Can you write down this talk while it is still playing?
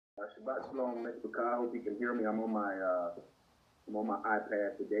Shabbat Shalom, Mr. Bakar. I hope you can hear me. I'm on my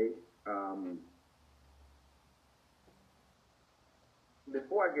iPad today.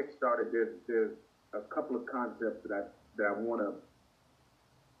 Before I get started, there's a couple of concepts that I want to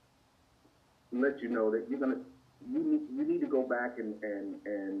let you know that you need to go back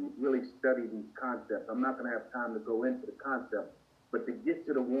and really study these concepts. I'm not going to have time to go into the concepts, but to get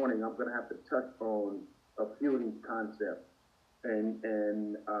to the warning, I'm going to have to touch on a few of these concepts.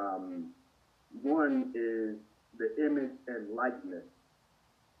 And one is the image and likeness.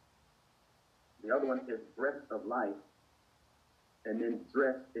 The other one is breath of life, and then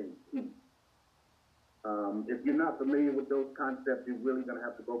dress in peace. If you're not familiar with those concepts, you're really going to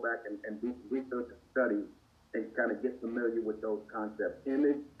have to go back and do some research and study and kind of get familiar with those concepts.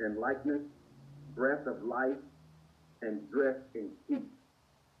 Image and likeness, breath of life, and dress in peace.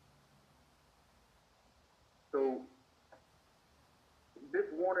 So this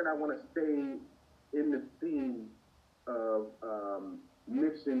morning I want to stay in the theme of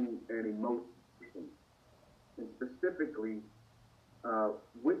mission and emotion, and specifically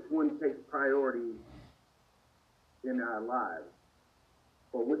which one takes priority in our lives,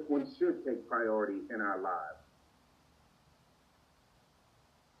 or which one should take priority in our lives.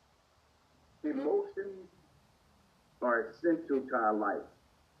 Emotions are essential to our life.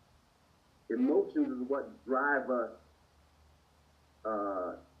 Emotions is what drive us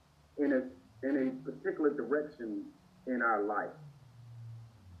in a particular direction in our life.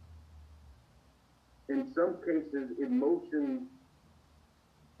 In some cases, emotion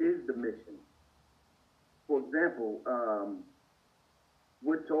is the mission. For example,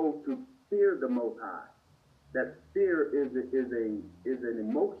 we're told to fear the Most High. That fear is an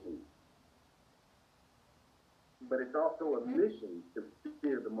emotion, but it's also a mission to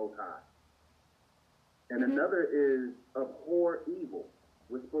fear the Most High. And another is abhor evil.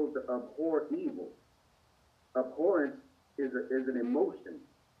 We're supposed to abhor evil. Abhorrence is an emotion.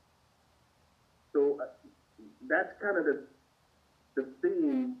 So that's kind of the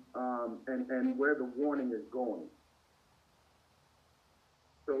theme and where the warning is going.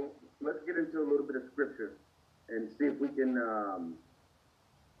 So let's get into a little bit of scripture and see if we can.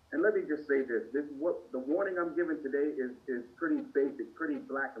 And let me just say this: what the warning I'm giving today is pretty basic, pretty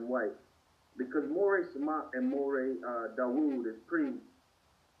black and white, because Moreh Shema and Moreh Dawood is pretty.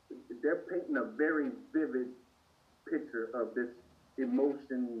 They're painting a very vivid picture of this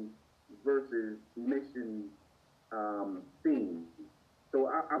emotion versus mission theme. So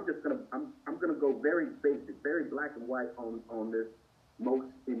I'm gonna go very basic, very black and white on this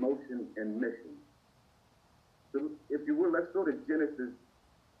emotion and mission. So if you will, let's go to Genesis,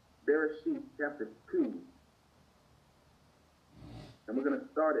 Bereshit chapter 2, and we're gonna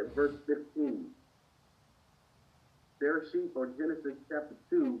start at verse 15. Bereshit, or Genesis chapter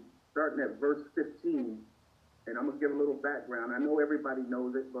 2, starting at verse 15. And I'm going to give a little background. I know everybody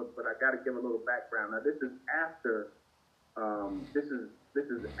knows it, but I got to give a little background. Now, this is after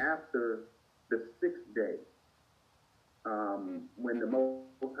after the sixth day, when the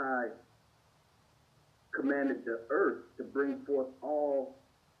Most High commanded the earth to bring forth all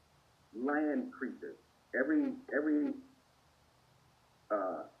land creatures, every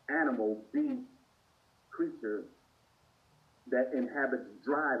animal, beast, creature that inhabits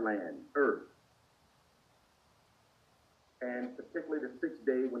dry land, earth. And particularly the sixth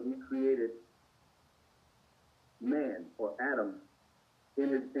day when he created man, or Adam, in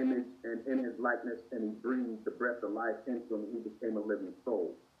his image and in his likeness, and he breathed the breath of life into him, and he became a living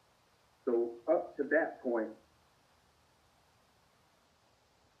soul. So up to that point,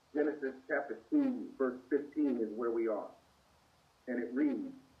 Genesis chapter 2, verse 15 is where we are. And it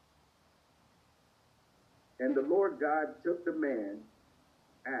reads, "And the Lord God took the man,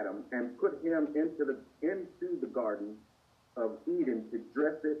 Adam, and put him into the garden of Eden to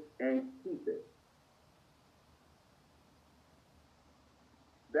dress it and keep it."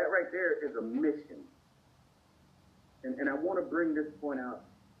 That right there is a mission. And I want to bring this point out.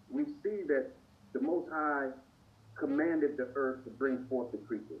 We see that the Most High commanded the earth to bring forth the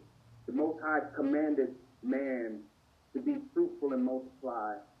creatures. The Most High commanded man to be fruitful and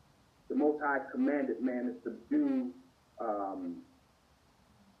multiply. The Most High commanded man to subdue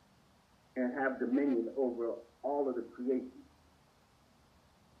and have dominion over all of the creation.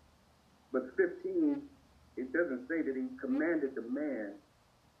 But 15, it doesn't say that he commanded the man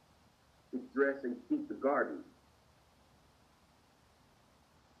to dress and keep the garden.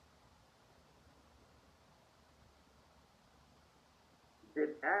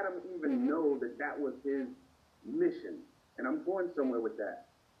 Did Adam even know that that was his mission? And I'm going somewhere with that.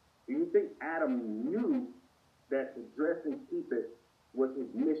 Do you think Adam knew that to dress and keep it was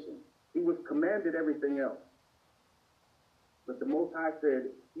his mission? He was commanded everything else. But the Most High said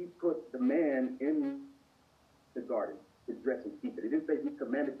he put the man in the garden to dress and keep it. He didn't say he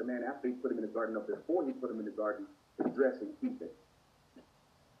commanded the man after he put him in the garden, or before he put him in the garden to dress and keep it.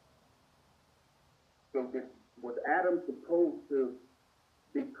 So was Adam supposed to,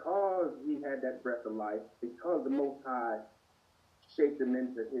 because he had that breath of life, because the Most High shaped him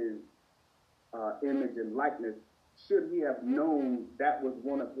into his image and likeness, should he have known that was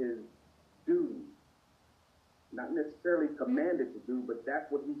one of his duties? Not necessarily commanded to do, but that's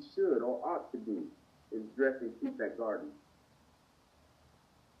what he should or ought to do, is dress and keep that garden.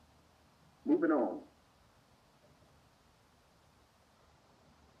 Moving on.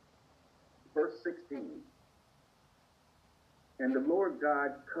 Verse 16. And the Lord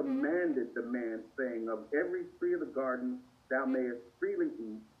God commanded the man, saying, of every tree of the garden thou mayest freely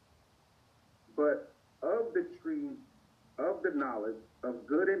eat, but of the tree of the knowledge of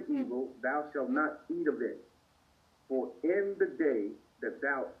good and evil thou shalt not eat of it. For in the day that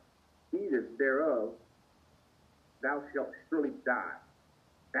thou eatest thereof, thou shalt surely die.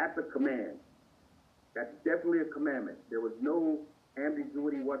 That's a command. That's definitely a commandment. There was no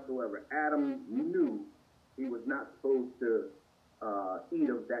ambiguity whatsoever. Adam knew he was not supposed to eat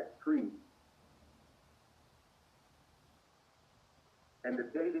of that tree. And the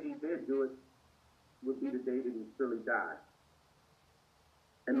day that he did do it would be the day that he surely died.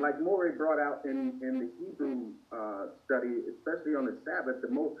 And like Morey brought out in the Hebrew study, especially on the Sabbath, the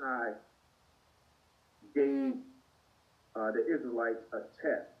Most High gave the Israelites a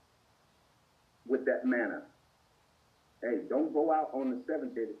test with that manna. Hey, don't go out on the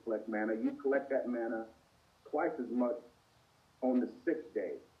seventh day to collect manna. You collect that manna twice as much on the sixth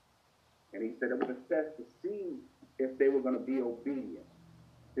day. And he said it was a test to see if they were going to be obedient,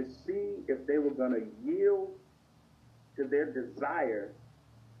 to see if they were going to yield to their desire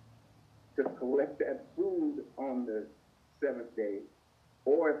to collect that food on the seventh day,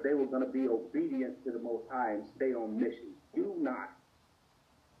 or if they were going to be obedient to the Most High and stay on mission. Do not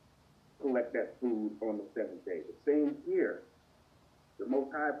collect that food on the seventh day. The same here. The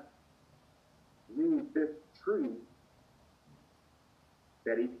Most High used this tree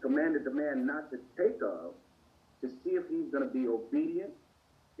that he commanded the man not to take of to see if he's going to be obedient,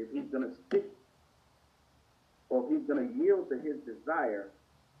 if he's going to stick, or if he's going to yield to his desire,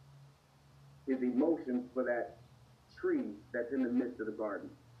 his emotions for that tree that's in the midst of the garden.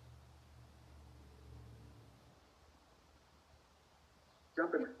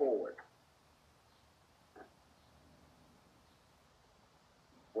 Jumping forward.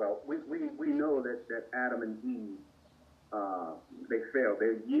 Well, we know that Adam and Eve, they failed.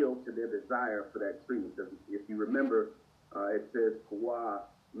 They yield to their desire for that tree. Because if you remember, it says Hawa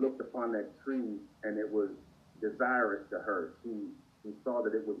looked upon that tree and it was desirous to her. She saw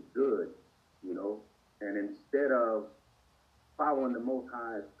that it was good, you know. And instead of following the Most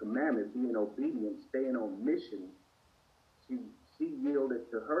High's commandment, being obedient, staying on mission, she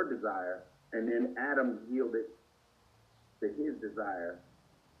yielded to her desire, and then Adam yielded to his desire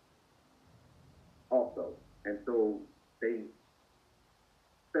also. And so they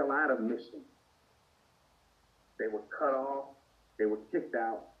fell out of mission. They were cut off. They were kicked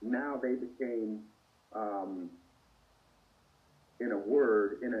out. Now they became, in a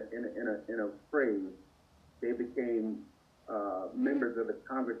word, in a phrase, they became members of the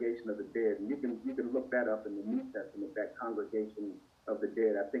congregation of the dead. And you can look that up in the New Testament, that congregation of the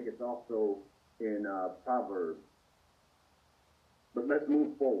dead. I think it's also in Proverbs. But let's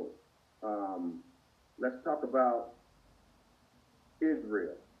move forward. Let's talk about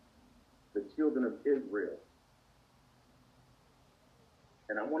Israel, the children of Israel.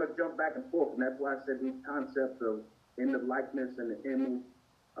 And I want to jump back and forth, and that's why I said these concepts of in the likeness and the image,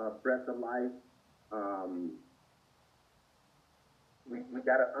 breath of life.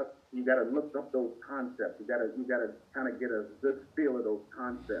 You gotta look up those concepts. You gotta kind of get a good feel of those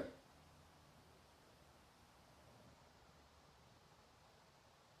concepts.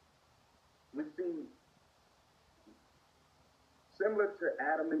 We see, similar to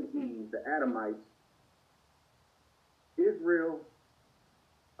Adam and Eve, the Adamites, Israel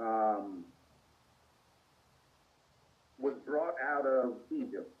was brought out of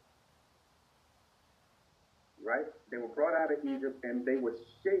Egypt, right? They were brought out of Egypt and they were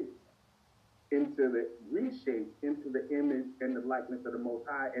reshaped into the image and the likeness of the Most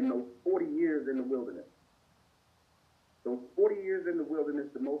High in those 40 years in the wilderness. Those 40 years in the wilderness,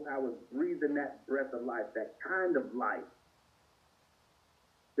 the Most High was breathing that breath of life, that kind of life,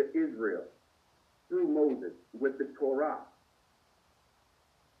 to Israel through Moses with the Torah.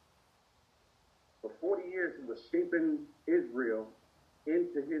 For 40 years, he was shaping Israel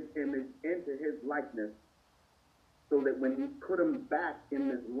into his image, into his likeness, so that when he put them back in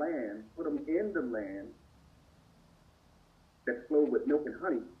this land, put them in the land that flowed with milk and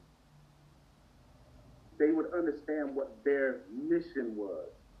honey, they would understand what their mission was.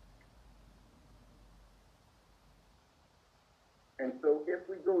 And so if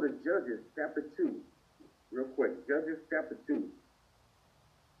we go to Judges chapter 2, real quick, Judges chapter 2,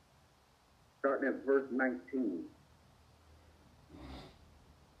 starting at verse 19.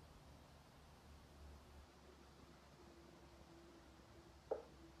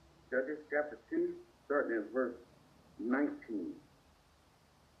 Judges chapter 2, starting at verse 19.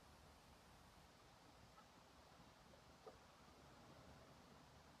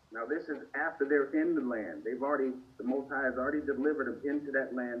 Now this is after they're in the land. The Most High has already delivered them into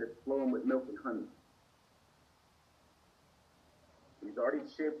that land that's flowing with milk and honey. He's already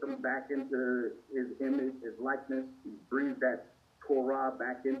shaped them back into his image, his likeness. He's breathed that Torah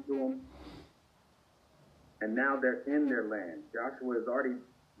back into them. And now they're in their land. Joshua has already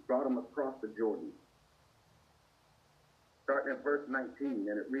brought them across the Jordan. Starting at verse 19,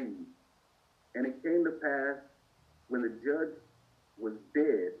 and it reads, "And it came to pass, when the judge was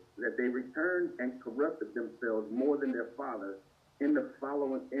dead, that they returned and corrupted themselves more than their fathers in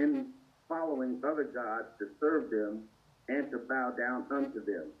following other gods to serve them and to bow down unto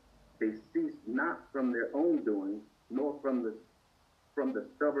them. They ceased not from their own doing, nor from their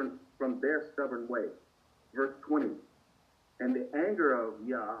stubborn way." Verse 20, "And the anger of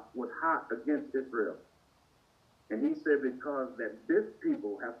Yah was hot against Israel. And he said, because that this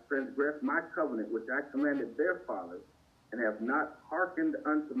people have transgressed my covenant, which I commanded their fathers, and have not hearkened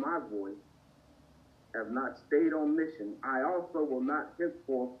unto my voice, have not stayed on mission, I also will not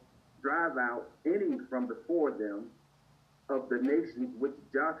henceforth drive out any from before them of the nations which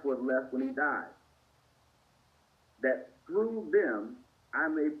Joshua left when he died, that through them I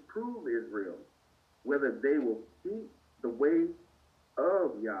may prove Israel, whether they will keep the way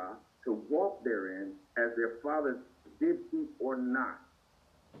of Yah to walk therein, as their fathers did keep or not.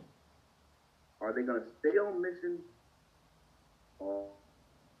 Are they going to stay on mission, or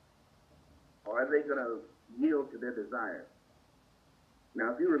are they going to yield to their desires?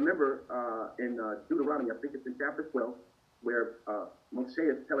 Now, if you remember in Deuteronomy, I think it's in chapter 12, where Moshe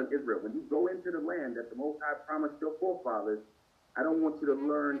is telling Israel, when you go into the land that the Most High promised your forefathers, I don't want you to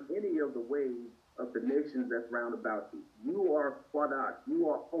learn any of the ways of the nations that's round about you. You are Quadat, you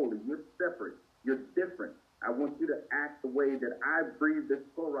are holy, you're separate, you're different. I want you to act the way that I breathed this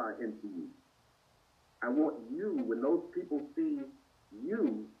Torah into you. I want you, when those people see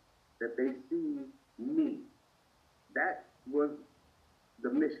you, that they see me. That was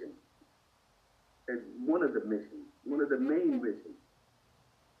the mission. As one of the missions, one of the main missions,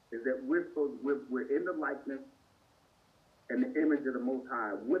 is that we're in the likeness and the image of the Most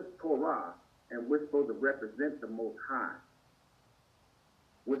High with Torah, and we're supposed to represent the Most High.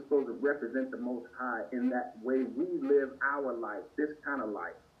 We're supposed to represent the Most High in that way we live our life, this kind of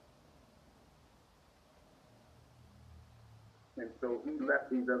life. And so he left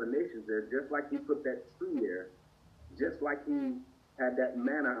these other nations there, just like he put that tree there, just like he had that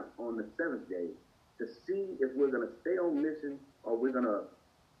manna on the seventh day, to see if we're going to stay on mission or we're going to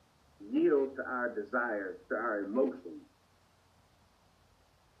yield to our desires, to our emotions.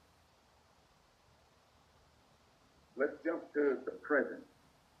 Let's jump to the present.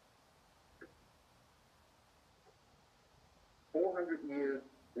 400 years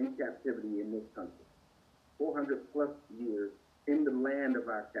in captivity in this country. 400 plus years in the land of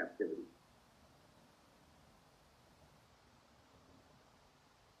our captivity.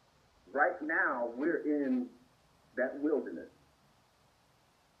 Right now, we're in that wilderness.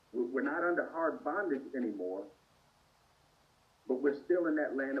 We're not under hard bondage anymore, but we're still in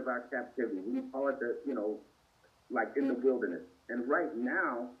that land of our captivity. We call it like in the wilderness. And right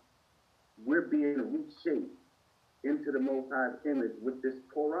now, we're being reshaped into the Most High's image with this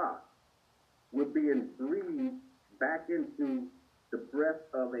Torah. We're being breathed back into the breath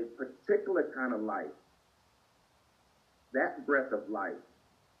of a particular kind of life. That breath of life.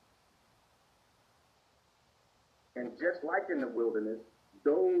 And just like in the wilderness,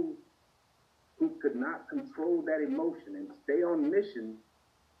 those who could not control that emotion and stay on mission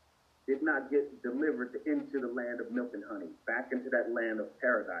did not get delivered into the land of milk and honey, back into that land of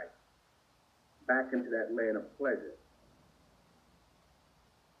paradise, back into that land of pleasure.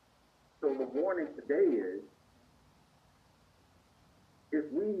 So the warning today is, if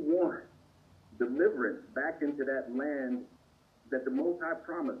we want deliverance back into that land that the Most High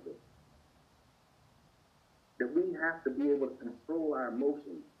promised us, that we have to be able to control our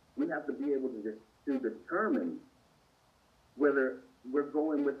emotions. We have to be able to determine whether we're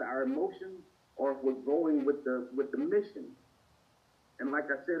going with our emotions or if we're going with the mission. And like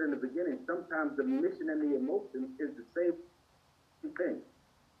I said in the beginning, sometimes the mission and the emotion is the same thing.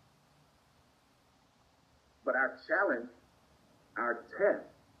 But our challenge, our test,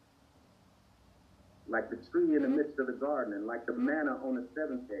 like the tree in the midst of the garden, and like the manna on the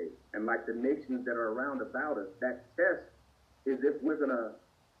seventh day, and like the nations that are around about us, that test is if we're going to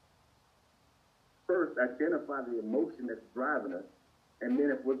first identify the emotion that's driving us, and then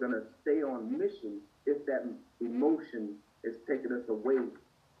if we're going to stay on mission, if that emotion is taking us away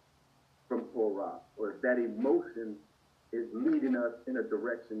from Torah, or if that emotion is leading us in a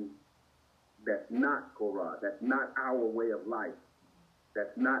direction that's not Torah, that's not our way of life,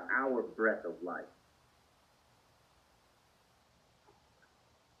 that's not our breath of life.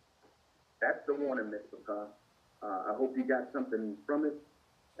 That's the warning, Mr. I hope you got something from it,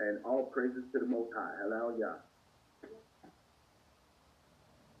 and all praises to the Most High. Hallelujah.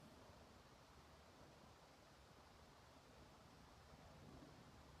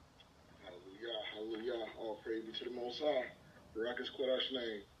 Hallelujah. All praise be to the Most High. Barak is Kodash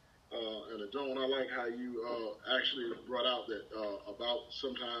name. And Adon, I like how you actually brought out that about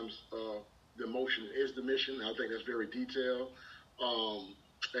sometimes the emotion is the mission. I think that's very detailed.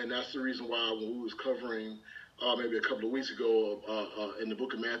 And that's the reason why when we was covering maybe a couple of weeks ago in the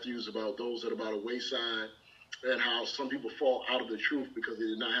book of Matthew about those that are by the wayside and how some people fall out of the truth because they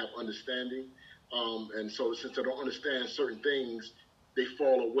did not have understanding. And so since they don't understand certain things, they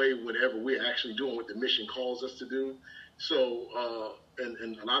fall away whenever we're actually doing what the mission calls us to do. So,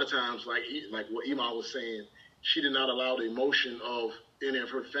 and a lot of times, like what Iman was saying, she did not allow the emotion of any of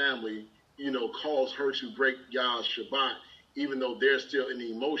her family, cause her to break Yah's Shabbat, even though they're still in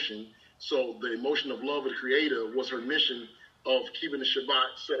the emotion. So the emotion of love of the Creator was her mission of keeping the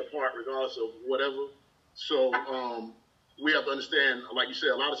Shabbat set apart regardless of whatever. So we have to understand, like you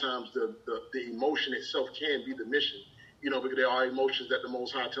said, a lot of times the emotion itself can be the mission, because there are emotions that the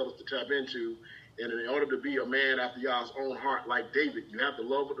Most High tells us to tap into. And in order to be a man after Yah's own heart, like David, you have to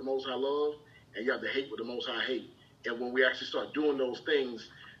love what the Most High love, and you have to hate what the Most High hate. And when we actually start doing those things,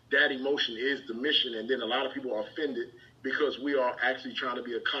 that emotion is the mission. And then a lot of people are offended because we are actually trying to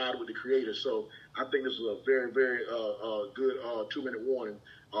be a cod with the Creator. So I think this is a very, very good 2-minute warning.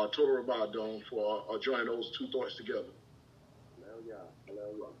 Total Rabadon for joining those two thoughts together.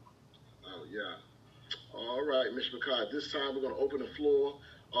 Hallelujah. Oh, yeah. All right, Mr. Makai, this time we're going to open the floor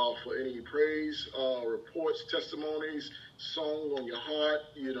for any praise, reports, testimonies, songs on your heart.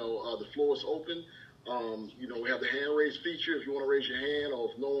 The floor is open. We have the hand raise feature. If you want to raise your hand, or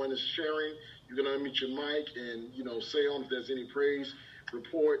if no one is sharing, you can unmute your mic and, say on if there's any praise,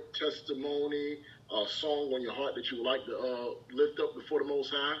 report, testimony, song on your heart that you would like to lift up before the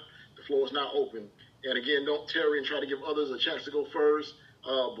Most High. The floor is now open. And again, don't tarry and try to give others a chance to go first.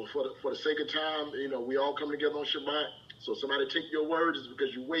 But for the sake of time, we all come together on Shabbat. So somebody take your words is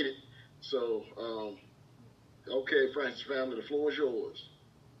because you waited. So, okay, Francis family, the floor is yours.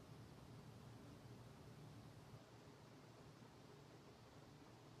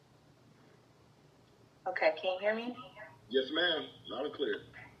 Okay, can you hear me? Yes, ma'am. Loud and clear.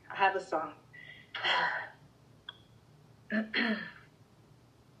 I have a song.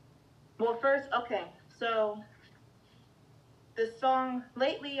 Well, first, okay, so the song,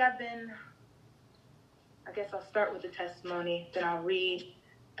 lately I guess I'll start with the testimony, then I'll read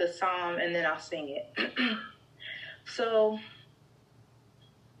the psalm, and then I'll sing it. So,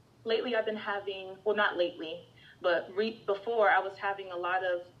 lately I've been having, well, not lately, but before I was having a lot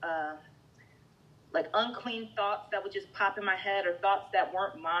of, unclean thoughts that would just pop in my head, or thoughts that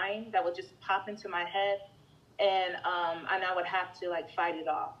weren't mine that would just pop into my head, and I would have to, fight it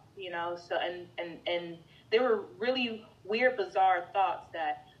off, so, and they were really weird, bizarre thoughts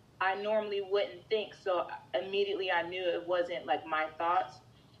that I normally wouldn't think. So immediately I knew it wasn't my thoughts,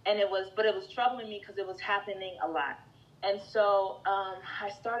 but it was troubling me because it was happening a lot. And so I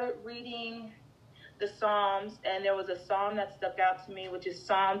started reading the Psalms, and there was a psalm that stuck out to me, which is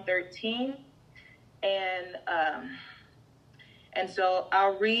Psalm 13. And so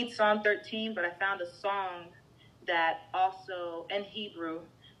I'll read Psalm 13, but I found a song that also in Hebrew,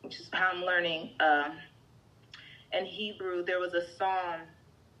 which is how I'm learning. In Hebrew, there was a psalm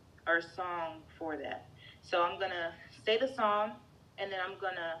or song for that. So I'm going to say the psalm, and then I'm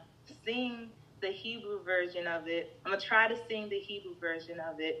going to sing the Hebrew version of it. I'm going to try to sing the Hebrew version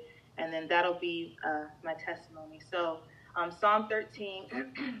of it, and then that'll be my testimony. So Psalm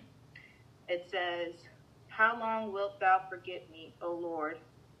 13, it says, "How long wilt thou forget me, O Lord?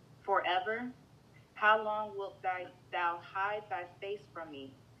 Forever? How long wilt thou hide thy face from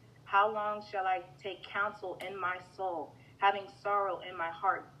me? How long shall I take counsel in my soul? having sorrow in my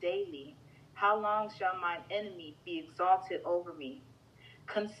heart daily. How long shall mine enemy be exalted over me?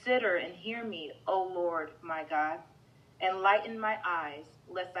 Consider and hear me, O Lord my God. Enlighten my eyes,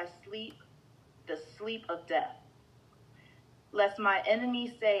 lest I sleep the sleep of death. Lest my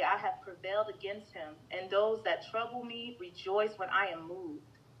enemies say, I have prevailed against him, and those that trouble me rejoice when I am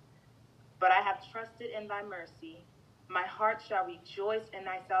moved. But I have trusted in thy mercy. My heart shall rejoice in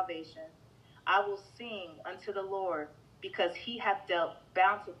thy salvation. I will sing unto the Lord, because he hath dealt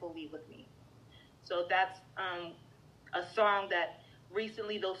bountifully with me. So that's a song that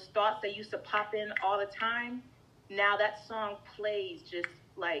recently, those thoughts that used to pop in all the time, now that song plays just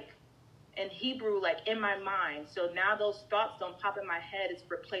like in Hebrew, like in my mind. So now those thoughts don't pop in my head. It's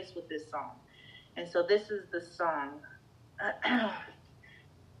replaced with this song. And so this is the song.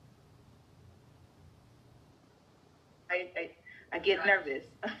 I get nervous.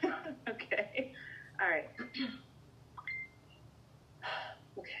 Okay. All right.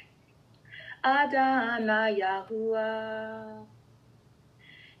 Okay. Adonai Yahuwah,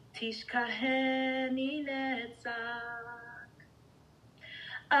 Tishkaheni Netzach,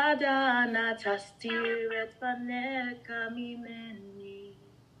 Adonai Tastir et Paneka Mimeni,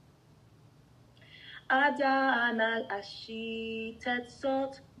 Adonai Ashit et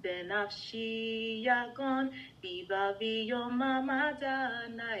Sot Benafshi Yagon, Bibavi Yomam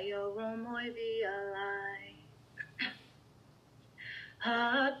Adonai Yoromoy Vialai.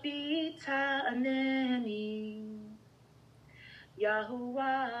 Habita Aneni,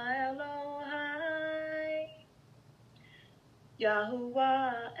 Yahuwah Elohai,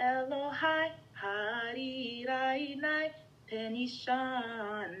 Yahuwah Elohai, Harirainai,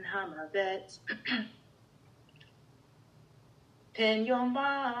 Penishan Hamavet,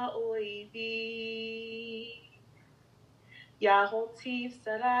 Penyoma Oivi, Yahotiv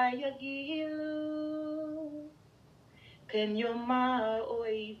Sarayagilu, Penyoma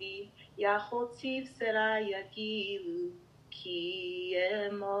Oivi, Yahotiv Sarayagilu,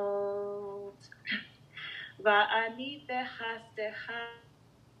 Kiemot. Va'ani Behasteha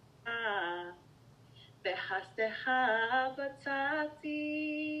Batati,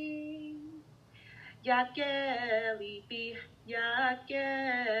 Yakeli bi,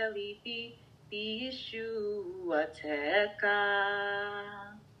 Bishuateka,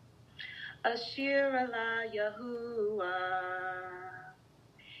 Ashirala Yahuwah,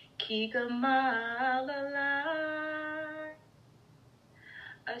 Kigamalala,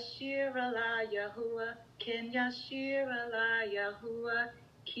 Ashirala Yahuwah, Kenya Shirala Yahuwah,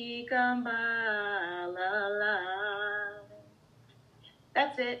 Kigamalala.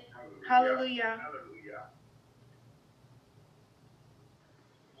 That's it. Hallelujah. Hallelujah.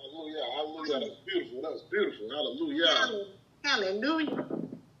 Hallelujah. Hallelujah. That's beautiful. That was beautiful. Hallelujah. Hallelujah.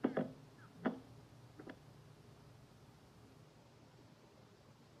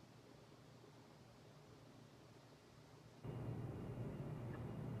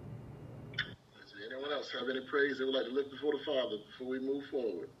 Does anyone else have any praise they would like to lift before the Father before we move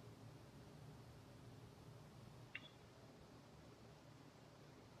forward?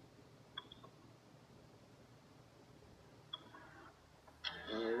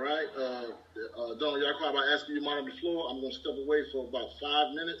 All right. Donald Yaquab, I ask you to monitor the floor. I'm going to step away for about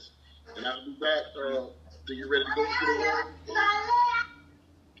 5 minutes, and I'll be back to get ready to go to the word.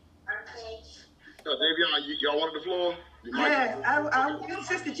 Davion, y'all wanted the floor? Yes, I'm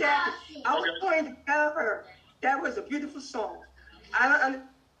Sister Jackie. I was going to tell her that was a beautiful song. I don't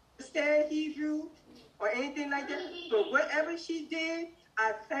understand Hebrew or anything like that, but whatever she did,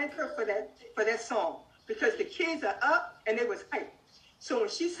 I thank her for that song, because the kids are up and it was hype. So when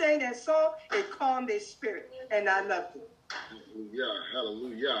she sang that song, it calmed their spirit, and I loved it.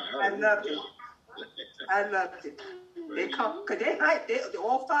 Hallelujah. I loved it. I loved it. They come, because they hype.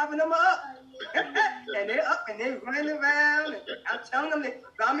 All 5 of them are up. And they're up and they're running around. And I'm telling them that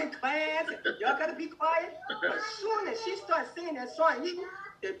I'm in class and y'all got to be quiet. But as soon as she starts singing that song,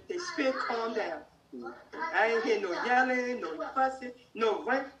 the spirit calmed down. I ain't hear no yelling, no fussing, no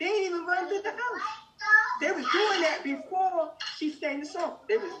run. They didn't even run through the house. They was doing that before she sang the song.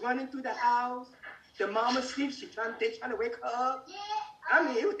 They was running through the house. The mama sleeps. They trying to wake her up. I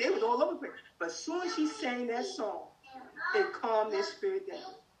mean, they was all over the place. But as soon as she sang that song, it calmed their spirit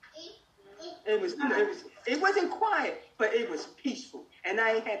down. It wasn't quiet, but it was peaceful, and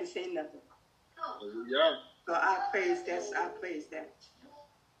I ain't had to say nothing. Hallelujah. So I praise that.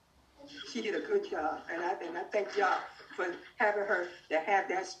 She did a good job, and I thank y'all for having her to have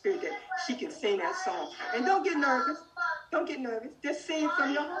that spirit that she can sing that song. And don't get nervous. Just sing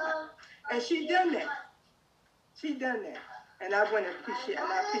from your heart. And she done that. And I want to appreciate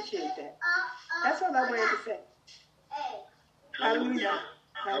that. That's all I wanted to say. Hallelujah.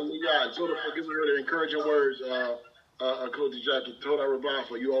 Hallelujah. And Toda for giving her the encouraging words, Coach Jackie. Toda Rabah,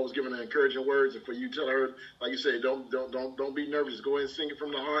 for you always giving her encouraging words, and for you telling her, like you say, don't be nervous. Just go ahead and sing it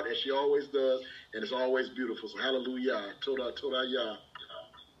from the heart, as she always does, and it's always beautiful. So hallelujah. Toda ya.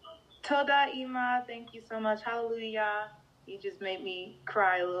 Toda Ima, thank you so much. Hallelujah. You just made me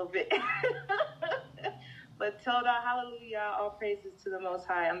cry a little bit. But Toda, hallelujah, all praises to the Most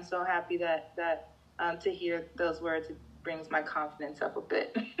High. I'm so happy that to hear those words, it brings my confidence up a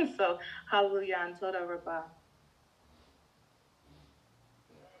bit. So hallelujah and Toda Rabah.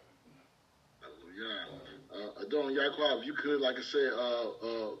 Hallelujah. Adon Yaqua, if you could, like I said,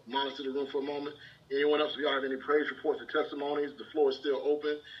 monitor the room for a moment. Anyone else, if y'all have any praise reports or testimonies, the floor is still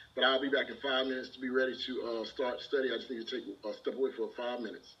open, but I'll be back in 5 minutes to be ready to start study. I just need to take a step away for 5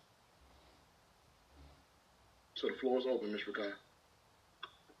 minutes. So the floor is open, Ms. Rakai.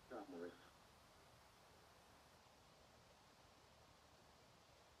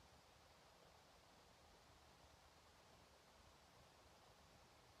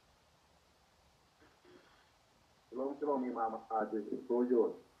 Shalom, shalom, Imam. The floor is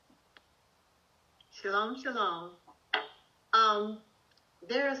yours. Shalom, shalom.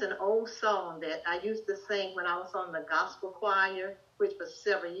 There's an old song that I used to sing when I was on the gospel choir, which was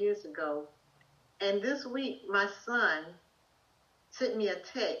several years ago. And this week, my son sent me a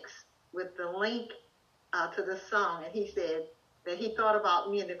text with the link to the song, and he said that he thought about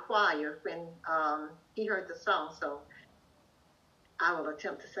me in the choir when he heard the song. So I will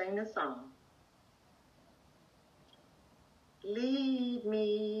attempt to sing the song. Lead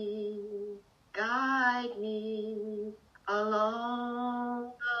me, guide me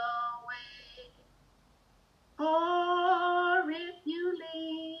along the way. For if you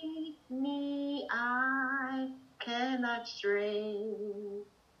lead me, I cannot stray.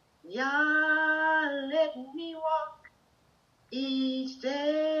 Yah, let me walk each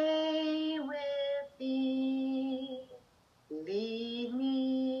day with thee. Lead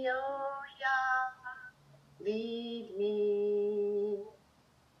me, oh Yah, lead me.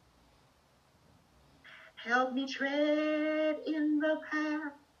 Help me tread in the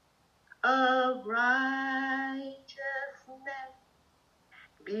path of righteousness.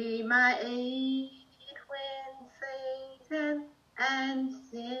 Be my aid when Satan and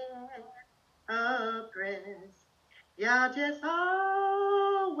sin oppress. Yah, just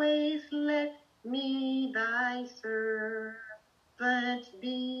always let me thy servant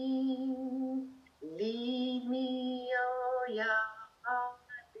be. Lead me, oh Yah.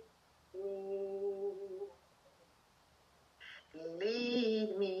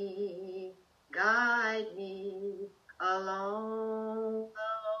 Lead me, guide me along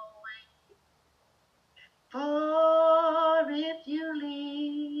the way. For if you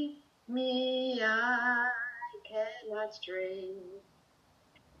lead me, I cannot stray.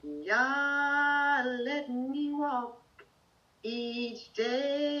 Yah, let me walk each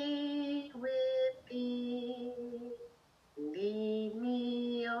day with thee. Lead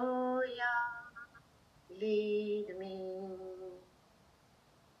me, oh Yah, lead me.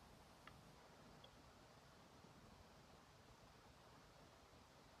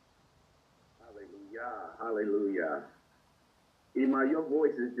 Hallelujah. Ima, your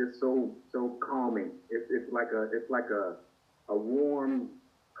voice is just so calming. It's like a warm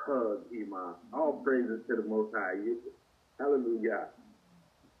hug, Ima. All praises to the Most High. Hallelujah.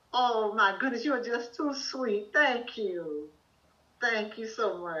 Oh my goodness, you're just too sweet. Thank you. Thank you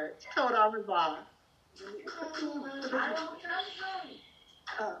so much. Toda Rabah.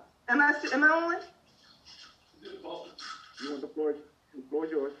 Am I on? You want the floor? The floor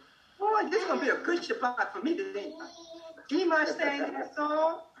is yours. Boy, this is going to be a good Shabbat for me today. Ima sang that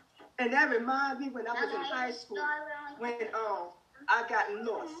song, and that reminds me when I was in high school, when I got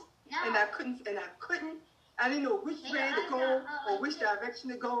lost, and I didn't know which way to go or which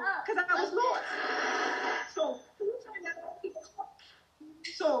direction to go, because I was lost.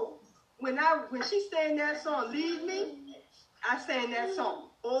 So when she sang that song, Lead Me, I sang that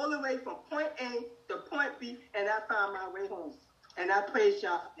song all the way from point A to point B, and I found my way home. And I praise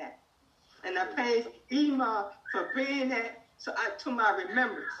y'all for that. And I praise Ima for bringing that to my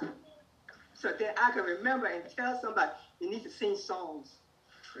remembrance, so that I can remember and tell somebody, you need to sing songs.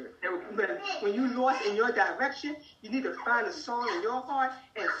 And when you lost in your direction, you need to find a song in your heart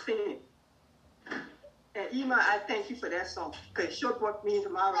and sing it. And Ima, I thank you for that song, because it sure brought me into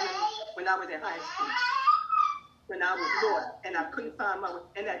my remembrance when I was in high school, when I was lost and I couldn't find my way.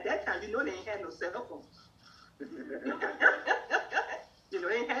 And at that time, you know, they ain't had no cell phones. You know,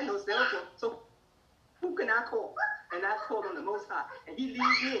 they ain't had no cell phone. So who can I call? And I called on the Most High, and He leads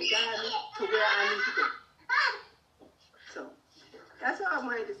me and guides me to where I need to go. So That's all I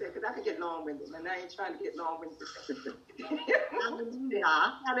wanted to say, because I can get long-winded, and I ain't trying to get long-winded.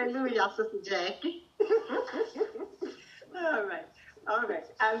 Hallelujah. Hallelujah, Sister Jackie. All right.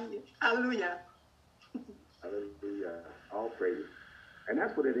 Hallelujah. Hallelujah. All praise. And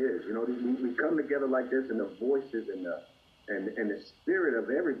that's what it is. You know, we come together like this, and the voices and the spirit of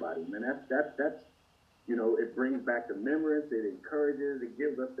everybody, man. That's you know, it brings back the memories. It encourages. It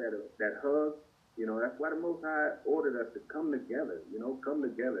gives us that hug. You know, that's why the Most High ordered us to come together. You know, come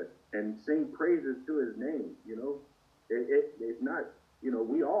together and sing praises to His name. You know, it's not. You know,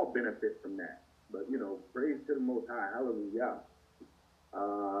 we all benefit from that. But you know, praise to the Most High. Hallelujah.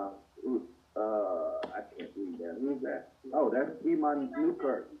 I can't read that. Who's that? Oh, that's Iman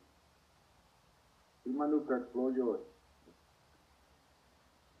Newkirk. Iman Newkirk, floor yours.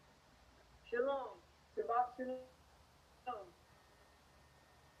 Shalom. Shabbat shalom.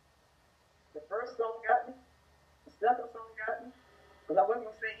 The first song got me. The second song got me. Because I wasn't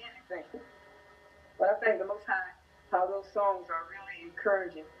going to say anything. But I thank the Most High how those songs are really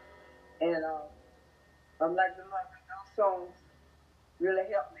encouraging. And I'm like the mother. Those songs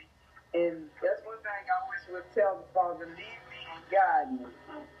really help me. And that's one thing I always would tell the Father, lead me and guide me.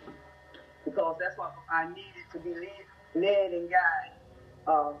 Because that's what I needed, to be led and guided.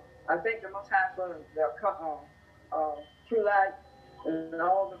 I thank the Most High for the True Light and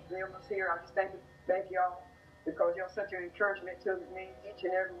all the members here. I just thank y'all, because you're such an encouragement to me, each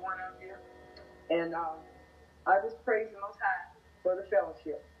and every one of you. And I just praise the Most High for the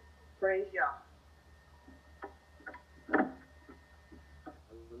fellowship. Praise y'all.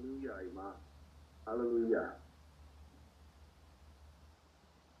 Hallelujah, Iman. Hallelujah.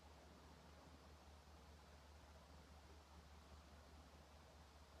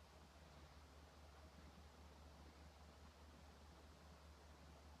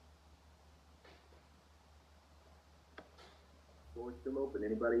 Floor is still open.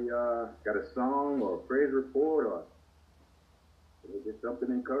 Anybody got a song or a praise report or just something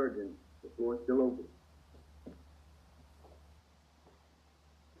encouraging? The floor is still open.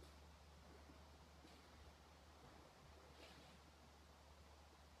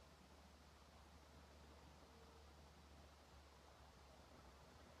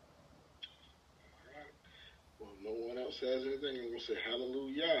 Well, no one else has anything. I'm going to say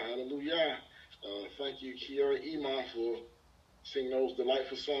hallelujah, hallelujah. Thank you, Kiara Iman, for singing those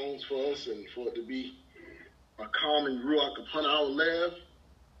delightful songs for us and for it to be a calming ruach upon our left.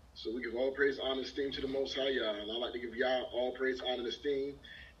 So we give all praise, honor, and esteem to the Most High Yah. And I'd like to give Yah all praise, honor, and esteem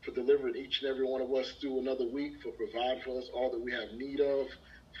for delivering each and every one of us through another week, for providing for us all that we have need of,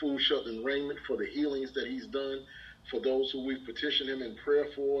 food, shelter, and raiment, for the healings that He's done, for those who we've petitioned Him in prayer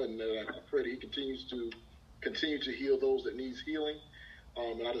for, and I pray that He continues to heal those that needs healing.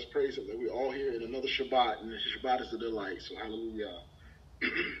 And I just praise Him that we're all here in another Shabbat, and the Shabbat is a delight. So hallelujah.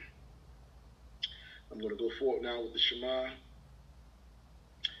 I'm going to go forward now with the Shema.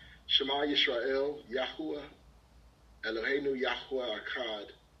 Shema Yisrael, Yahuwah, Eloheinu Yahuwah Akkad,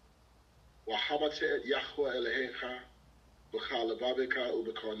 Wahabate et Yahuwah Elohecha, B'chal lebabeka,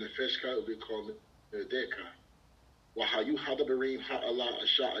 u'b'kol nefeshka, u'b'kol nedeka. Wahayu hadabarim ha'ala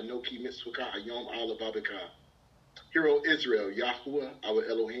asha anoki mitzvaka hayom ala babeka. Hear, O Israel, Yahuwah, our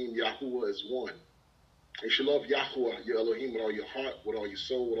Elohim, Yahuwah is one. And you should love Yahuwah, your Elohim, with all your heart, with all your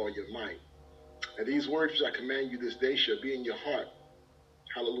soul, with all your might. And these words which I command you this day shall be in your heart.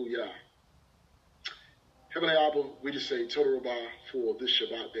 Hallelujah. Heavenly Abba, we just say Toda Rabah for this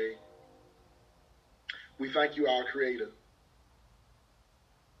Shabbat day. We thank you, our Creator,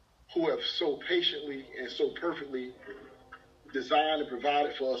 who have so patiently and so perfectly designed and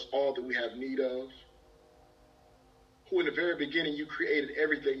provided for us all that we have need of. Who in the very beginning you created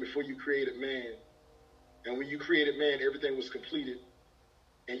everything before you created man. And when you created man, everything was completed.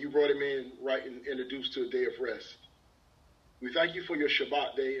 And you brought him in right and introduced to a day of rest. We thank you for your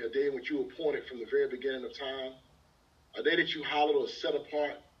Shabbat day, a day in which you appointed from the very beginning of time, a day that you hallowed or set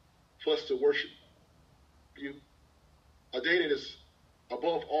apart for us to worship you, a day that is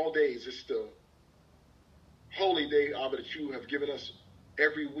above all days. It's the holy day, Abba, that you have given us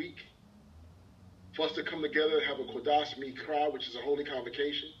every week for us to come together and have a Kodash Mikra, which is a holy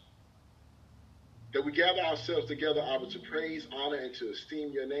convocation, that we gather ourselves together, Abba, to praise, honor, and to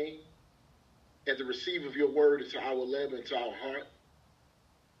esteem your name, and to receive of your word into our leb and to our heart.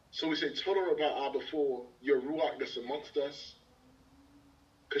 So we say Toda Rabah, Abba, for your Ruach that's amongst us.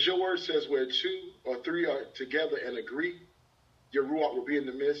 Because your word says where two or three are together and agree, your Ruach will be in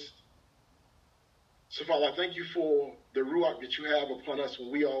the midst. So, Father, I thank you for the Ruach that you have upon us when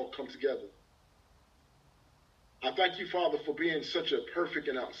we all come together. I thank you, Father, for being such a perfect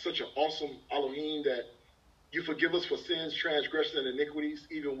and such an awesome Elohim that You forgive us for sins, transgressions, and iniquities,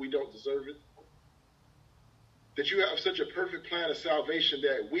 even when we don't deserve it. That you have such a perfect plan of salvation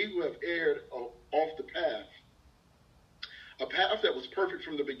that we who have erred off the path, a path that was perfect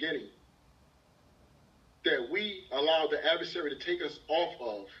from the beginning, that we allow the adversary to take us off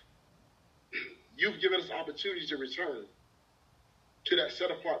of. You've given us opportunities to return to that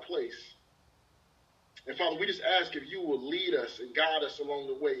set-apart place. And Father, we just ask if you will lead us and guide us along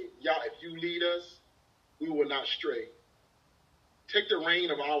the way. Yah, if you lead us, we will not stray. Take the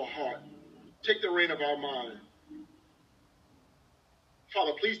reign of our heart. Take the reign of our mind.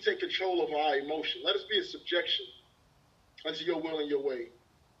 Father, please take control of our emotion. Let us be in subjection unto your will and your way.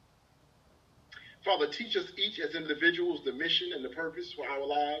 Father, teach us each as individuals the mission and the purpose for our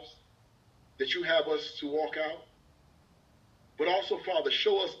lives that you have us to walk out. But also, Father,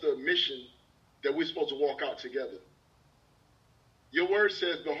 show us the mission that we're supposed to walk out together. Your word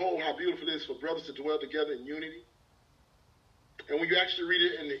says, behold, how beautiful it is for brothers to dwell together in unity. And when you actually read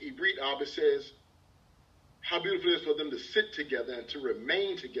it in the Hebrew, it says, how beautiful it is for them to sit together and to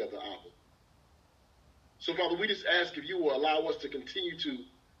remain together, Abba. So, Father, we just ask if you will allow us to continue to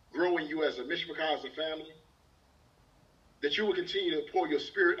grow in you as a Mishpachah, as a family, that you will continue to pour your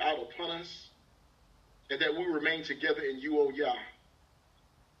spirit out upon us, and that we remain together in you, O Yah.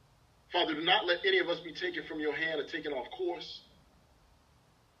 Father, do not let any of us be taken from your hand or taken off course.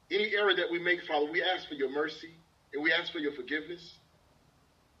 Any error that we make, Father, we ask for your mercy, and we ask for your forgiveness.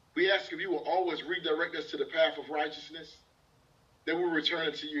 We ask if you will always redirect us to the path of righteousness, that we will return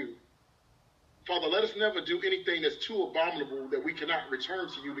unto you. Father, let us never do anything that's too abominable that we cannot return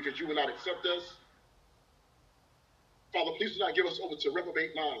to you because you will not accept us. Father, please do not give us over to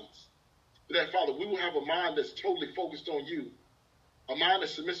reprobate minds. But that, Father, we will have a mind that's totally focused on you, a mind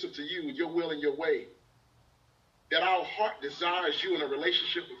that's submissive to you, your will and your way. That our heart desires you in a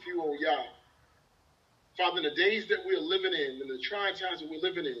relationship with you, O Yah. Father, in the days that we're living in the trying times that we're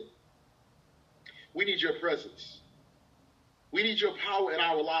living in, we need your presence. We need your power in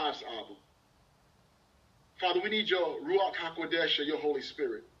our lives, Abba. Father, we need your Ruach HaKodesh, or your Holy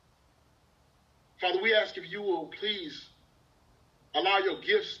Spirit. Father, we ask if you will please allow your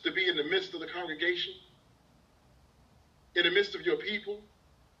gifts to be in the midst of the congregation, in the midst of your people,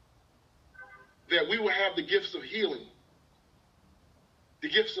 that we will have the gifts of healing, the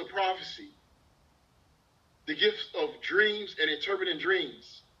gifts of prophecy, the gifts of dreams and interpreting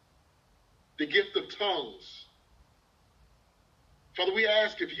dreams, the gift of tongues. Father, we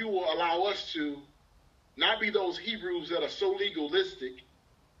ask if you will allow us to not be those Hebrews that are so legalistic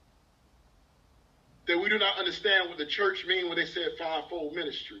that we do not understand what the church means when they said fivefold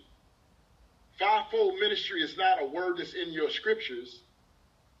ministry. Fivefold ministry is not a word that's in your scriptures.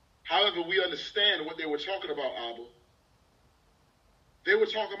 However, we understand what they were talking about, Abba. They were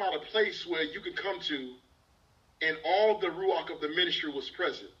talking about a place where you could come to and all the Ruach of the ministry was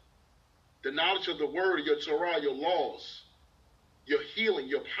present. The knowledge of the word, your Torah, your laws, your healing,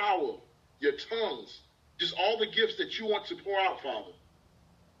 your power, your tongues, just all the gifts that you want to pour out, Father.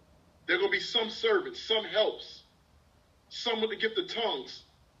 There are going to be some servants, some helps, some with the gift of tongues,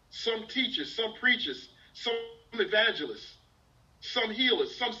 some teachers, some preachers, some evangelists, some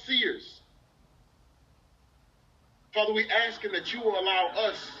healers, some seers. Father, we asking that you will allow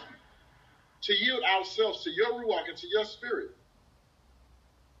us to yield ourselves to your Ruach and to your spirit.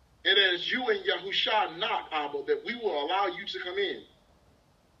 And as you and Yahusha knock, Abba, that we will allow you to come in.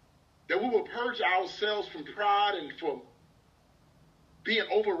 That we will purge ourselves from pride and from being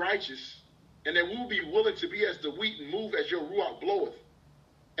over-righteous, and that we will be willing to be as the wheat and move as your Ruach bloweth,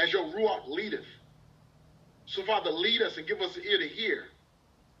 as your Ruach leadeth. So, Father, lead us and give us an ear to hear.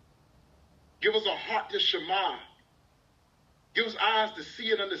 Give us a heart to shema. Give us eyes to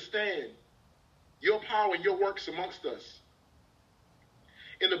see and understand your power and your works amongst us.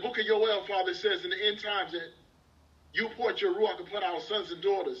 In the book of Yoel, Father, it says in the end times that you poured your Ruach upon our sons and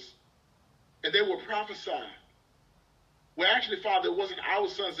daughters, and they will prophesy. Well, actually, Father, it wasn't our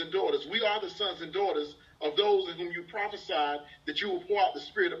sons and daughters. We are the sons and daughters of those in whom you prophesied that you will pour out the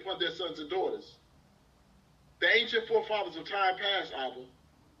Spirit upon their sons and daughters. The ancient forefathers of time past, Abba,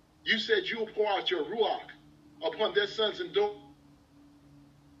 you said you will pour out your Ruach upon their sons and daughters.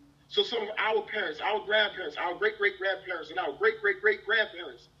 So some of our parents, our grandparents, our great-great-grandparents, and our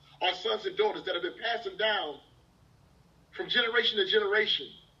great-great-great-grandparents are sons and daughters that have been passing down from generation to generation,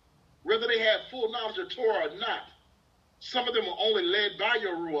 whether they had full knowledge of Torah or not. Some of them were only led by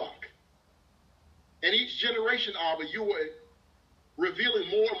your Ruach. And each generation, Abba, you were revealing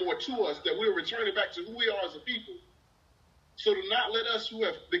more and more to us that we were returning back to who we are as a people. So do not let us who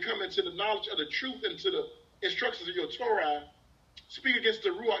have become into the knowledge of the truth and to the instructions of your Torah speak against the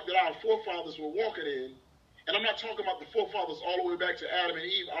Ruach that our forefathers were walking in And I'm not talking about the forefathers all the way back to Adam and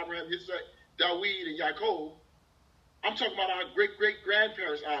Eve, Abraham, Yitzhak, Dawid, and Yaakov. I'm talking about our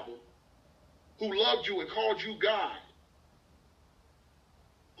great-great-grandparents, Abba, who loved you and called you God,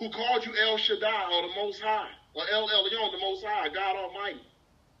 who called you El Shaddai, or the Most High, or El Elyon, the Most High, God Almighty,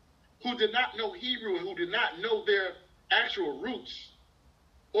 who did not know Hebrew and who did not know their actual roots,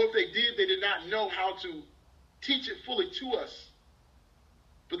 or if they did not know how to teach it fully to us,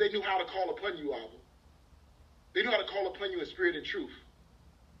 but they knew how to call upon you, Abba. They knew how to call upon you in spirit and truth.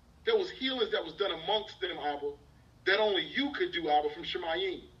 There was healings that was done amongst them, Abba, that only you could do, Abba, from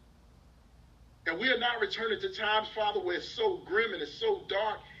Shemayim. And we are not returning to times, Father, where it's so grim and it's so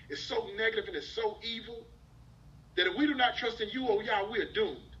dark, it's so negative and it's so evil, that if we do not trust in you, oh Yah, we are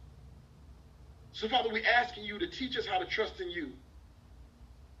doomed. So, Father, we're asking you to teach us how to trust in you,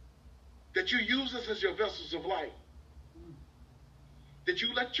 that you use us as your vessels of light, that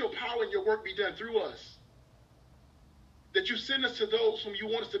you let your power and your work be done through us, that you send us to those whom you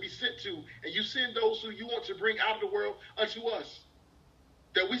want us to be sent to, and you send those who you want to bring out of the world unto us,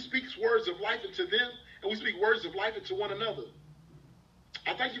 that we speak words of life into them, and we speak words of life into one another.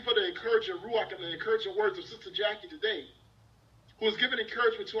 I thank you for the encouraging ruach and the encouraging words of Sister Jackie today, who has given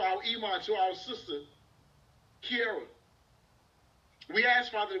encouragement to our Iman, to our sister, Kiara. We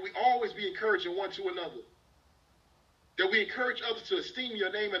ask, Father, that we always be encouraging one to another, that we encourage others to esteem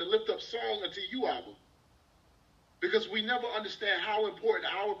your name and to lift up song unto you, Abba, because we never understand how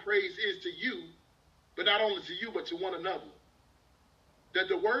important our praise is to you, but not only to you, but to one another. That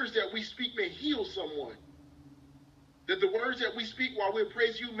the words that we speak may heal someone, that the words that we speak while we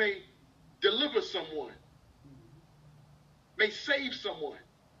praise you may deliver someone, may save someone,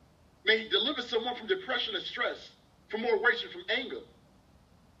 may deliver someone from depression and stress, from motivation, from anger.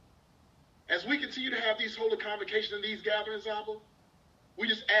 As we continue to have these holy convocations and these gatherings, Abba, we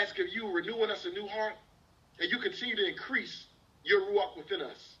just ask of you renewing us a new heart, and you continue to increase your ruach within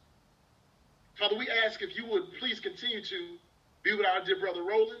us. Father, we ask if you would please continue to be with our dear brother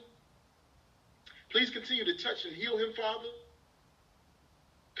Roland. Please continue to touch and heal him, Father.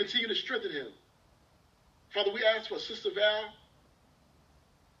 Continue to strengthen him. Father, we ask for Sister Val.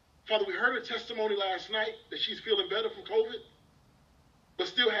 Father, we heard her testimony last night that she's feeling better from COVID, but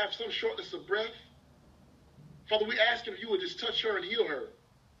still have some shortness of breath. Father, we ask if you would just touch her and heal her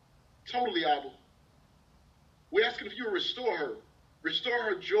totally, Abba. We ask if you would restore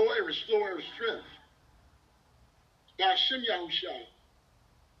her joy, and restore her strength. By Hashem Yahushua.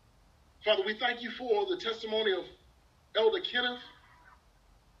 Father, we thank you for the testimony of Elder Kenneth,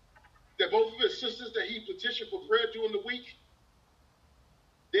 that both of his sisters that he petitioned for prayer during the week,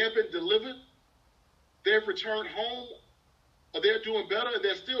 they have been delivered, they have returned home, or they're doing better, and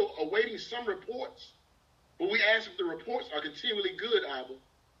they're still awaiting some reports. But we ask if the reports are continually good, Abba,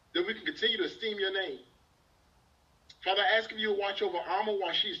 that we can continue to esteem your name. Father, I ask if you will watch over Alma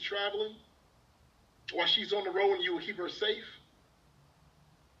while she's traveling, while she's on the road, and you will keep her safe.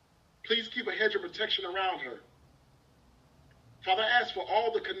 Please keep a hedge of protection around her. Father, I ask for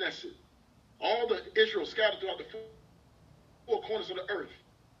all the Knesset, all the Israel scattered throughout the four corners of the earth.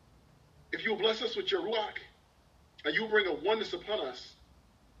 If you will bless us with your ruach, and you will bring a oneness upon us,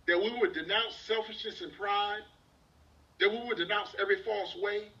 that we would denounce selfishness and pride, that we would denounce every false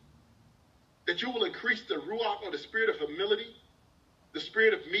way, that you will increase the ruach, or the spirit of humility, the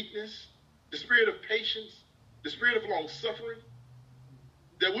spirit of meekness, the spirit of patience, the spirit of long-suffering,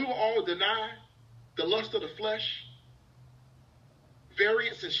 that we will all deny the lust of the flesh,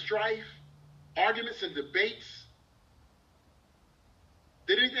 variance and strife, arguments and debates,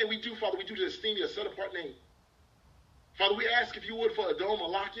 that anything we do, Father, we do to esteem your set-apart name. Father, we ask if you would for Adom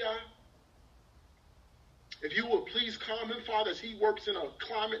Malakia, if you would please calm him, Father, as he works in a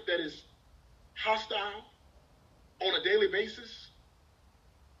climate that is hostile on a daily basis.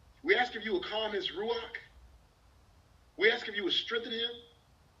 We ask if you would calm his ruach. We ask if you would strengthen him.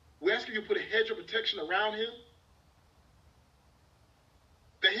 We ask if you would put a hedge of protection around him,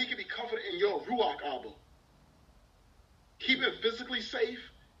 that he can be comforted in your ruach, Abba. Keep him physically safe,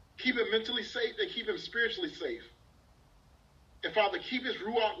 keep him mentally safe, and keep him spiritually safe. And Father, keep his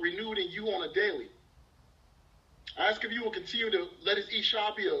ruach renewed in you on a daily. I ask if you will continue to let his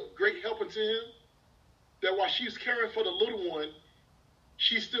Isha be a great help unto him, that while she's caring for the little one,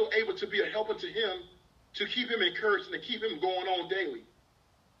 she's still able to be a help unto him, to keep him encouraged and to keep him going on daily,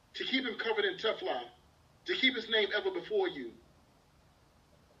 to keep him covered in Teflon, to keep his name ever before you.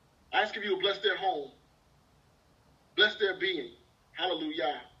 I ask if you will bless their home, bless their being.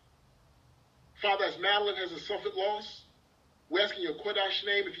 Hallelujah. Father, as Madeline has a suffered loss, we're asking your Kodash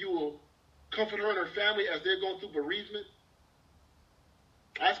name if you will comfort her and her family as they're going through bereavement.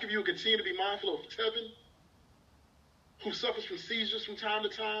 I ask if you will continue to be mindful of Tevin, who suffers from seizures from time to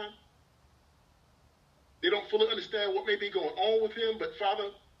time. They don't fully understand what may be going on with him, but Father,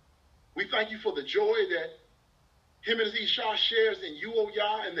 we thank you for the joy that him and his Isha shares in you, O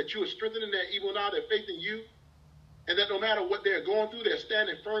Yah, and that you are strengthening their evil now, their faith in you, and that no matter what they're going through, they're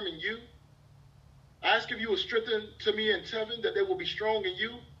standing firm in you. I ask if you will strengthen to me and Tevin that they will be strong in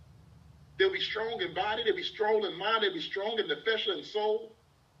you. They'll be strong in body, they'll be strong in mind, they'll be strong in nefesh and soul.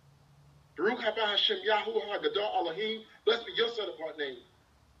 Baruch haba Hashem Yahuwah HaGadol Elohim, blessed be your set apart name.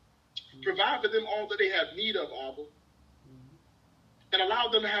 Provide for them all that they have need of, Abba, and allow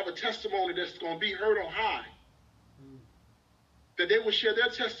them to have a testimony that's going to be heard on high. That they will share their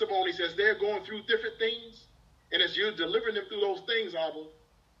testimonies as they're going through different things, and as you're delivering them through those things, Abba,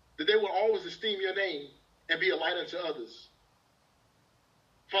 that they will always esteem your name and be a light unto others.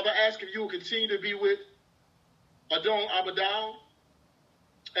 Father, I ask if you will continue to be with Adon Abadal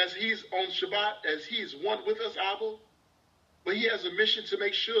as he's on Shabbat, as he's one with us, Abba. But he has a mission to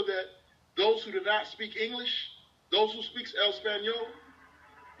make sure that those who do not speak English, those who speak El Espanol,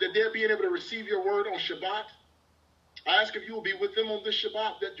 that they're being able to receive your word on Shabbat. I ask if you will be with them on this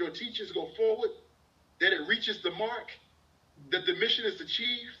Shabbat, that your teachings go forward, that it reaches the mark, that the mission is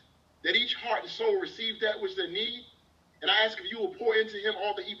achieved, that each heart and soul receive that which they need. And I ask if you will pour into him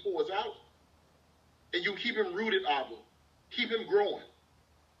all that he pours out, and you keep him rooted, Abba. Keep him growing.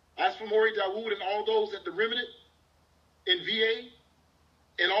 I ask for Maury Dawood and all those at the remnant in VA,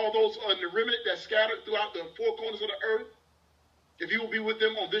 and all those on the remnant that scattered throughout the four corners of the earth, if you will be with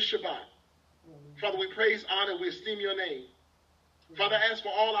them on this Shabbat. Father, we praise, honor, we esteem your name. Father, I ask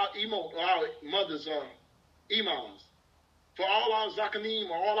for all our mothers, imams, for all our zakanim,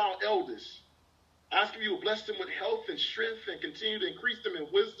 or all our elders. I ask if you will bless them with health and strength and continue to increase them in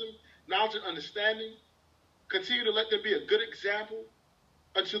wisdom, knowledge, and understanding. Continue to let them be a good example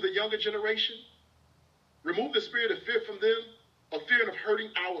unto the younger generation. Remove the spirit of fear from them, of fear of hurting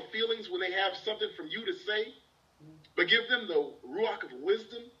our feelings when they have something from you to say, but give them the ruach of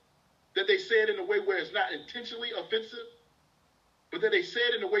wisdom, that they say it in a way where it's not intentionally offensive, but that they say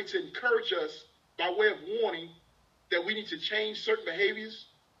it in a way to encourage us by way of warning that we need to change certain behaviors,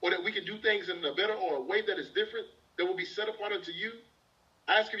 or that we can do things in a better or a way that is different, that will be set apart unto you.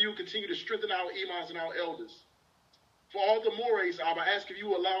 I ask if you will continue to strengthen our imams and our elders. For all the mores, I ask if you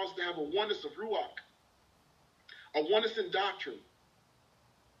will allow us to have a oneness of ruach, a oneness in doctrine,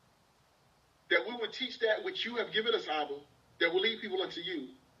 that we would teach that which you have given us, Abba, that will lead people unto you.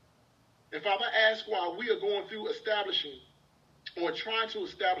 And Father, I ask while we are going through establishing or trying to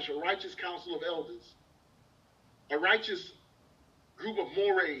establish a righteous council of elders, a righteous group of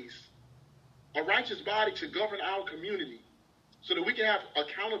mores, a righteous body to govern our community, so that we can have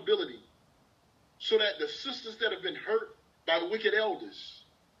accountability, so that the sisters that have been hurt by the wicked elders,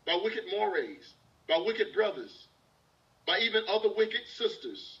 by wicked mores, by wicked brothers, by even other wicked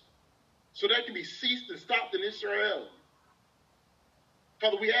sisters, so that can be ceased and stopped in Israel.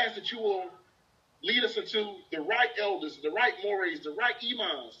 Father, we ask that you will lead us into the right elders, the right mores, the right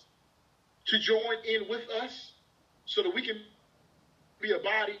imams to join in with us, so that we can be a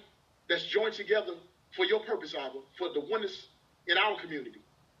body that's joined together for your purpose, Abba, for the oneness in our community.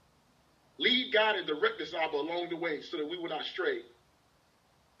 Lead, God, and direct us, Abba, along the way, so that we will not stray,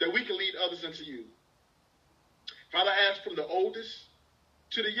 that we can lead others unto you. Father, I ask from the oldest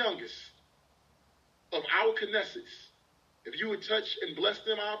to the youngest of our Knesset, if you would touch and bless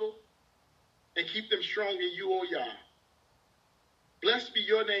them, Abba, and keep them strong in you, O Yah. Blessed be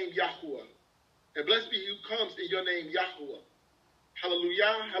your name, Yahuwah, and blessed be who comes in your name, Yahuwah.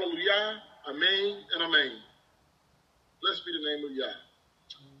 Hallelujah, hallelujah, amen, and amen. Blessed be the name of Yah.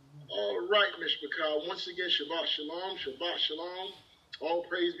 All right, Mishpachah, once again, Shabbat Shalom, Shabbat Shalom. All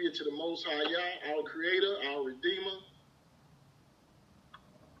praise be to the Most High Yah, our Creator, our Redeemer.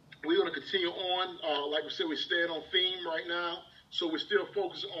 We're going to continue on. Like we said, we're staying on theme right now. So we're still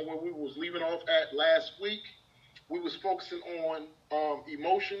focusing on where we was leaving off at last week. We was focusing on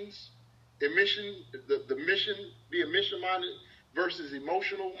emotions, the mission, being mission-minded versus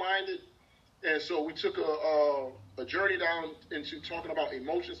emotional-minded. And so we took a journey down into talking about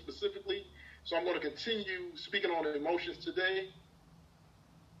emotions specifically. So I'm going to continue speaking on emotions today.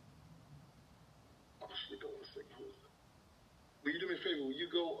 Will you do me a favor? Will you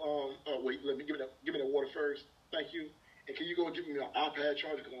go, wait, let me give me that water first. Thank you. And can you go give me my iPad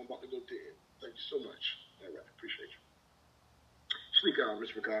charger because I'm about to go dead. Thank you so much. All right, appreciate you. Sleep out,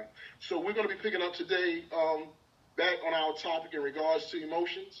 Mr. McCall. So we're going to be picking up today back on our topic in regards to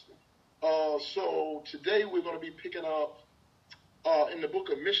emotions. So today we're going to be picking up in the book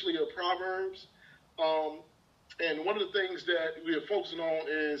of Mishlei of Proverbs. And one of the things that we are focusing on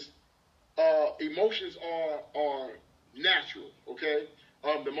is emotions are natural, okay?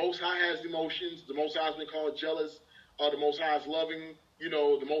 The Most High has emotions. The Most High has been called jealous. The Most High is loving.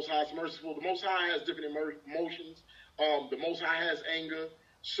 The Most High is merciful. The Most High has different emotions. The Most High has anger.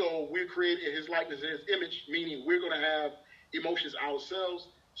 So we're created in His likeness and His image, meaning we're going to have emotions ourselves.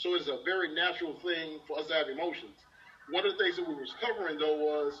 So it's a very natural thing for us to have emotions. One of the things that we were covering, though,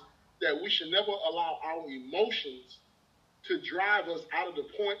 was that we should never allow our emotions to drive us out of the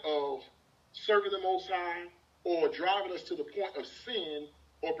point of serving the Most High or driving us to the point of sin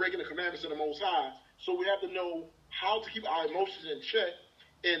or breaking the commandments of the Most High. So we have to know how to keep our emotions in check.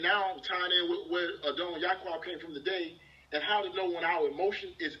 And now tying in with where Adon Yaquab came from today, and how to know when our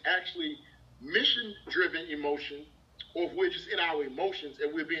emotion is actually mission-driven emotion, or if we're just in our emotions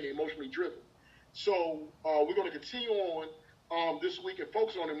and we're being emotionally driven. So we're going to continue on this week and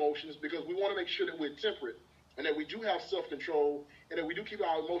focus on emotions, because we want to make sure that we're temperate and that we do have self-control and that we do keep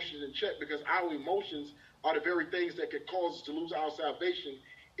our emotions in check, because our emotions are the very things that could cause us to lose our salvation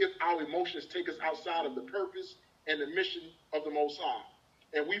if our emotions take us outside of the purpose and the mission of the Most High.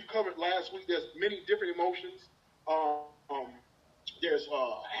 And we've covered last week, there's many different emotions. There's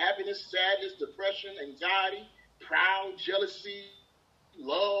happiness, sadness, depression, anxiety, proud, jealousy,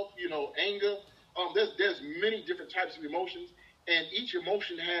 love, anger. There's many different types of emotions, and each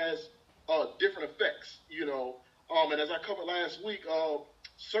emotion has different effects, and as I covered last week,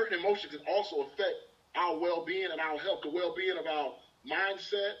 certain emotions can also affect our well-being and our health, the well-being of our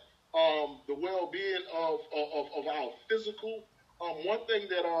mindset, the well-being of our physical. One thing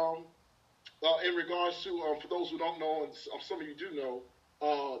that in regards to, for those who don't know, and some of you do know,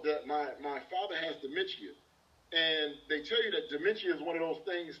 that my father has dementia. And they tell you that dementia is one of those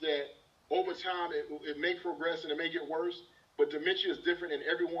things that over time it may progress and it may get worse, but dementia is different in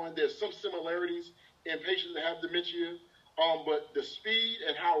everyone. There's some similarities in patients that have dementia, but the speed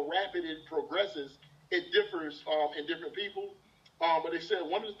and how rapid it progresses, it differs in different people. But they said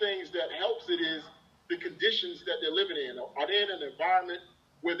one of the things that helps it is the conditions that they're living in. Are they in an environment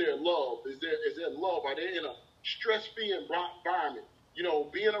where they're loved? Is there love? Are they in a stress-free environment?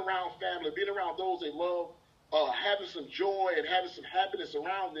 Being around family, being around those they love, having some joy and having some happiness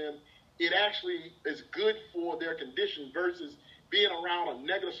around them, it actually is good for their condition versus being around a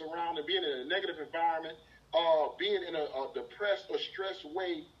negative surrounding, being in a negative environment, being in a depressed or stressed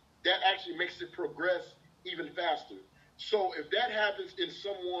way. That actually makes it progress even faster. So if that happens in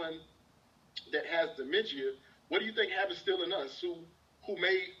someone that has dementia, what do you think happens still in us who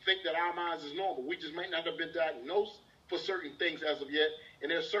may think that our minds is normal? We just might not have been diagnosed for certain things as of yet, and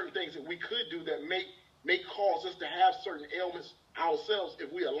there's certain things that we could do that may cause us to have certain ailments ourselves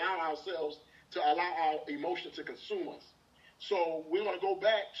if we allow ourselves to allow our emotion to consume us. So we're going to go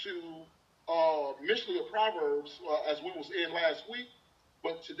back to Mishnah of Proverbs as we was in last week,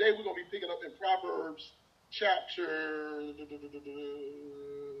 but today we're going to be picking up in Proverbs chapter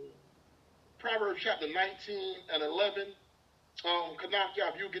 19 and 11.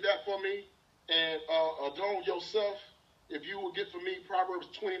 Kanaka, if you get that for me, and Adon yourself, if you will get for me Proverbs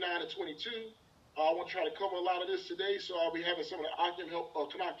 29 and 22. I want to try to cover a lot of this today, so I'll be having some of the Akim help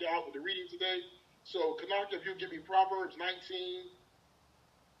Kanaka out with the reading today. So Kanaka, if you give me Proverbs 19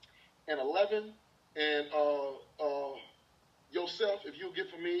 and 11, and yourself, if you get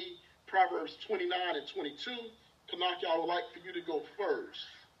for me Proverbs 29 and 22, Kanaka, I would like for you to go first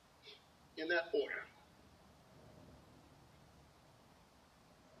in that order.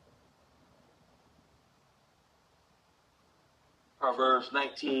 Proverbs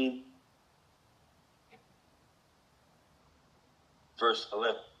 19, verse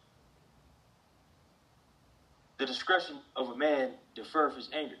 11. The discretion of a man deferreth his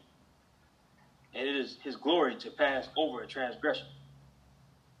anger, and it is his glory to pass over a transgression.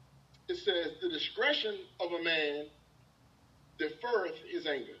 It says, the discretion of a man deferreth his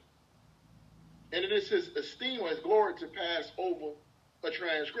anger, and it is his esteem or his glory to pass over a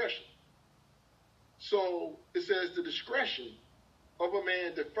transgression. So it says the discretion of a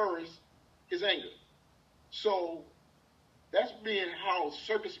man deferreth his anger. So that's being how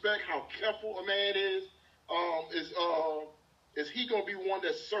circumspect, how careful a man is. Is he going to be one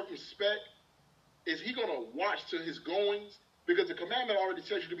that's circumspect? Is he going to watch to his goings? Because the commandment already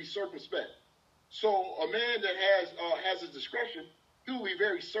tells you to be circumspect. So a man that has his discretion, he will be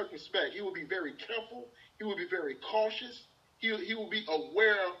very circumspect. He will be very careful. He will be very cautious. He will be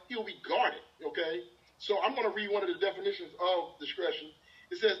aware. He will be guarded. Okay. So I'm going to read one of the definitions of discretion.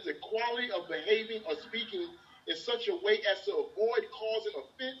 It says the quality of behaving or speaking in such a way as to avoid causing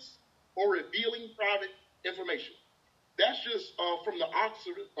offense or revealing private information. That's just from the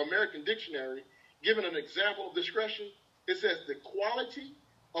Oxford American Dictionary, giving an example of discretion. It says the quality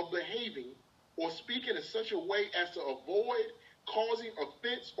of behaving or speaking in such a way as to avoid causing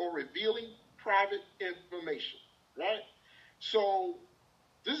offense or revealing private information, right? So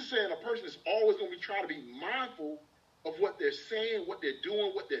this is saying a person is always going to be trying to be mindful of what they're saying, what they're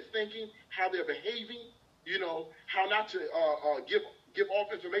doing, what they're thinking, how they're behaving, how not to give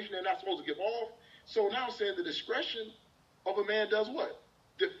off information they're not supposed to give off. So now I'm saying the discretion of a man does what?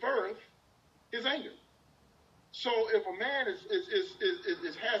 Deferreth his anger. So if a man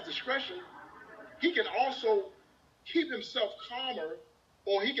has discretion, he can also keep himself calmer,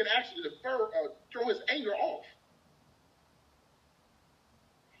 or he can actually defer or throw his anger off.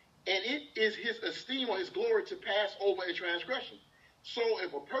 And it is his esteem or his glory to pass over a transgression. So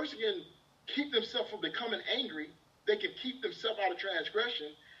if a person can keep themselves from becoming angry, they can keep themselves out of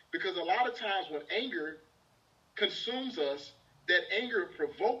transgression, because a lot of times when anger consumes us, that anger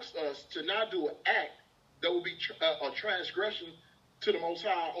provokes us to not do an act that will be a transgression to the Most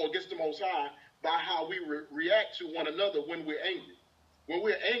High or against the Most High by how we react to one another when we're angry. When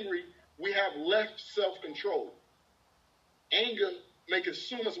we're angry, we have less self-control. Anger may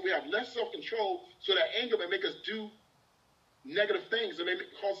consume us, and we have less self-control, so that anger may make us do negative things and may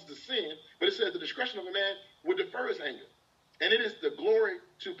cause us to sin. But it says the discretion of a man would defer his anger. And it is the glory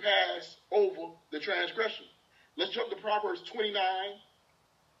to pass over the transgression. Let's jump to Proverbs 29.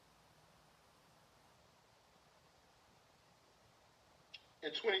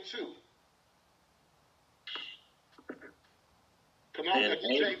 And 22. Come on, that's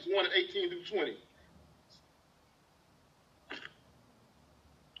James 1 and 18 through 20.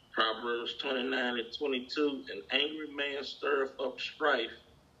 Proverbs 29 and 22. An angry man stirreth up strife,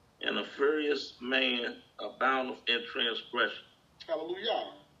 and a furious man aboundeth in transgression.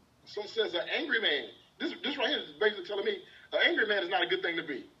 Hallelujah. So it says an angry man. This right here is basically telling me an angry man is not a good thing to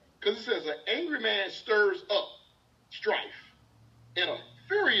be. Because it says an angry man stirs up strife, and a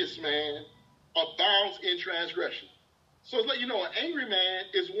furious man abounds in transgression. So it's letting you know an angry man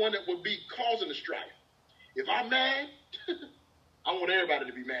is one that would be causing the strife. If I'm mad, I want everybody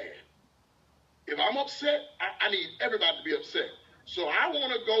to be mad. If I'm upset, I need everybody to be upset. So I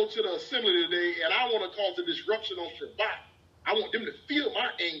want to go to the assembly today, and I want to cause a disruption on Shabbat. I want them to feel my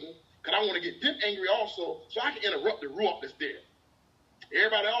anger, because I want to get them angry also, so I can interrupt the ruach that's there.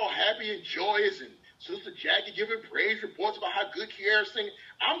 Everybody all happy and joyous, and Sister Jackie giving praise reports about how good Kiara's singing.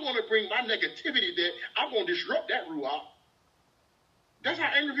 I'm going to bring my negativity there. I'm going to disrupt that ruach. That's how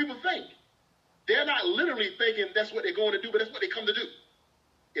angry people think. They're not literally thinking that's what they're going to do, but that's what they come to do.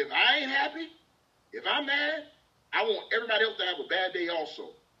 If I ain't happy, if I'm mad, I want everybody else to have a bad day also.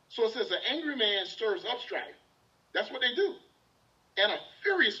 So it says an angry man stirs up strife. That's what they do. And a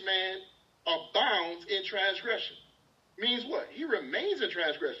furious man abounds in transgression. Means what? He remains in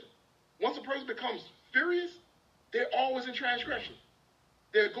transgression. Once a person becomes furious, they're always in transgression.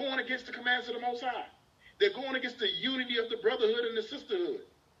 They're going against the commands of the Most High. They're going against the unity of the brotherhood and the sisterhood.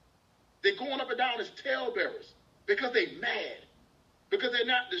 They're going up and down as talebearers because they're mad. Because they're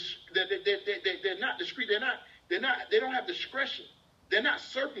not discreet. They don't have discretion. They're not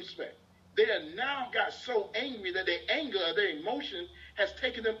circumspect. They are now got so angry that their anger, their emotion has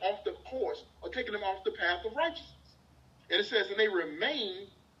taken them off the course or taken them off the path of righteousness. And it says, and they remain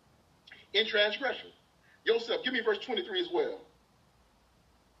in transgression. Yosef, give me verse 23 as well.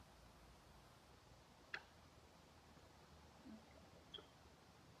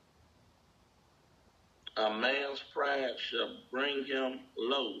 A man's pride shall bring him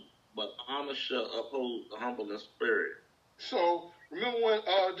low, but honor shall uphold the humble in spirit. So, remember when,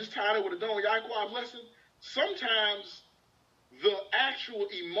 just tying it with the Don Yaquab lesson, sometimes the actual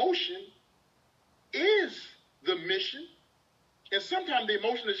emotion is the mission, and sometimes the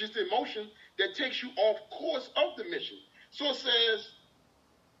emotion is just the emotion that takes you off course of the mission. So it says,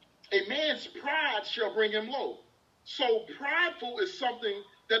 a man's pride shall bring him low. So prideful is something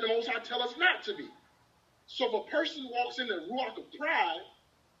that the Most High tell us not to be. So if a person walks in the ruach of pride,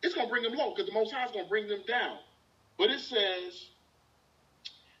 it's going to bring them low because the Most High is going to bring them down. But it says,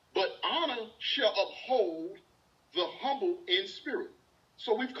 but honor shall uphold the humble in spirit.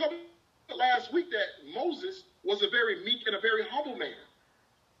 So we've covered last week that Moses was a very meek and a very humble man.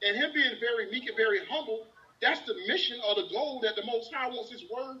 And him being very meek and very humble, that's the mission or the goal that the Most High wants his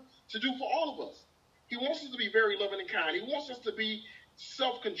word to do for all of us. He wants us to be very loving and kind. He wants us to be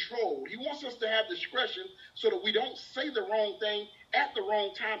self-controlled. He wants us to have discretion so that we don't say the wrong thing at the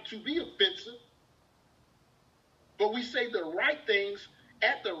wrong time to be offensive, but we say the right things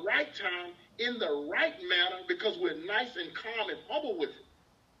at the right time in the right manner because we're nice and calm and humble with it.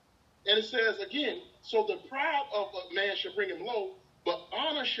 And it says again, so the pride of a man shall bring him low, but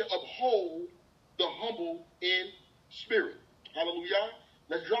honor shall uphold the humble in spirit. Hallelujah.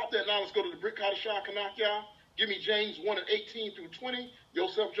 Let's drop that now. Let's go to the Brit Kadashah Kanakya. Give me James 1:18 through 20.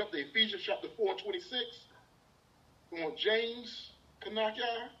 Yourself jump to Ephesians chapter 4 and 26. Come on, James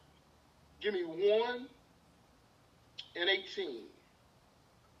Kanakya. Give me 1:18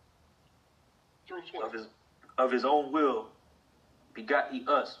 through 20. Of his own will begot he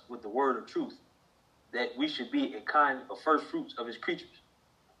us with the word of truth, that we should be a kind of first fruits of his creatures.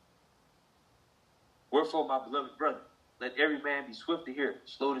 Wherefore, my beloved brother, let every man be swift to hear,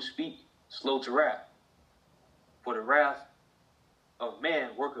 slow to speak, slow to wrath. For the wrath of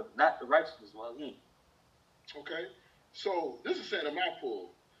man worketh not the righteousness while he. Okay, so this is saying a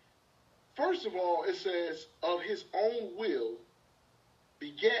mouthful. First of all, it says, of his own will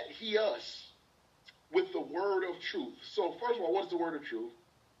begat he us with the word of truth. So first of all, what is the word of truth?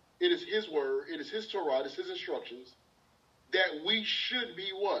 It is his word, it is his Torah, it is his instructions, that we should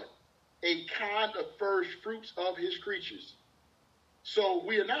be what? A kind of first fruits of his creatures. So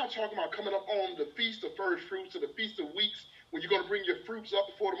we are now talking about coming up on the Feast of First Fruits, or the Feast of Weeks, when you're going to bring your fruits up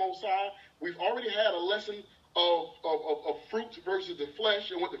before the Most High. We've already had a lesson of fruits versus the flesh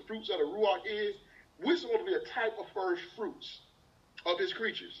and what the fruits of the Ruach is. We're supposed to be a type of first fruits of his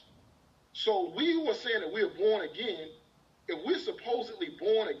creatures. So we were saying that we're born again. If we're supposedly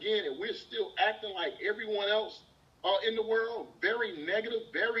born again and we're still acting like everyone else in the world, very negative,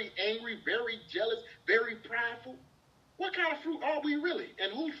 very angry, very jealous, very prideful, what kind of fruit are we really?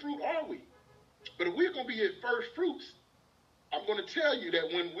 And whose fruit are we? But if we're going to be his first fruits, I'm going to tell you that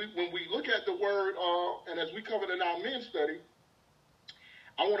when we look at the word, and as we covered in our men's study,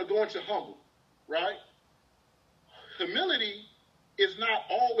 I want to go into humble, right? Humility is not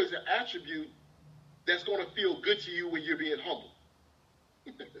always an attribute that's going to feel good to you when you're being humble.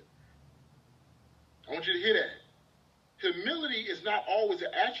 I want you to hear that. Humility is not always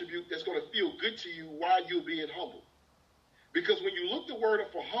an attribute that's going to feel good to you while you're being humble. Because when you look the word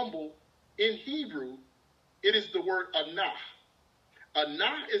for humble in Hebrew, it is the word anah.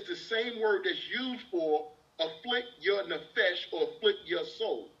 Anah is the same word that's used for afflict your nefesh or afflict your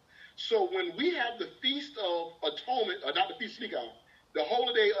soul. So when we have the Feast of Atonement, or not the Feast of Atonement, the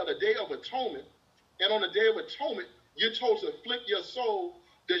holiday of the Day of Atonement, and on the Day of Atonement, you're told to afflict your soul,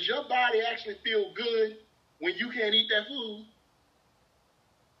 does your body actually feel good when you can't eat that food?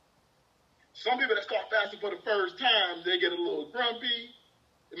 Some people that start fasting for the first time, they get a little grumpy.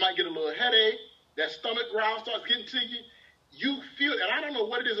 They might get a little headache. That stomach growl starts getting to you. You feel, and I don't know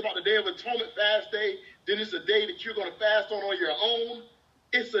what it is about the Day of Atonement fast day, then it's a day that you're going to fast on your own.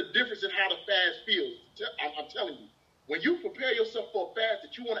 It's a difference in how the fast feels. I'm telling you. When you prepare yourself for a fast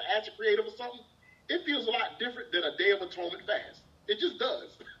that you want to add to creative or something, it feels a lot different than a Day of Atonement fast. It just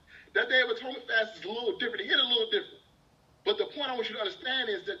does. That Day of Atonement fast is a little different. It hit a little different. But the point I want you to understand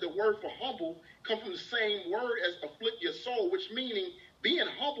is that the word for humble comes from the same word as afflict your soul, which meaning being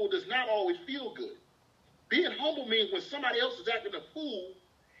humble does not always feel good. Being humble means when somebody else is acting a fool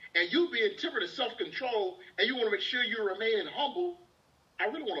and you being tempered and self-control and you want to make sure you're remaining humble, I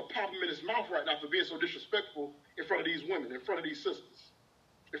really want to pop him in his mouth right now for being so disrespectful in front of these women, in front of these sisters,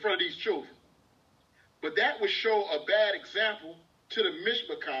 in front of these children. But that would show a bad example to the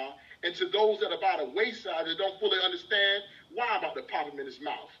mishpachah and to those that are by the wayside that don't fully understand why I'm about to pop him in his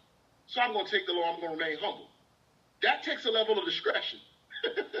mouth. So I'm going to take the law, I'm going to remain humble. That takes a level of discretion.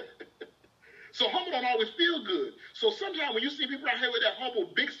 So humble don't always feel good. So sometimes when you see people out here with that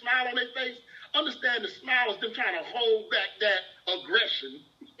humble, big smile on their face, understand the smile is them trying to hold back that aggression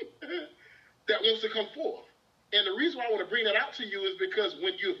that wants to come forth. And the reason why I want to bring that out to you is because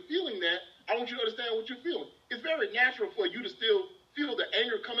when you're feeling that, I want you to understand what you're feeling. It's very natural for you to still feel the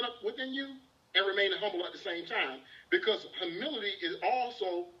anger coming up within you and remain humble at the same time, because humility is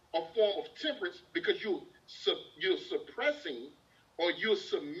also a form of temperance, because you're suppressing or you're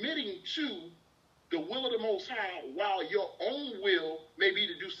submitting to the will of the Most High while your own will may be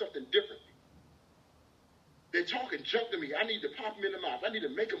to do something differently. They're talking junk to me. I need to pop them in the mouth. I need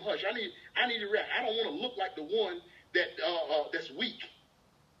to make them hush. I need to react. I don't want to look like the one that that's weak.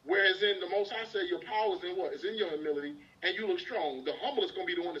 Whereas in the Most High said your power is in what? It's in your humility, and you look strong. The humble is going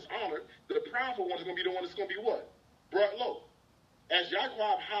to be the one that's honored. The proudful one is going to be the one that's going to be what? Brought low. As Jacob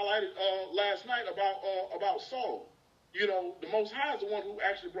highlighted last night about Saul. You know, the Most High is the one who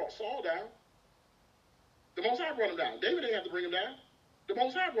actually brought Saul down. The Most High brought him down. David didn't have to bring him down. The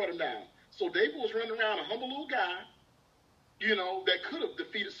Most High brought him down. So David was running around a humble little guy, you know, that could have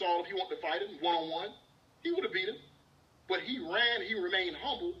defeated Saul if he wanted to fight him one-on-one. He would have beat him. But he remained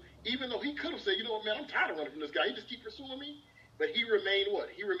humble, even though he could have said, you know what, man, I'm tired of running from this guy. He just keep pursuing me. But he remained what?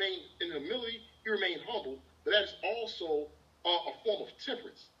 He remained in humility. He remained humble. But that is also a form of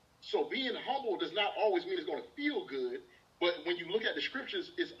temperance. So being humble does not always mean it's going to feel good. But when you look at at the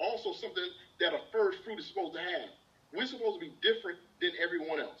scriptures, it's also something that a first fruit is supposed to have. We're supposed to be different than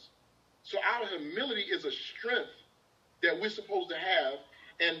everyone else. So our humility is a strength that we're supposed to have,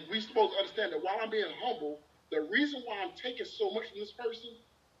 and we're supposed to understand that while I'm being humble, the reason why I'm taking so much from this person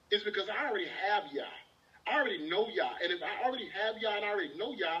is because I already have Yah. I already know Yah. And if I already have Yah and I already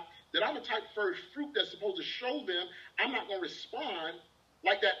know Yah, then I'm the type of first fruit that's supposed to show them I'm not going to respond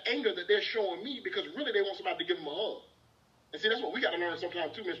like that anger that they're showing me, because really they want somebody to give them a hug. And see, that's what we got to learn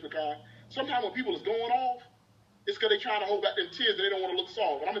sometimes too, Mr. McCall. Sometimes when people is going off, it's because they're trying to hold back them tears and they don't want to look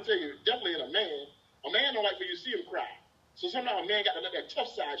soft. But I'm going to tell you, definitely in a man don't like for you to see him cry. So sometimes a man got to let that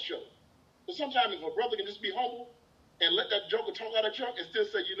tough side show. But sometimes if a brother can just be humble and let that joker talk out of junk and still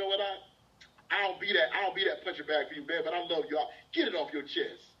say, you know what, I'll be that puncher bag for you, man, but I love you. Get it off your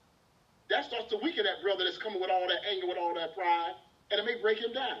chest. That starts to weaken that brother that's coming with all that anger, with all that pride, and it may break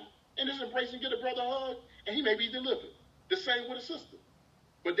him down. And just embrace and get a brother a hug, and he may be delivered. The same with a sister.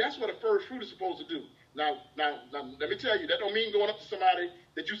 But that's what a first fruit is supposed to do. Now, let me tell you, that don't mean going up to somebody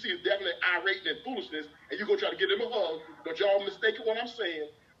that you see is definitely irate and foolishness, and you go try to give them a hug. Don't y'all mistake what I'm saying.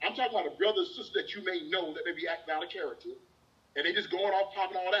 I'm talking about a brother or sister that you may know that may be acting out of character, and they just going off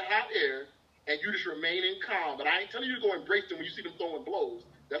popping all that hot air, and you just remaining calm. But I ain't telling you to go embrace them when you see them throwing blows.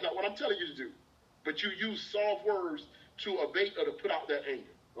 That's not what I'm telling you to do. But you use soft words to abate or to put out that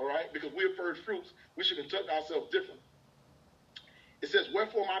anger, all right? Because we're first fruits. We should conduct ourselves different. It says,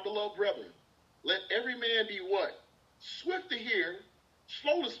 wherefore, my beloved brethren, let every man be what? Swift to hear,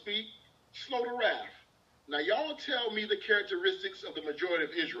 slow to speak, slow to wrath. Now, y'all tell me the characteristics of the majority of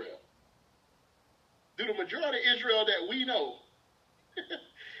Israel. Do the majority of Israel that we know,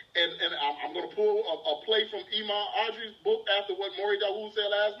 and I'm going to pull a play from Imam Audrey's book after what Maury Dawood said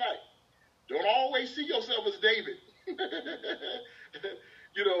last night. Don't always see yourself as David.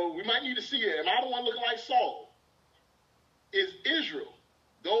 You know, we might need to see it. Am I the one looking like Saul? Is Israel,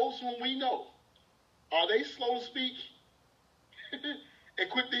 those whom we know, are they slow to speak and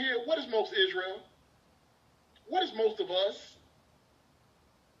quick to hear? What is most Israel? What is most of us?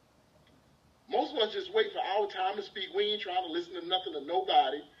 Most of us just wait for our time to speak. We ain't trying to listen to nothing or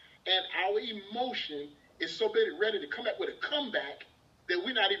nobody. And our emotion is so ready to come back with a comeback that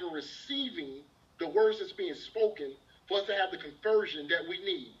we're not even receiving the words that's being spoken for us to have the conversion that we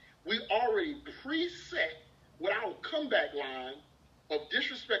need. We already preset with our comeback line of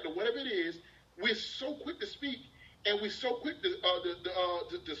disrespect or whatever it is. We're so quick to speak, and we're so quick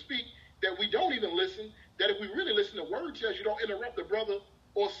to speak that we don't even listen, that if we really listen, the word tells you don't interrupt the brother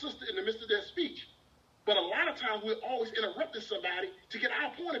or sister in the midst of their speech. But a lot of times we're always interrupting somebody to get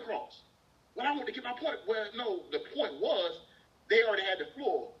our point across. Well, I want to get my point. Well, no, the point was they already had the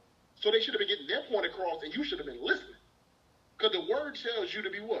floor, so they should have been getting their point across, and you should have been listening. Because the word tells you to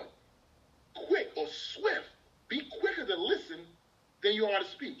be what? Quick or swift. Be quicker to listen than you are to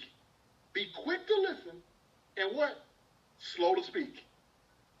speak. Be quick to listen and what? Slow to speak.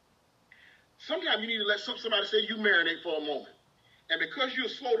 Sometimes you need to let somebody say you marinate for a moment. And because you're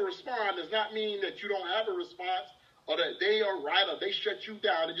slow to respond does not mean that you don't have a response or that they are right or they shut you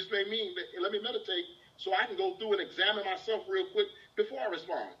down. It just may mean that let me meditate so I can go through and examine myself real quick before I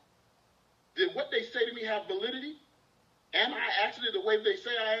respond. Did what they say to me have validity? Am I actually the way they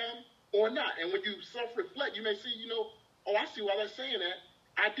say I am or not? And when you self-reflect, you may see, oh, I see why they're saying that.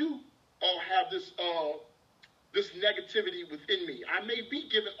 I do have this negativity within me. I may be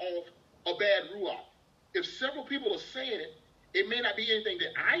giving off a bad ruach. If several people are saying it, it may not be anything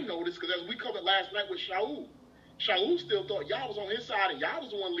that I noticed, because as we covered last night with Shaul still thought Yah was on his side and Yah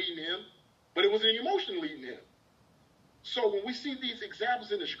was the one leading him, but it was an emotion leading him. So when we see these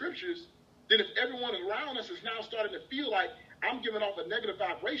examples in the scriptures, then if everyone around us is now starting to feel like I'm giving off a negative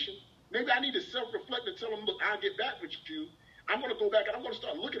vibration, maybe I need to self-reflect and tell them, look, I'll get back with you. I'm going to go back and I'm going to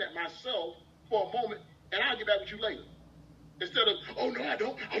start looking at myself for a moment, and I'll get back with you later. Instead of, oh, no, I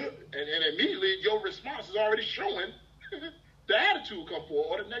don't. And immediately your response is already showing the attitude come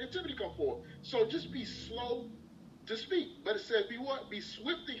forward or the negativity come forward. So just be slow to speak. But it says be what? Be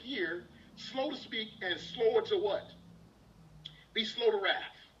swift to hear, slow to speak, and slower to what? Be slow to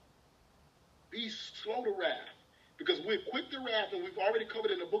wrath. Be slow to wrath. Because we're quick to wrath, and we've already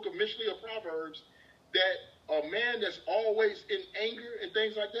covered in the book of Mishlei or Proverbs that a man that's always in anger and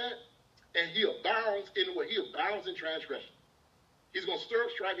things like that, and he abounds in what? He abounds in transgression. He's going to stir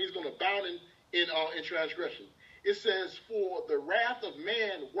up strife. He's going to abound in transgression. It says, for the wrath of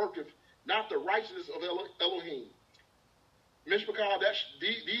man worketh not the righteousness of Elohim. Mishpachah,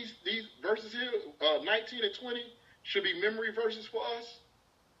 these verses here, 19 and 20, should be memory verses for us.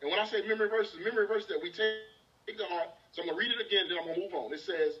 And when I say memory verses that we take to heart. So I'm going to read it again, then I'm going to move on. It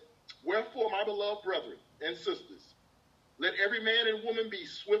says, wherefore, my beloved brethren and sisters, Let every man and woman be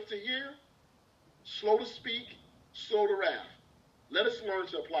swift to hear, slow to speak, slow to wrath. Let us learn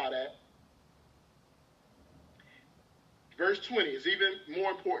to apply that. Verse 20 is even more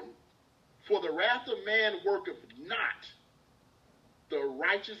important. For the wrath of man worketh not the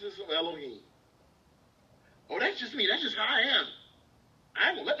righteousness of Elohim. Oh, that's just me. That's just how I am. I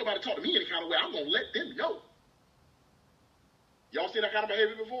ain't going to let nobody talk to me any kind of way. I'm going to let them know. Y'all seen that kind of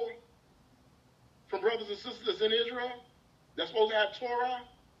behavior before? From brothers and sisters in Israel that's supposed to have Torah?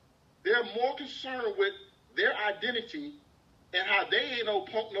 They're more concerned with their identity and how they ain't no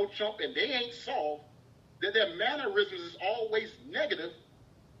punk, no chump, and they ain't soft, that their mannerisms is always negative,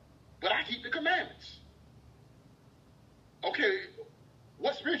 but I keep the commandments. Okay,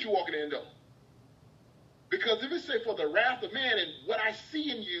 what spirit you walking in, though? Because if it say for the wrath of man, and what I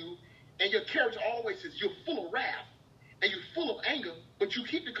see in you, and your character always says you're full of wrath, and you're full of anger, but you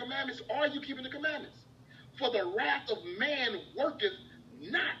keep the commandments, are you keeping the commandments? For the wrath of man worketh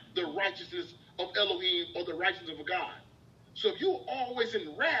not the righteousness of Elohim or the righteousness of God. So if you're always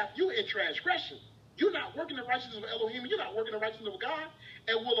in wrath, you're in transgression. You're not working the righteousness of Elohim, you're not working the righteousness of God.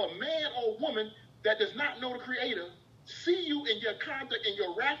 And will a man or woman that does not know the Creator see you in your conduct and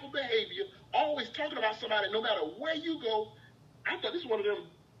your wrathful behavior, always talking about somebody, no matter where you go? I thought this was one of them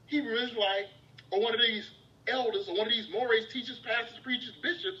Hebrew Israelite, or one of these elders, or one of these mores, teachers, pastors, preachers,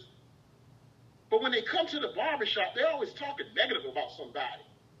 bishops. But when they come to the barbershop, they're always talking negative about somebody.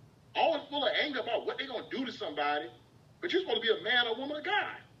 Always full of anger about what they're going to do to somebody. But you're supposed to be a man or woman of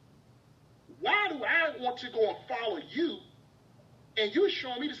God. Why do I want to go and follow you, and you're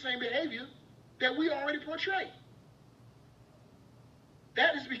showing me the same behavior that we already portray?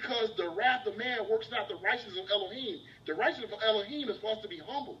 That is because the wrath of man works not the righteousness of Elohim. The righteousness of Elohim is for us to be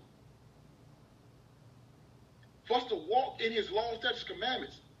humble, for us to walk in his laws, statutes,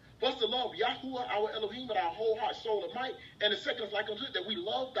 commandments, for us to love Yahuwah, our Elohim, with our whole heart, soul, and might. And the second is like unto it, that we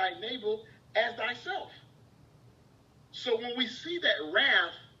love thy neighbor as thyself. So when we see that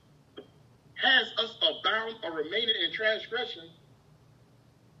wrath has us abound or remaining in transgression,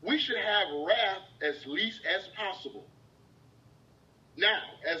 we should have wrath as least as possible. Now,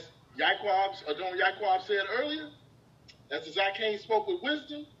 as Adon Yaquab said earlier, as the Zakane spoke with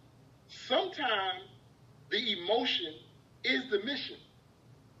wisdom, sometimes the emotion is the mission.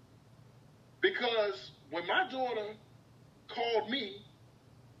 Because when my daughter called me,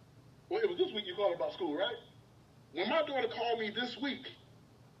 well, it was this week you called about school, right? When my daughter called me this week,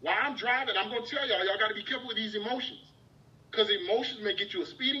 while I'm driving, I'm going to tell y'all got to be careful with these emotions. Because emotions may get you a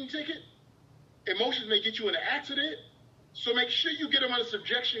speeding ticket. Emotions may get you in an accident. So make sure you get them under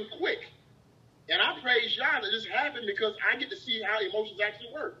subjection quick. And I praise y'all that this happened, because I get to see how emotions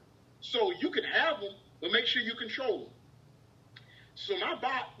actually work. So you can have them, but make sure you control them. So my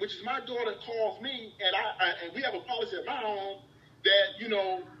bot, which is my daughter, calls me, and we have a policy at my home that,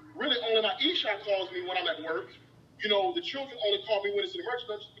 really only my Isha calls me when I'm at work. The children only call me when it's an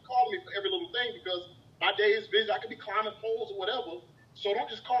emergency. They call me for every little thing, because my day is busy. I could be climbing poles or whatever. So don't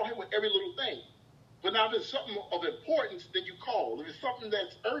just call him with every little thing. But now if it's something of importance, then you call. If it's something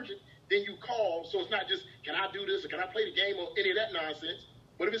that's urgent, then you call. So it's not just, can I do this, or can I play the game, or any of that nonsense.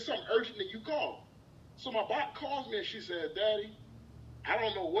 But if it's something urgent, then you call. So my bot calls me and she said, Daddy, I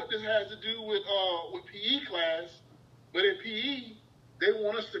don't know what this has to do with PE class, but in PE, they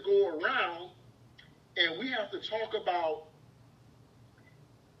want us to go around and we have to talk about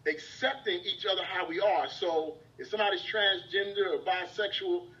accepting each other how we are. So if somebody's transgender or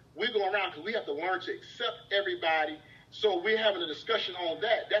bisexual, we go around because we have to learn to accept everybody. So we're having a discussion on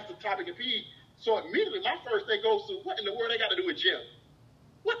that. That's the topic of PE. So immediately my first thing goes to, what in the world they got to do with gym?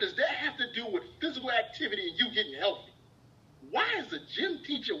 What does that have to do with physical activity and you getting healthy? Why is the gym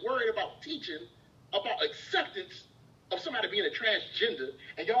teacher worried about teaching about acceptance of somebody being a transgender,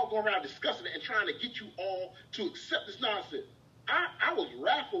 and y'all go around discussing it and trying to get you all to accept this nonsense? I was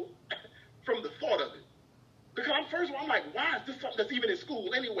wrathful from the thought of it. Because I'm like, why is this something that's even in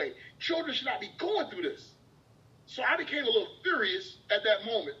school anyway? Children should not be going through this. So I became a little furious at that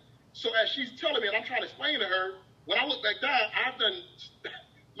moment. So as she's telling me, and I'm trying to explain to her, when I look back down,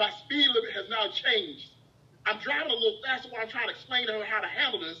 my speed limit has now changed. I'm driving a little faster while I'm trying to explain to her how to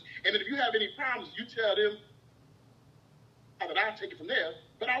handle this. And if you have any problems, you tell them that I'll take it from there.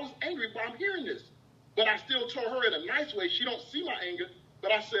 But I was angry while I'm hearing this. But I still told her in a nice way. She don't see my anger.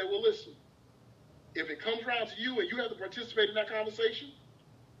 But I said, well, listen, if it comes around to you and you have to participate in that conversation,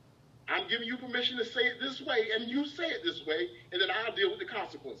 I'm giving you permission to say it this way, and you say it this way, and then I'll deal with the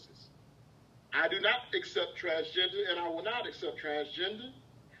consequences. I do not accept transgender, and I will not accept transgender.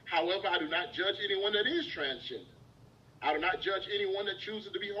 However, I do not judge anyone that is transgender. I do not judge anyone that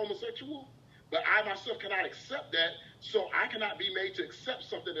chooses to be homosexual. But I myself cannot accept that, so I cannot be made to accept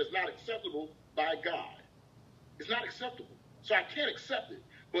something that's not acceptable by God. It's not acceptable. So I can't accept it.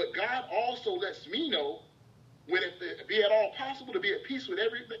 But God also lets me know when it be at all possible to be at peace with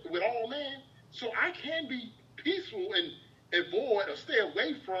all men. So I can be peaceful and avoid or stay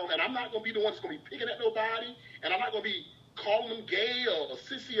away from, and I'm not going to be the one that's going to be picking at nobody, and I'm not going to be calling them gay or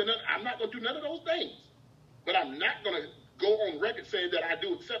sissy or nothing. I'm not going to do none of those things. But I'm not going to go on record saying that I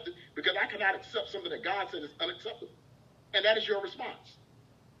do accept it, because I cannot accept something that God said is unacceptable. And that is your response.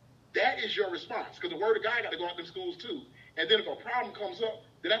 That is your response, because the word of God got to go out to them schools too. And then if a problem comes up,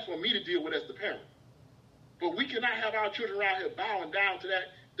 then that's for me to deal with as the parent. But we cannot have our children around here bowing down to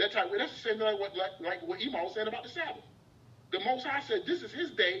that type. That's the same thing like what Ema was saying about the Sabbath. The Most High said this is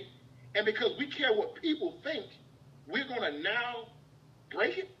his day, and because we care what people think, we're going to now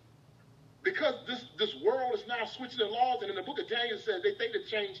break it? Because this world is now switching the laws, and in the book of Daniel it says they think to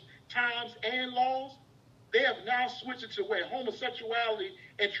change times and laws. They have now switched it to where homosexuality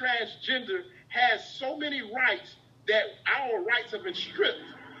and transgender has so many rights that our rights have been stripped.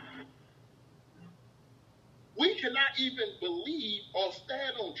 We cannot even believe or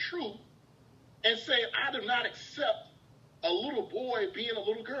stand on truth and say, I do not accept a little boy being a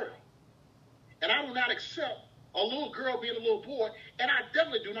little girl. And I do not accept a little girl being a little boy. And I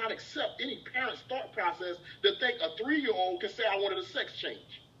definitely do not accept any parent's thought process to think a 3-year-old can say, I wanted a sex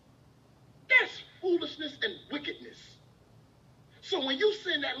change. That's foolishness and wickedness. So when you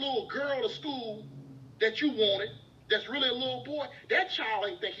send that little girl to school that you wanted, that's really a little boy, that child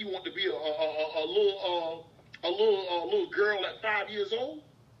ain't think he wanted to be a little girl at 5 years old.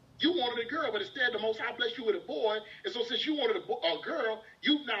 You wanted a girl, but instead the Most High blessed you with a boy. And so since you wanted a girl,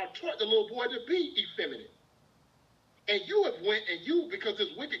 you've now taught the little boy to be effeminate. And you have went and you, because this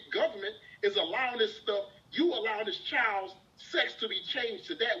wicked government is allowing this stuff, you allow this child's sex to be changed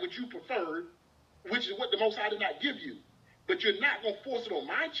to that which you preferred, which is what the Most High did not give you. But you're not going to force it on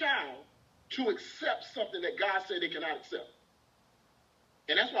my child to accept something that God said they cannot accept.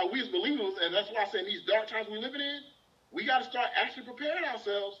 And that's why we as believers, and that's why I say in these dark times we're living in, we got to start actually preparing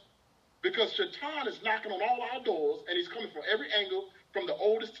ourselves, because Shaitan is knocking on all our doors, and he's coming from every angle, from the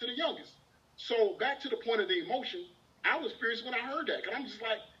oldest to the youngest. So back to the point of the emotion, I was furious when I heard that, because I'm just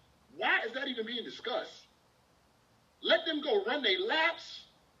like, why is that even being discussed? Let them go run their laps.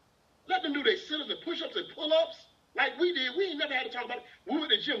 Let them do their sit-ups and push-ups and pull-ups like we did. We ain't never had to talk about it. We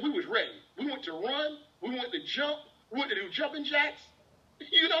went to the gym. We was ready. We went to run. We went to jump. We went to do jumping jacks.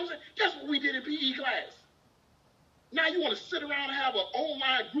 You know what I'm saying? That's what we did in PE class. Now you want to sit around and have an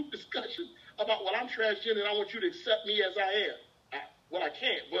online group discussion about, well, I'm transgender and I want you to accept me as I am. Well, I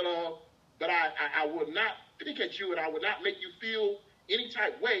can't, but I would not pick at you, and I would not make you feel any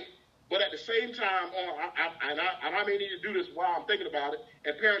type way. But at the same time, I may need to do this while I'm thinking about it,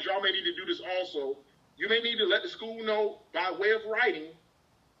 and parents, y'all may need to do this also. You may need to let the school know by way of writing,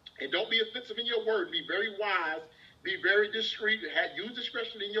 and don't be offensive in your word. Be very wise. Be very discreet. Use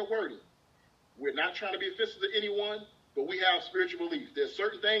discretion in your wording. We're not trying to be offensive to anyone, but we have spiritual beliefs. There's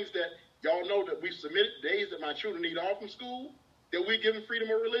certain things that y'all know that we've submitted, days that my children need off from school, that we're giving freedom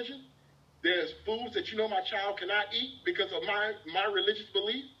of religion. There's foods that you know my child cannot eat because of my religious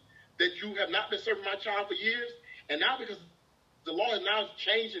belief, that you have not been serving my child for years. And now because the law has now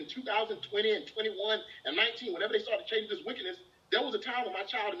changed in 2020 and 21 and 19, whenever they started changing this wickedness, there was a time when my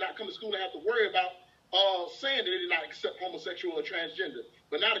child did not come to school and have to worry about saying that they did not accept homosexual or transgender.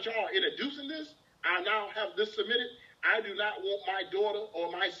 But now that y'all are introducing this, I now have this submitted. I do not want my daughter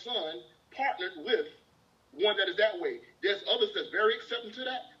or my son partnered with one that is that way. There's others that's very accepting to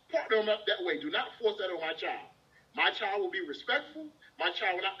that. Partner them up that way. Do not force that on my child. My child will be respectful. My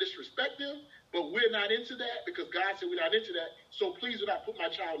child will not disrespect them. But we're not into that because God said we're not into that. So please do not put my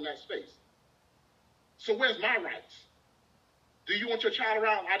child in that space. So where's my rights? Do you want your child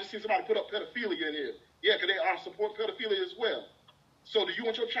around? I just seen somebody put up pedophilia in here. Yeah, because they are support pedophilia as well. So do you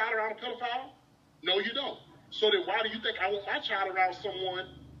want your child around a pedophile? No, you don't. So then why do you think I want my child around someone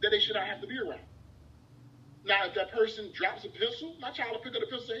that they should not have to be around? Now, if that person drops a pencil, my child will pick up the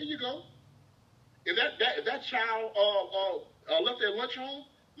pencil and say, here you go. If that child left their lunch home,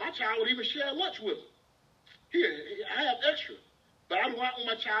 my child would even share lunch with them. Here, I have extra. But I do not want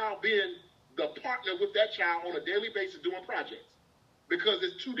my child being the partner with that child on a daily basis doing projects, because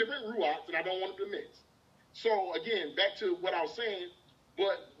it's two different ruachs and I don't want them to mix. So again, back to what I was saying,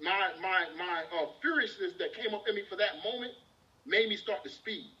 but my furiousness that came up in me for that moment made me start to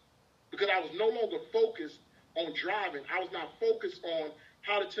speed, because I was no longer focused on driving. I was now focused on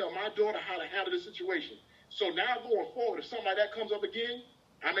how to tell my daughter how to handle the situation. So now going forward, if something like that comes up again,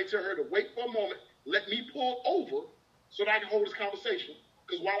 I may tell her to wait for a moment, let me pull over so that I can hold this conversation.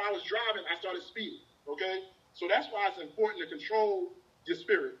 because while I was driving, I started speeding. Okay? So that's why it's important to control your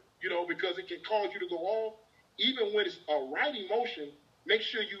spirit, you know, because it can cause you to go off. Even when it's a right emotion, make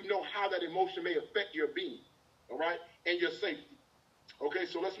sure you know how that emotion may affect your being, all right, and your safety. Okay,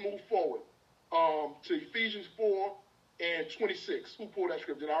 so let's move forward to Ephesians 4 and 26. Who pulled that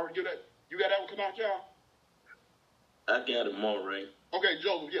scripture? Did I already get that? You got that one, come out, y'all? I got it more, Ray. Okay,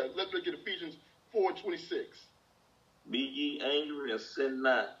 Joseph, yeah, let's look at Ephesians 4 and 26. Be ye angry and sin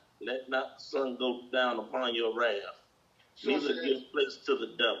not. Let not the sun go down upon your wrath. So Neither give place to the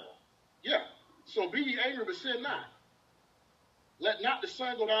devil. Yeah, so be ye angry, but sin not. Let not the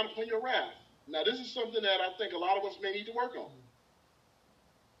sun go down upon your wrath. Now, this is something that I think a lot of us may need to work on.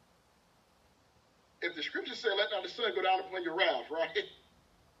 If the scriptures say, let not the sun go down upon your wrath, right?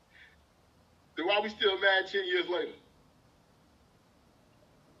 Then why are we still mad 10 years later?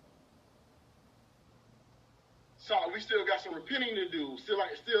 So we still got some repenting to do. Still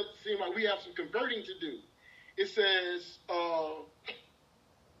seem like we have some converting to do. It says,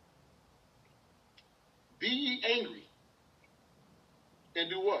 be ye angry and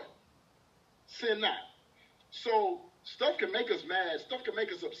do what? Sin not. So stuff can make us mad. Stuff can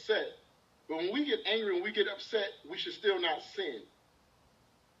make us upset. But when we get angry and we get upset, we should still not sin.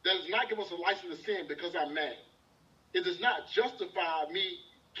 That does not give us a license to sin because I'm mad. It does not justify me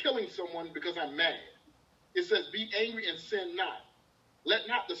killing someone because I'm mad. It says, be angry and sin not. Let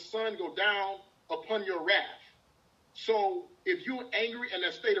not the sun go down upon your wrath. So if you're angry and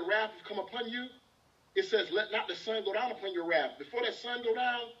that state of wrath has come upon you, it says, let not the sun go down upon your wrath. Before that sun go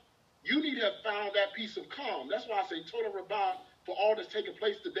down, you need to have found that peace of calm. That's why I say total rabah for all that's taking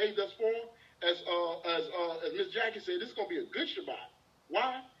place today thus far. As Miss Jackie said, this is going to be a good Shabbat.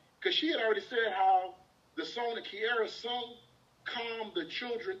 Why? Because she had already said how the song that Kiara sung calmed the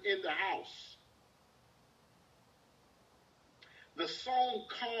children in the house. The song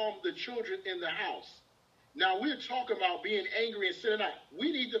calmed the children in the house. Now we're talking about being angry and sinning out.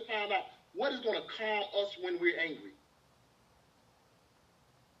 We need to find out what is going to calm us when we're angry.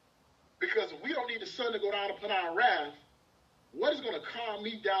 Because if we don't need the sun to go down upon our wrath, what is going to calm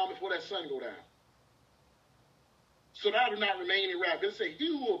me down before that sun go down? So that I do not remain in wrath. It says, he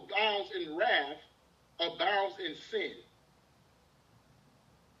who abounds in wrath abounds in sin.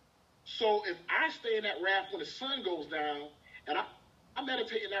 So if I stay in that wrath when the sun goes down, and I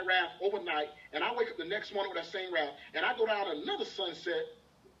meditate in that wrath overnight, and I wake up the next morning with that same wrath, and I go down another sunset,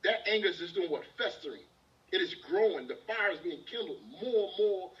 that anger is just doing what? Festering. It is growing. The fire is being kindled more and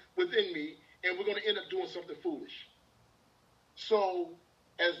more within me, and we're going to end up doing something foolish. So,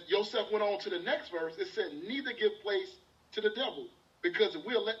 as Yosef went on to the next verse, it said, neither give place to the devil. Because if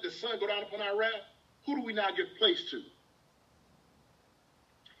we'll let the sun go down upon our wrath, who do we now give place to?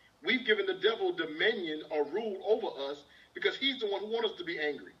 We've given the devil dominion or rule over us because he's the one who wants us to be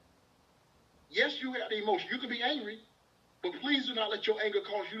angry. Yes, you have the emotion. You can be angry, but please do not let your anger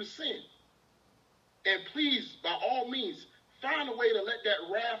cause you to sin. And please, by all means, find a way to let that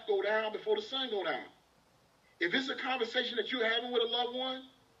wrath go down before the sun go down. If it's a conversation that you're having with a loved one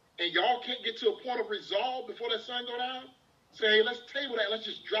and y'all can't get to a point of resolve before that sun go down, say, hey, let's table that. Let's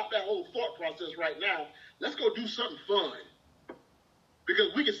just drop that whole thought process right now. Let's go do something fun.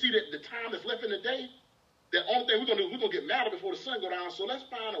 Because we can see that the time that's left in the day, the only thing we're going to do, we're going to get madder before the sun go down. So let's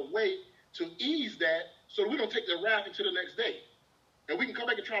find a way to ease that so that we don't take the wrath into the next day. And we can come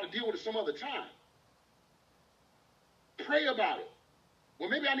back and try to deal with it some other time. Pray about it. Well,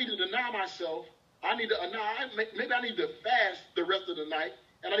 maybe I need to deny myself. Maybe I need to fast the rest of the night,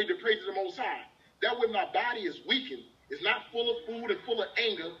 and I need to pray to the Most High. That way my body is weakened. It's not full of food and full of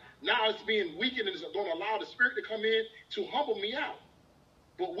anger. Now it's being weakened, and it's going to allow the Spirit to come in to humble me out.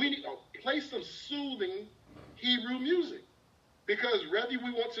 But we need to play some soothing Hebrew music. Because whether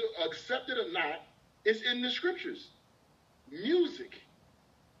we want to accept it or not, it's in the Scriptures. Music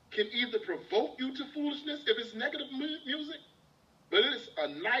can either provoke you to foolishness if it's negative music, but it's a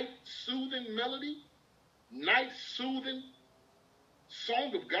nice soothing melody, nice soothing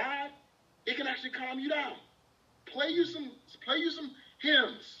song of God. It can actually calm you down. Play you some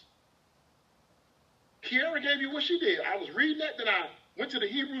hymns. Kiara gave you what she did. I was reading that, then I went to the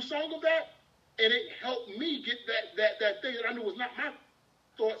Hebrew song of that, and it helped me get that thing that I knew was not my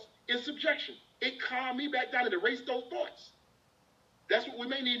thoughts in subjection. It calmed me back down and erased those thoughts. That's what we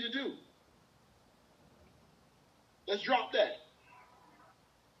may need to do. Let's drop that.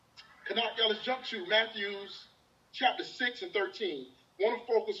 Y'all, let's jump to Matthew chapter 6 and 13. I want to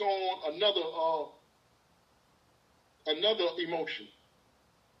focus on another emotion.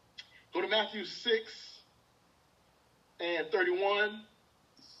 Go to Matthew 6 and 31.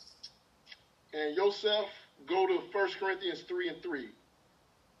 And Yosef, go to 1 Corinthians 3 and 3.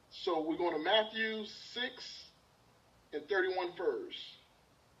 So we're going to Matthew 6 and 31 first.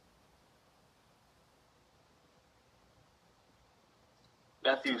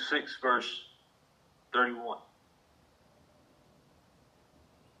 Matthew 6, verse 31.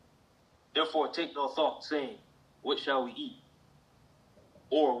 Therefore take no thought, saying, what shall we eat?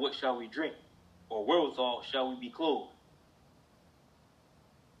 Or what shall we drink? Or wherewithal shall we be clothed?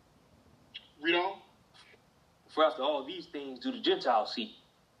 Read on. For after all these things do the Gentiles seek.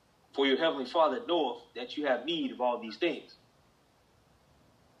 For your heavenly Father knoweth that you have need of all these things.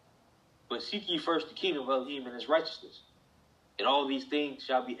 But seek ye first the kingdom of Elohim and his righteousness, and all these things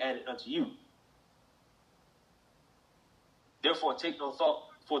shall be added unto you. Therefore take no thought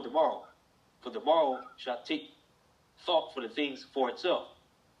for tomorrow, for tomorrow shall take thought for the things for itself.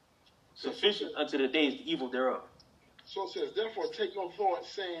 Sufficient unto the day is the evil thereof. So it says, therefore take no thought,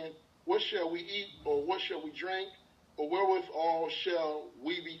 saying, what shall we eat, or what shall we drink, or wherewithal shall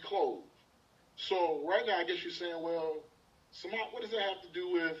we be clothed? So right now, I guess you're saying, well, Samat, what does that have to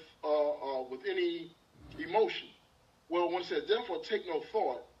do with any emotion? Well, when it says, therefore take no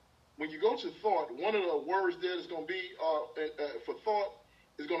thought, when you go to thought, one of the words there is going to be, for thought,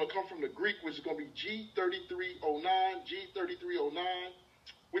 is going to come from the Greek, which is going to be G3309,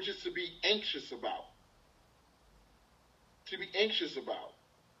 which is to be anxious about. To be anxious about,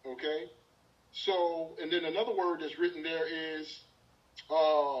 okay? So, and then another word that's written there is,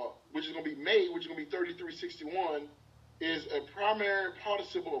 which is going to be made, which is going to be 3361, is a primary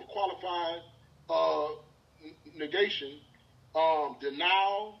participle of qualified negation,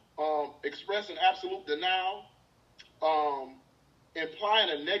 denial, express an absolute denial, implying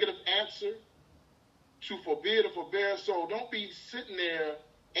a negative answer, to forbid or forbear. So don't be sitting there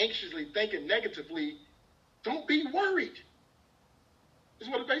anxiously thinking negatively. Don't be worried. Is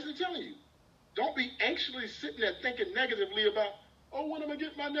what it's basically telling you. Don't be anxiously sitting there thinking negatively about, oh, when am I going to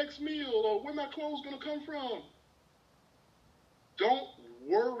get my next meal, or where my clothes going to come from? Don't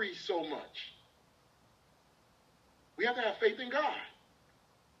worry so much. We have to have faith in God.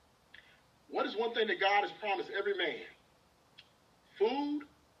 What is one thing that God has promised every man? Food,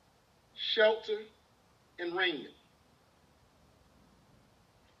 shelter, and raiment.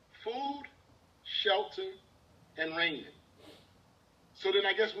 Food, shelter, and raiment. So then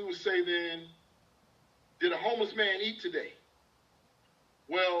I guess we would say then, did a homeless man eat today?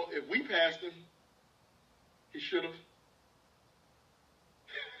 Well, if we passed him, he should have.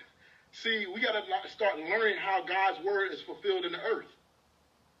 See, we got to start learning how God's word is fulfilled in the earth.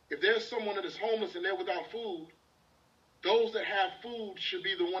 If there's someone that is homeless and they're without food, those that have food should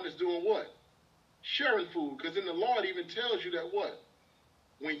be the one that's doing what? Sharing food. Because in the law, it even tells you that what?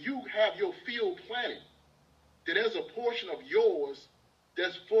 When you have your field planted, that there's a portion of yours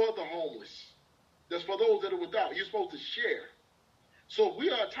that's for the homeless. That's for those that are without. You're supposed to share. So if we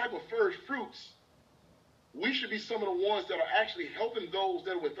are a type of first fruits, we should be some of the ones that are actually helping those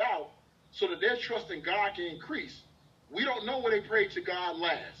that are without so that their trust in God can increase. We don't know when they prayed to God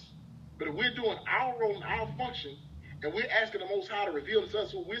last. But if we're doing our role and our function, and we're asking the Most High to reveal to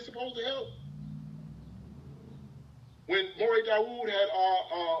us who we're supposed to help. When Maury Dawood had,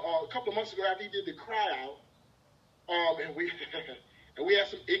 a couple of months ago after he did the cry out, and we had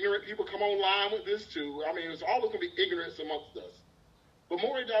some ignorant people come online with this too. I mean, it was always going to be ignorance amongst us. But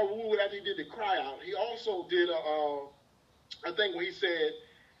Maury Dawood, after he did the cry out, he also did a thing where he said,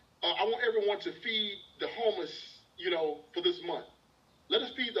 I want everyone to feed the homeless, for this month. Let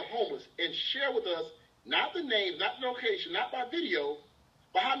us feed the homeless and share with us, not the names, not the location, not by video,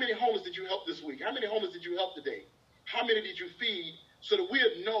 but how many homeless did you help this week? How many homeless did you help today? How many did you feed, so that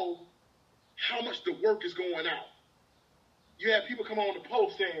we'll know how much the work is going out? You have people come on the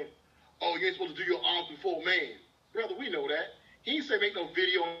post saying, oh, you ain't supposed to do your arms before man. Brother, we know that. He ain't say make no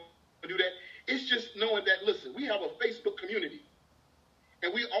video and do that. It's just knowing that, listen, we have a Facebook community.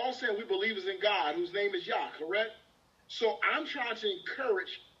 And we all saying we believers in God, whose name is Yah, correct? So I'm trying to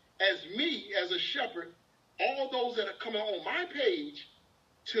encourage, as me, as a shepherd, all those that are coming on my page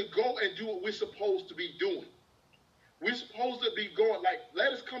to go and do what we're supposed to be doing. We're supposed to be going, like,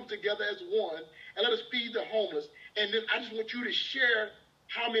 let us come together as one and let us feed the homeless. And then I just want you to share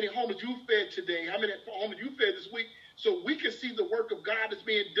how many homeless you fed today, how many homeless you fed this week, so we can see the work of God that's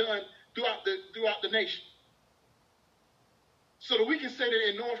being done throughout the nation. So that we can say that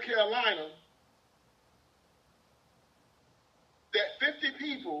in North Carolina, that 50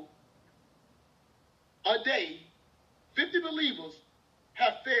 people a day, 50 believers,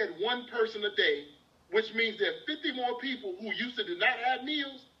 have fed one person a day, which means there are 50 more people who used to did not have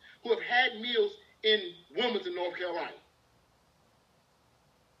meals, who have had meals in Wilmington, North Carolina.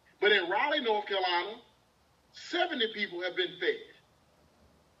 But in Raleigh, North Carolina, 70 people have been fed.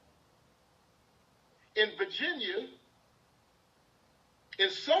 In Virginia, in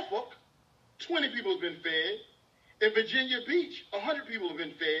Suffolk, 20 people have been fed. In Virginia Beach, 100 people have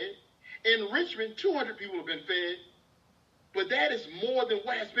been fed. In Richmond, 200 people have been fed. But that is more than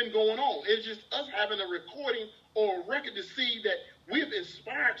what has been going on. It's just us having a recording or a record to see that we've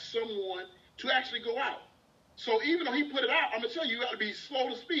inspired someone to actually go out. So even though he put it out, I'm going to tell you, you got to be slow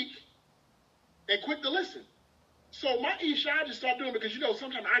to speak and quick to listen. So my Isha, I just started doing it because,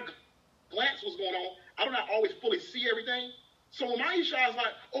 sometimes I glance what's going on. I do not always fully see everything. So when my Isha is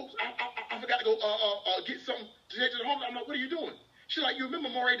like, oh, I forgot to go get something to take to the homeless, I'm like, what are you doing? She's like, you remember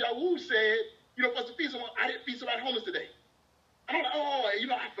Maury Dawood said, for us to feed someone, I didn't feed somebody homeless today. I'm like,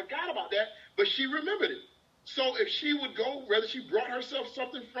 I forgot about that, but she remembered it. So if she would go, whether she brought herself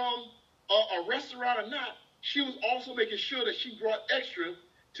something from a restaurant or not, she was also making sure that she brought extra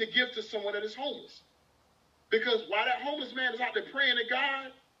to give to someone that is homeless. Because while that homeless man is out there praying to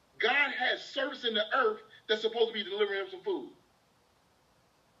God, God has service in the earth that's supposed to be delivering him some food.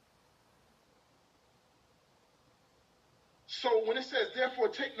 So when it says, therefore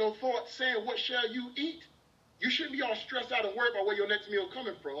take no thought, saying, what shall you eat? You shouldn't be all stressed out and worried about where your next meal is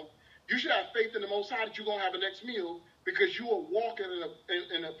coming from. You should have faith in the Most High that you're going to have a next meal because you are walking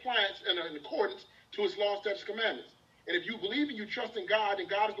in appliance and in accordance to his laws, statutes, commandments. And if you believe and you trust in God, then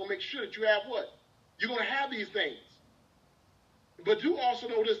God is going to make sure that you have what? You're going to have these things. But do also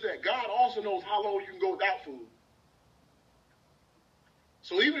know this, that God also knows how long you can go without food.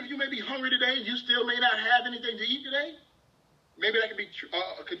 So even if you may be hungry today, you still may not have anything to eat today. Maybe that can be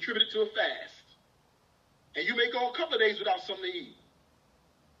contributed to a fast. And you may go a couple of days without something to eat.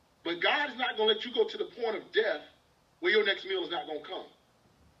 But God is not going to let you go to the point of death where your next meal is not going to come.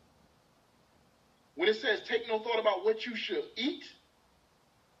 When it says, take no thought about what you should eat,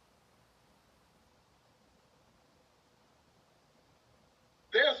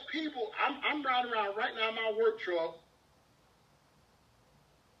 there's people, I'm riding around right now in my work truck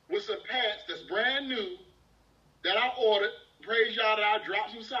with some pants that's brand new that I ordered. Praise y'all that I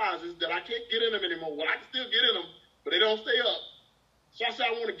dropped some sizes that I can't get in them anymore. Well, I can still get in them, but they don't stay up. So I said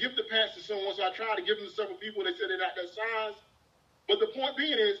I want to give the pants to someone, so I tried to give them to several people. They said they're not that size. But the point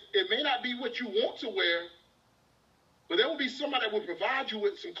being is, it may not be what you want to wear, but there will be somebody that will provide you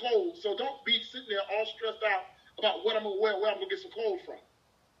with some clothes. So don't be sitting there all stressed out about what I'm going to wear, where I'm going to get some clothes from.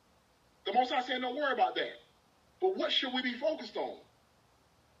 The Most High saying, don't worry about that. But what should we be focused on?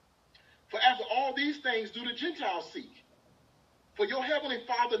 For after all these things do the Gentiles seek. For your heavenly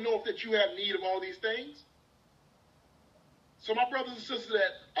Father knoweth that you have need of all these things. So my brothers and sisters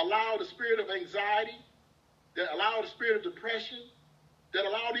that allow the spirit of anxiety, that allow the spirit of depression, that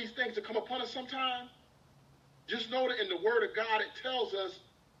allow these things to come upon us sometime, just know that in the word of God it tells us,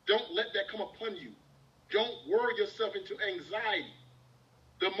 don't let that come upon you. Don't worry yourself into anxiety.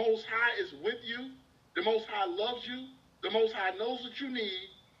 The Most High is with you. The Most High loves you. The Most High knows what you need.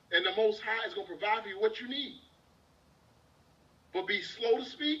 And the Most High is going to provide for you what you need. But be slow to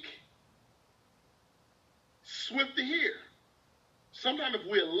speak, swift to hear. Sometimes if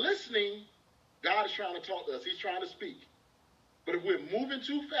we're listening, God is trying to talk to us. He's trying to speak. But if we're moving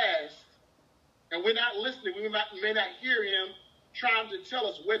too fast and we're not listening, we may not hear him trying to tell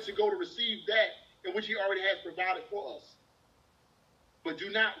us where to go to receive that in which he already has provided for us. But do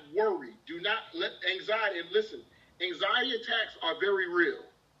not worry. Do not let anxiety, and listen, anxiety attacks are very real.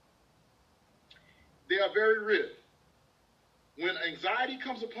 They are very real. When anxiety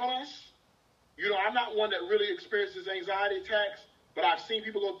comes upon us, I'm not one that really experiences anxiety attacks, but I've seen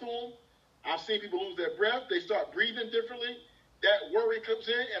people go through them. I've seen people lose their breath. They start breathing differently. That worry comes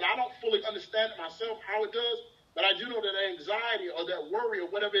in, and I don't fully understand it myself how it does, but I do know that anxiety or that worry or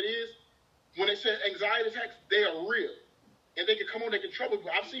whatever it is, when they say anxiety attacks, they are real. And they can come on, they can trouble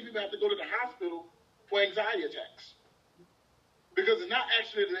people. I've seen people have to go to the hospital for anxiety attacks. Because it's not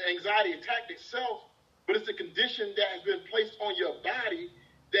actually the anxiety attack itself, but it's the condition that has been placed on your body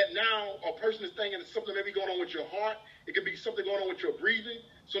that now a person is thinking it's something maybe going on with your heart. It could be something going on with your breathing.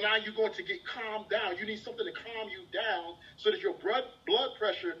 So now you're going to get calmed down. You need something to calm you down so that your blood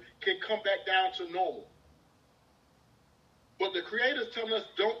pressure can come back down to normal. But the Creator is telling us,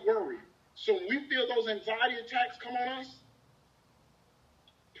 don't worry. So when we feel those anxiety attacks come on us,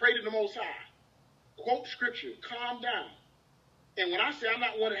 pray to the Most High. Quote scripture. Calm down. And when I say I'm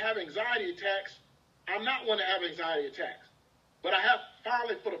not one to have anxiety attacks, I'm not one to have anxiety attacks. But I have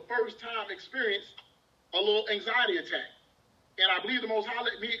finally, for the first time, experienced a little anxiety attack. And I believe the Most High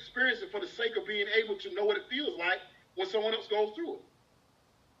let me experience it for the sake of being able to know what it feels like when someone else goes through it.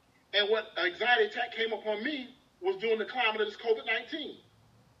 And what anxiety attack came upon me was during the climate of this COVID-19.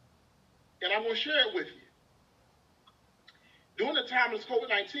 And I'm going to share it with you. During the time of this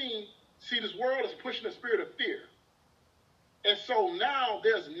COVID-19, See, this world is pushing a spirit of fear. And so now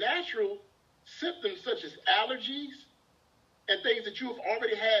there's natural symptoms such as allergies and things that you have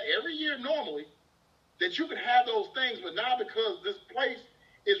already had every year normally, that you can have those things, but now because this place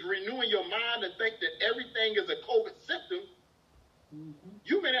is renewing your mind and think that everything is a COVID symptom,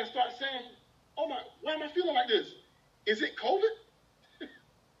 you may then start saying, oh my, why am I feeling like this? Is it COVID?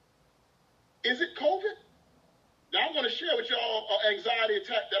 Is it COVID? Now I'm going to share with y'all an anxiety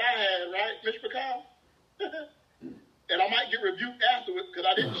attack that I had, right, Ms. McCall? And I might get rebuked afterwards because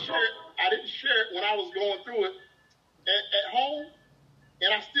I didn't share it when I was going through it at home,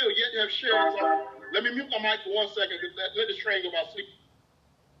 and I still yet have shared it. So let me mute my mic for 1 second. Let this train go by sleep.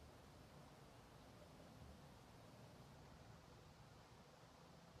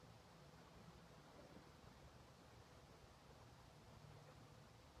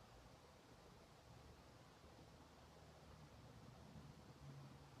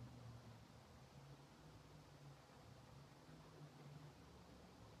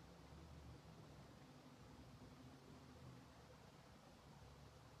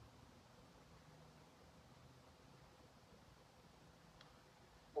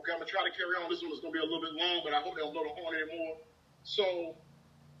 Okay, I'm going to try to carry on. This one is going to be a little bit long, but I hope they don't blow the horn anymore. So,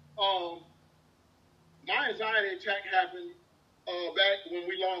 my anxiety attack happened back when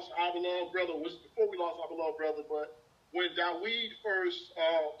we lost our beloved brother. It was before we lost our beloved brother, but when Daweed first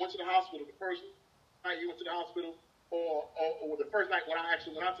went to the hospital, the first night he went to the hospital, or the first night when I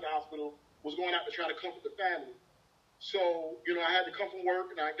actually went out to the hospital, was going out to try to comfort the family. So, you know, I had to come from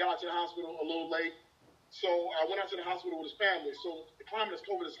work, and I got out to the hospital a little late. So I went out to the hospital with his family. So the climate is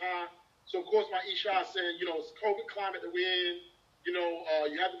COVID is high. So of course my Isha said, you know, it's COVID climate that we're in. You know,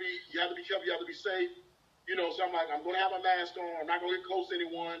 you have to be careful. You have to be safe. You know, so I'm like, I'm going to have my mask on. I'm not going to get close to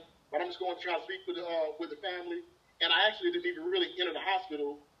anyone, but I'm just going to try to speak with the family. And I actually didn't even really enter the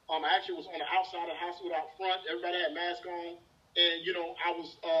hospital. I actually was on the outside of the hospital out front. Everybody had masks on, and you know, I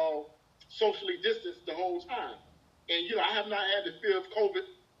was socially distanced the whole time. And you know, I have not had the fear of COVID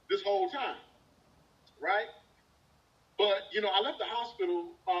this whole time. Right? But, you know, I left the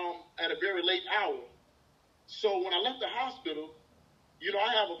hospital at a very late hour. So when I left the hospital, you know,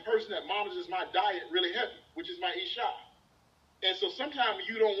 I have a person that monitors my diet really heavy, which is my Isha. And so sometimes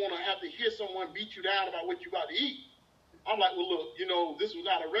you don't want to have to hear someone beat you down about what you're about to eat. I'm like, well, look, you know, this was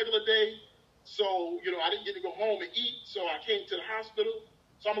not a regular day. So, you know, I didn't get to go home and eat. So I came to the hospital.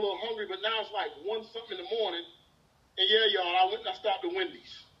 So I'm a little hungry, but now it's like 1 something in the morning. And yeah, y'all, I went and I stopped at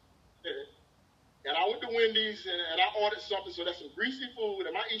Wendy's. And I went to Wendy's and I ordered something. So that's some greasy food.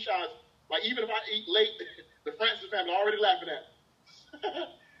 And my Isha's, like, even if I eat late, the Francis family are already laughing at me.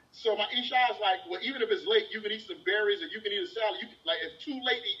 So my Isha's like, well, even if it's late, you can eat some berries or you can eat a salad. You can, like, it's too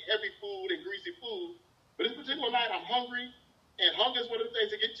late to eat heavy food and greasy food. But this particular night, I'm hungry. And hunger is one of the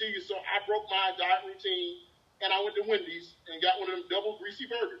things that get to you. So I broke my diet routine. And I went to Wendy's and got one of them double greasy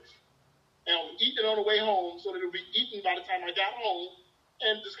burgers. And I was eating it on the way home so that it would be eaten by the time I got home.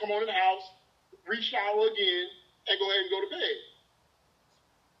 And just come on in the house, re-shower again, and go ahead and go to bed.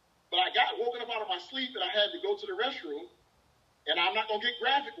 But I got woken up out of my sleep and I had to go to the restroom, and I'm not going to get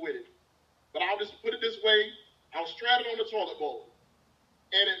graphic with it, but I'll just put it this way. I was stranded on the toilet bowl.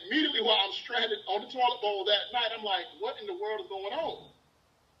 And immediately while I'm stranded on the toilet bowl that night, I'm like, what in the world is going on?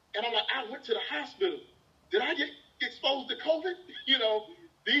 And I'm like, I went to the hospital. Did I get exposed to COVID? You know,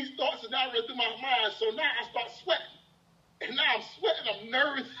 these thoughts are now running through my mind, so now I start sweating. And now I'm sweating, I'm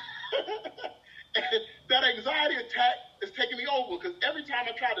nervous. And that anxiety attack is taking me over because every time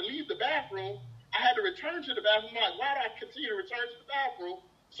I try to leave the bathroom, I had to return to the bathroom. I'm like, why do I continue to return to the bathroom?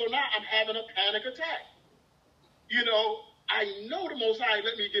 So now I'm having a panic attack. You know, I know the Most High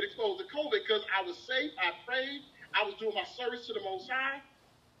let me get exposed to COVID because I was safe, I prayed, I was doing my service to the Most High.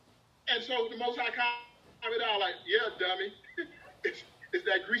 And so the Most High calmed me down like, yeah, dummy, it's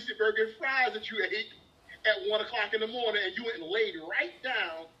that greasy burger and fries that you ate at 1 o'clock in the morning and you went and laid right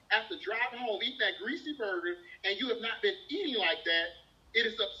down after driving home, eating that greasy burger, and you have not been eating like that. It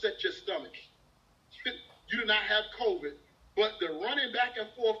has upset your stomach. You do not have COVID. But the running back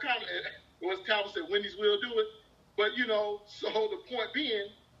and forth comment, as Talbot said, Wendy's will do it. But, you know, so the point being,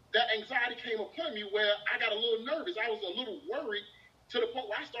 that anxiety came upon me where I got a little nervous. I was a little worried to the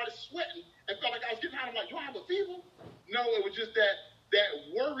point where I started sweating and felt like I was getting out. I'm like, do I have a fever? No, it was just that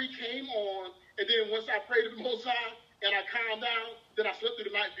worry came on. And then once I prayed to the Most High and I calmed down, then I slept through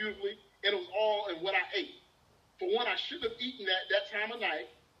the night beautifully. And it was all in what I ate. For one, I shouldn't have eaten that time of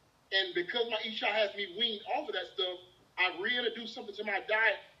night. And because my Isha has me weaned off of that stuff, I reintroduced something to my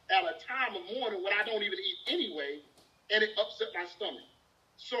diet at a time of morning when I don't even eat anyway, and it upset my stomach.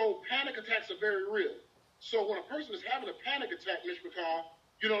 So panic attacks are very real. So when a person is having a panic attack, Ms. McCall,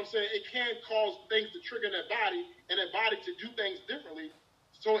 You know what I'm saying? It can cause things to trigger in that body and that body to do things differently,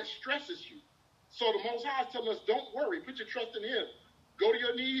 so it stresses you. So the Most High is telling us, don't worry, put your trust in him. Go to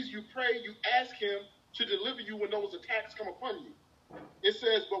your knees, you pray, you ask him to deliver you when those attacks come upon you. It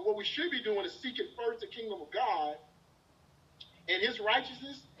says, but what we should be doing is seeking first the kingdom of God and his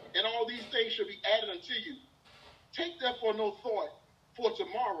righteousness, and all these things shall be added unto you. Take therefore no thought for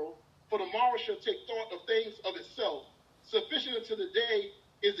tomorrow shall take thought of things of itself. Sufficient unto the day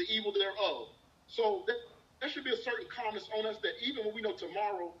is the evil thereof. So there should be a certain calmness on us that even when we know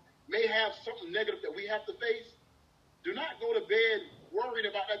tomorrow may have something negative that we have to face, do not go to bed worried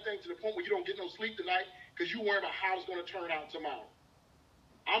about that thing to the point where you don't get no sleep tonight because you're worried about how it's going to turn out tomorrow.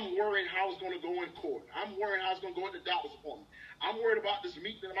 I'm worried how it's going to go in court. I'm worried how it's going to go at the doctor's appointment. I'm worried about this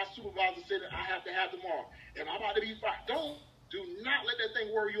meeting that my supervisor said that I have to have tomorrow. Am I about to be fired? Do not let that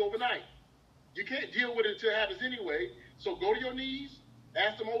thing worry you overnight. You can't deal with it until it happens anyway. So go to your knees,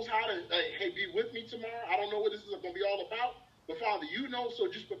 ask the Most High to, hey, be with me tomorrow. I don't know what this is going to be all about. But Father, you know, so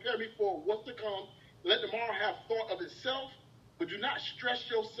just prepare me for what's to come. Let tomorrow have thought of itself, but do not stress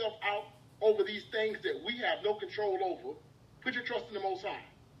yourself out over these things that we have no control over. Put your trust in the Most High.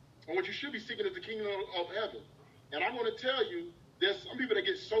 And what you should be seeking is the kingdom of heaven. And I'm going to tell you, there's some people that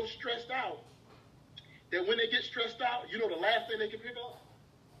get so stressed out that when they get stressed out, you know the last thing they can pick up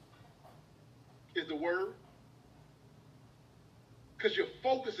is the word. Because your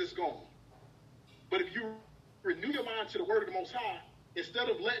focus is gone. But if you renew your mind to the word of the Most High, instead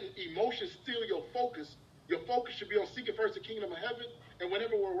of letting emotions steal your focus should be on seeking first the kingdom of heaven. And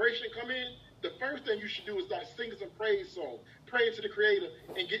whenever worration come in, the first thing you should do is like sing some praise song, pray to the Creator,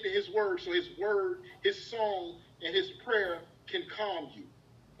 and get to his word, so his word, his song, and his prayer can calm you.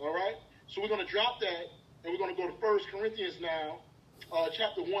 All right? So we're going to drop that, and we're going to go to 1 Corinthians now,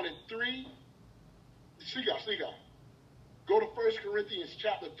 chapter 1 and 3. See God. Go to 1 Corinthians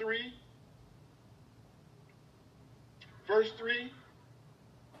chapter 3, verse 3.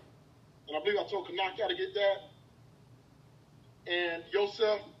 And I believe I told Kanaka to get that. And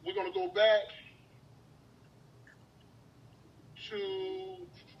Yosef, we're going to go back to,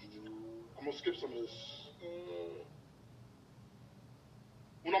 I'm going to skip some of this.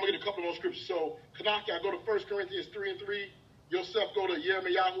 I'm going to get a couple of those scriptures. So, Kanaka, I go to 1 Corinthians 3 and 3. Yosef, go to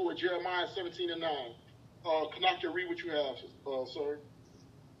Yirmiyahu or Jeremiah 17 and 9. Kanaka, read what you have, sir.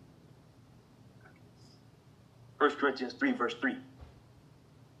 1 Corinthians 3, verse 3.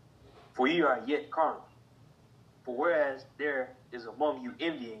 For ye are yet carnal. For whereas there is among you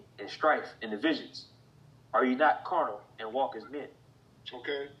envying and strife and divisions, are ye not carnal and walk as men?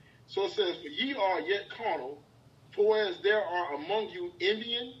 Okay. So it says, for ye are yet carnal, for whereas there are among you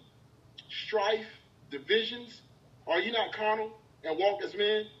envying, strife, divisions, are ye not carnal and walk as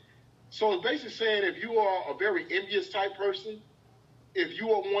men? So it's basically saying if you are a very envious type person, if you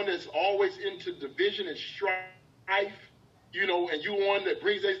are one that's always into division and strife, you know, and you're one that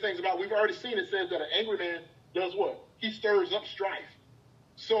brings these things about, we've already seen it says that an angry man does what? He stirs up strife.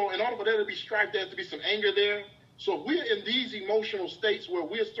 So in order for there to be strife, there has to be some anger there. So if we're in these emotional states where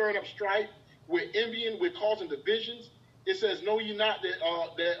we're stirring up strife, we're envying, we're causing divisions, it says, know ye not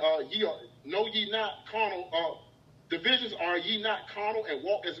know ye not carnal, divisions, are ye not carnal and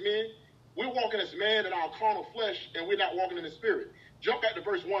walk as men? We're walking as man in our carnal flesh, and we're not walking in the spirit. Jump back to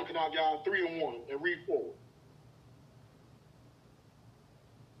verse 1, y'all, 3 and 1, and read forward.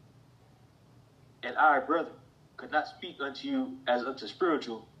 And I, brethren, could not speak unto you as unto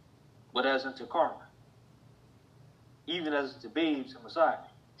spiritual, but as unto carnal, even as unto babes in Messiah.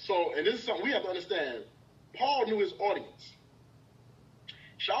 So, and this is something we have to understand. Paul knew his audience.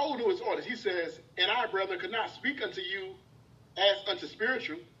 Shaul knew his audience. He says, and I, brethren, could not speak unto you as unto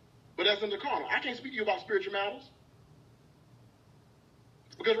spiritual, but as unto carnal. I can't speak to you about spiritual matters.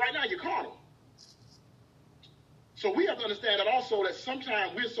 Because right now you're carnal. So we have to understand that also that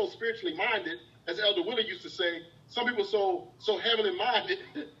sometimes we're so spiritually minded, as Elder Willie used to say, some people so heavenly minded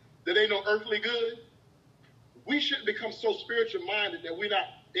that they know earthly good. We shouldn't become so spiritual minded that we're not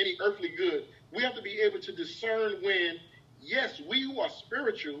any earthly good. We have to be able to discern when, yes, we who are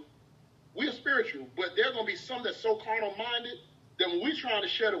spiritual, we're spiritual, but there are going to be some that's so carnal minded that when we're trying to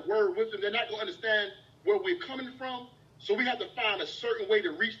share the word with them, they're not going to understand where we're coming from. So we have to find a certain way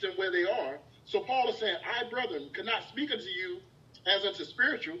to reach them where they are. So Paul is saying, I, brethren, cannot speak unto you as unto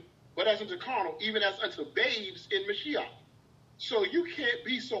spiritual, but as unto carnal, even as unto babes in Mashiach. So you can't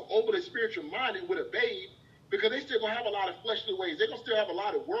be so overly spiritual minded with a babe, because they still going to have a lot of fleshly ways. They're going to still have a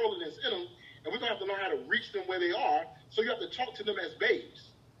lot of worldliness in them, and we're going to have to know how to reach them where they are. So you have to talk to them as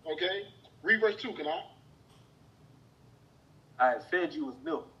babes. Okay? Read verse 2, can I have fed you with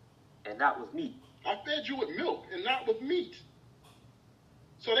milk and not with meat. I fed you with milk and not with meat.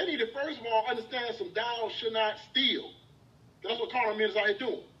 So they need to, first of all, understand some thou should not steal. That's what carnal men is out here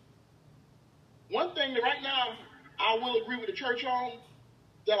doing. One thing that right now I will agree with the church on,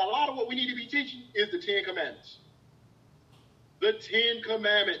 that a lot of what we need to be teaching is the 10 Commandments. The 10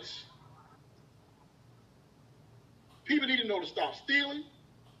 Commandments. People need to know to stop stealing.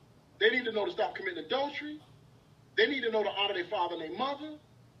 They need to know to stop committing adultery. They need to know to honor their father and their mother.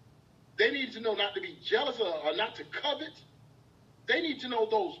 They need to know not to be jealous or not to covet. They need to know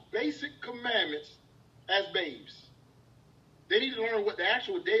those basic commandments as babes. They need to learn what the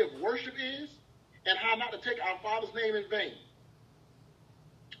actual day of worship is and how not to take our Father's name in vain.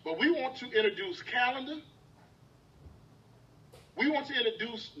 But we want to introduce calendar. We want to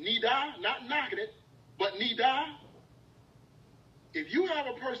introduce Nida, not knocking it, but Nida. If you have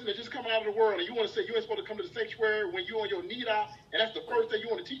a person that's just coming out of the world and you want to say you ain't supposed to come to the sanctuary when you're on your Nida, and that's the first thing you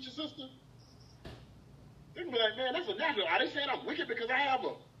want to teach your sister, they're going to be like, man, that's a natural. Are they saying I'm wicked because I have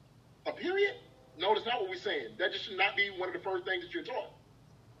a period? No, that's not what we're saying. That just should not be one of the first things that you're taught.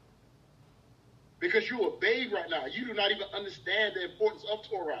 Because you're a babe right now. You do not even understand the importance of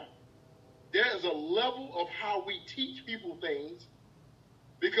Torah. There is a level of how we teach people things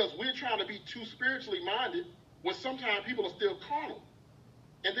because we're trying to be too spiritually minded when sometimes people are still carnal.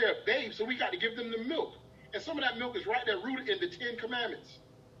 And they're babes, so we got to give them the milk. And some of that milk is right there rooted in the 10 Commandments.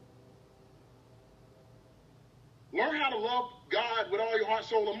 Learn how to love God with all your heart,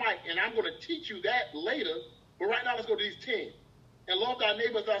 soul, and might. And I'm going to teach you that later. But right now, let's go to these 10. And love thy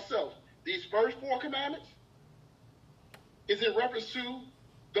neighbor as thyself. These first 4 commandments is in reference to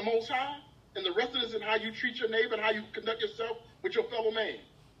the Most High. And the rest of it is in how you treat your neighbor and how you conduct yourself with your fellow man.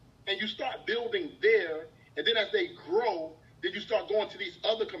 And you start building there. And then as they grow, then you start going to these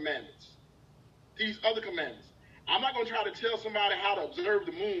other commandments. These other commandments. I'm not going to try to tell somebody how to observe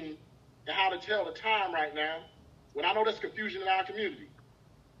the moon and how to tell the time right now, when I know there's confusion in our community.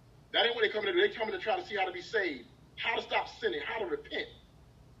 That ain't what they come to do. They come in to try to see how to be saved, how to stop sinning, how to repent,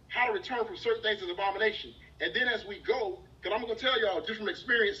 how to return from certain things as abomination. And then as we go, because I'm going to tell y'all, just from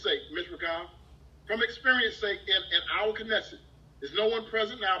experience sake, Ms. McCall, from experience sake in our Knesset, there's no one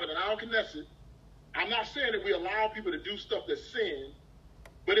present now, but in our Knesset, I'm not saying that we allow people to do stuff that's sin,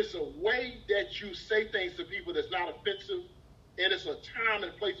 but it's a way that you say things to people that's not offensive, and it's a time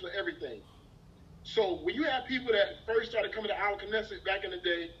and place for everything. So when you have people that first started coming to our Knesset back in the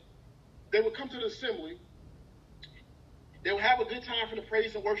day, they would come to the assembly, they would have a good time for the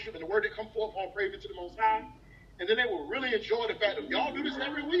praise and worship and the word that come forth, all praise to the Most High, and then they would really enjoy the fact that y'all do this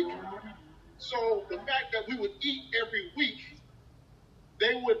every week. So the fact that we would eat every week,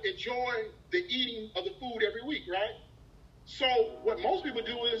 they would enjoy the eating of the food every week, right? So what most people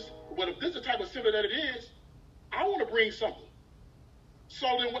do is, well, if this is the type of assembly that it is, I want to bring something. So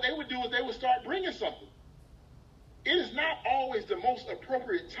then what they would do is they would start bringing something. It is not always the most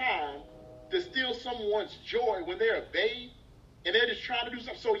appropriate time to steal someone's joy when they're a babe and they're just trying to do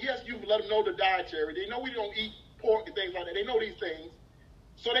something. So yes, you let them know the dietary. They know we don't eat pork and things like that. They know these things.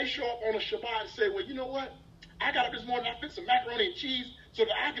 So they show up on a Shabbat and say, well, you know what? I got up this morning, I fixed some macaroni and cheese so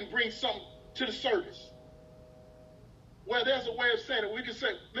that I can bring something to the service. Well, there's a way of saying it. We can say,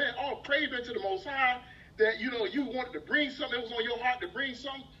 man, all praise be to the Most High, that, you know, you wanted to bring something, it was on your heart to bring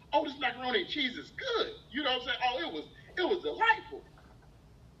something. Oh, this macaroni and cheese is good. You know what I'm saying? Oh, it was delightful.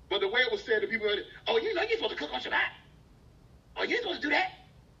 But the way it was said to people, oh, you know, you're supposed to cook on Shabbat. Oh, you're supposed to do that.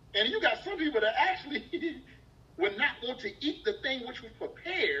 And you got some people that actually would not want to eat the thing which was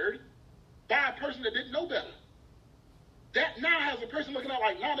prepared by a person that didn't know better. That now has a person looking at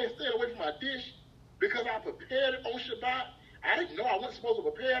like, now they're staying away from my dish because I prepared it on Shabbat. I didn't know I wasn't supposed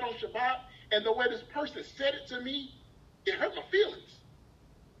to prepare it on Shabbat. And the way this person said it to me, it hurt my feelings.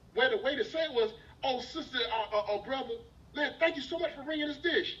 Where the way to say it was, oh, sister, brother, man, thank you so much for bringing this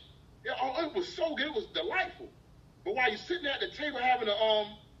dish. It was so good. It was delightful. But while you're sitting at the table having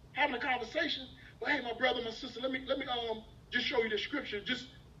a conversation, well, hey, my brother, my sister, let me just show you the scripture, just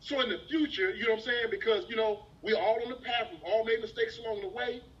so in the future, you know what I'm saying? Because, you know, we're all on the path. We've all made mistakes along the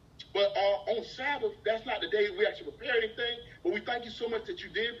way. But on Sabbath, that's not the day we actually prepare anything. But we thank you so much that you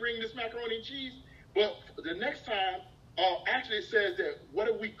did bring this macaroni and cheese. But the next time, actually it says that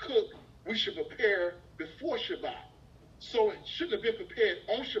whatever we cook, we should prepare before Shabbat. So it shouldn't have been prepared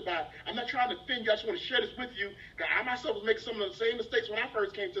on Shabbat. I'm not trying to offend you. I just want to share this with you. Because I myself was making some of the same mistakes when I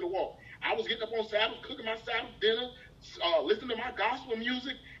first came to the walk. I was getting up on Sabbath, cooking my Sabbath dinner, listening to my gospel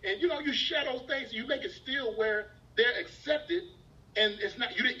music. And, you know, you share those things and you make it still where they're accepted. And it's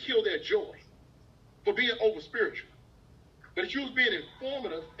not, you didn't kill their joy for being over spiritual. But if you was being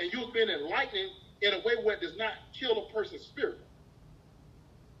informative and you was being enlightening in a way where it does not kill a person's spirit.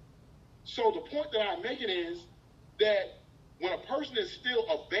 So the point that I'm making is that when a person is still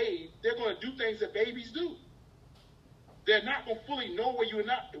a babe, they're going to do things that babies do. They're not going to fully know where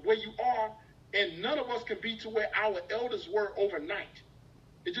you are, and none of us can be to where our elders were overnight.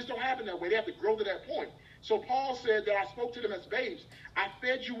 It just don't happen that way. They have to grow to that point. So Paul said that I spoke to them as babes. I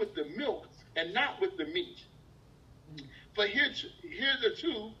fed you with the milk and not with the meat. For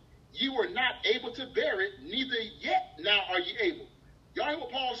hitherto you were not able to bear it, neither yet now are you able. Y'all hear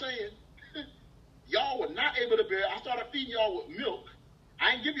what Paul's saying? Y'all were not able to bear it. I started feeding y'all with milk.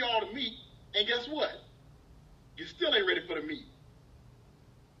 I didn't give y'all the meat, and guess what? You still ain't ready for the meat.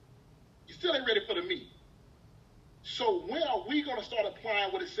 You still ain't ready for the meat. So when are we going to start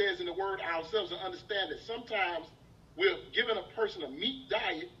applying what it says in the word ourselves and understand that sometimes we're giving a person a meat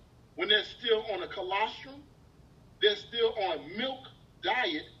diet when they're still on a colostrum, they're still on milk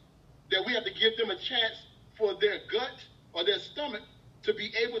diet, that we have to give them a chance for their gut or their stomach to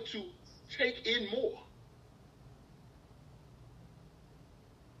be able to take in more.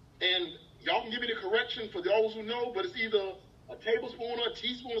 And y'all can give me the correction for those who know, but it's either a tablespoon or a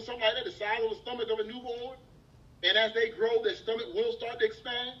teaspoon or something like that, the size of the stomach of a newborn. And as they grow, their stomach will start to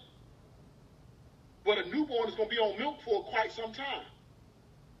expand. But a newborn is going to be on milk for quite some time.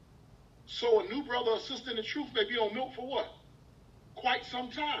 So a new brother or sister in the truth may be on milk for what? Quite some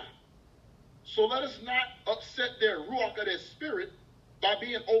time. So let us not upset their ruach or their spirit by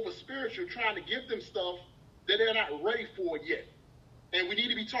being over spiritual, trying to give them stuff that they're not ready for yet. And we need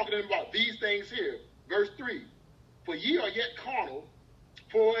to be talking to them about these things here. Verse 3. For ye are yet carnal,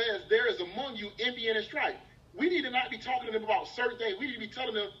 for as there is among you envy and strife. We need to not be talking to them about certain things. We need to be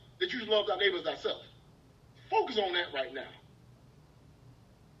telling them that you love thy neighbor as thyself. Focus on that right now.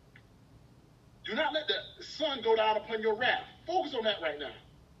 Do not let the sun go down upon your wrath. Focus on that right now.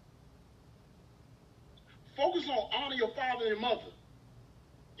 Focus on honor your father and mother.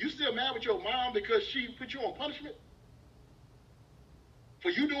 You still mad with your mom because she put you on punishment? For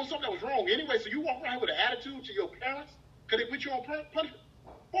you doing something that was wrong anyway, so you walk around with an attitude to your parents because they put you on punishment?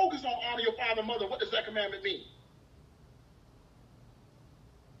 Focus on honor your father and mother. What does that commandment mean?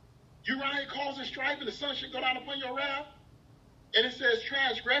 You around here causing strife and the sun should go down upon your wrath? And it says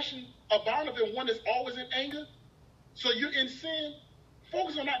transgression aboundeth in one that's always in anger. So you're in sin.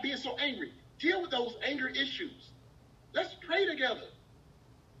 Focus on not being so angry. Deal with those anger issues. Let's pray together.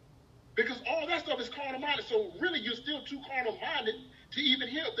 Because all that stuff is carnal-minded. So really, you're still too carnal-minded to even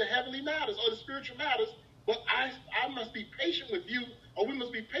hear the heavenly matters or the spiritual matters. But I must be patient with you, or we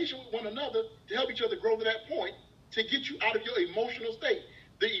must be patient with one another to help each other grow to that point to get you out of your emotional state.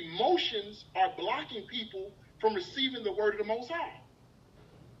 The emotions are blocking people from receiving the word of the Most High.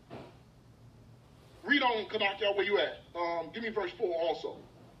 Read on, Kanak, y'all, where you at? Give me verse 4 also.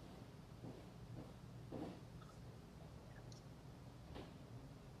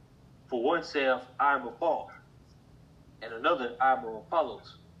 For one saith, I am of Paul, and another, I am of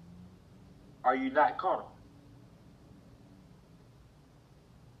Apollos. Are you not carnal?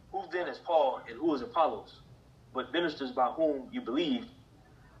 Who then is Paul and who is Apollos, but ministers by whom you believed,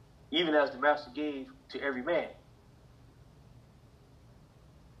 even as the Master gave to every man?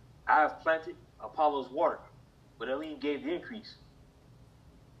 I have planted, Apollos watered, but Elohim gave the increase.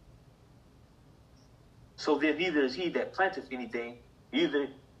 So then neither is he that planteth anything, neither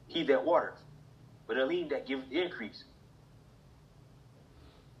he that watereth, but Elohim that giveth the increase.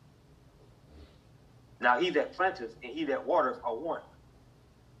 Now he that planteth and he that watereth are one,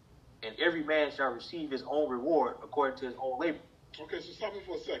 and every man shall receive his own reward according to his own labor. Okay, so stop me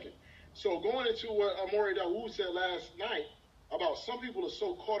for a second. So going into what Amori Dawood said last night about some people are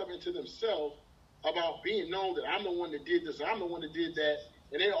so caught up into themselves about being known that I'm the one that did this, I'm the one that did that,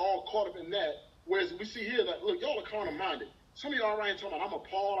 and they're all caught up in that. Whereas we see here, like, look, y'all are carnal-minded. Some of y'all right here talking about, I'm a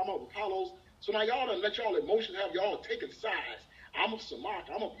Paul, I'm a Apollos. So now y'all done let y'all emotions have y'all taking sides. I'm of Samach,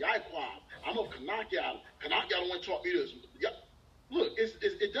 I'm of Yaiquab, I'm of Kanakyal. Kanakyal want to talk me this. Look,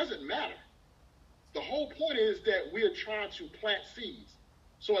 it doesn't matter. The whole point is that we are trying to plant seeds.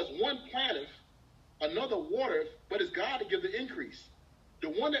 So as one planteth, another watereth, but it's God to give the increase. The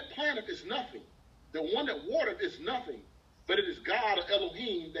one that planteth is nothing. The one that watereth is nothing. But it is God or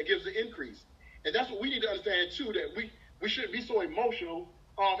Elohim that gives the increase. And that's what we need to understand too, that we shouldn't be so emotional.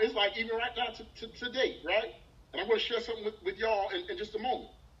 It's like even right now to date, right? And I'm going to share something with y'all in just a moment.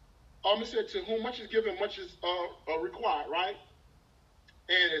 It said, to whom much is given, much is required, right?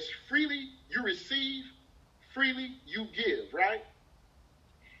 And as freely you receive, freely you give, right?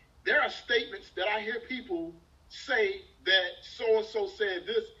 There are statements that I hear people say that so-and-so said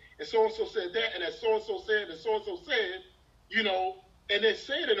this, and so-and-so said that, and that so-and-so said, and so-and-so said, you know, and they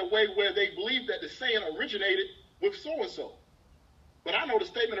say it in a way where they believe that the saying originated with so-and-so. But I know the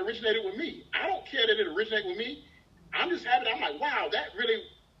statement originated with me. I don't care that it originated with me. I'm just happy. I'm like, wow, that really,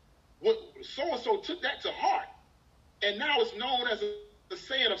 what so-and-so took that to heart. And now it's known as the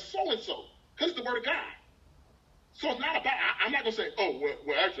saying of so-and-so, because it's the word of God. So it's not about, I'm not going to say, oh,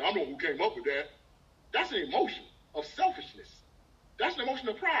 well, actually, I'm the one who came up with that. That's an emotion of selfishness. That's an emotion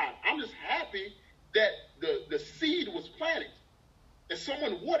of pride. I'm just happy that the seed was planted. And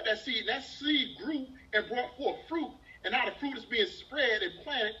someone watered that seed, and that seed grew and brought forth fruit. And now the fruit is being spread and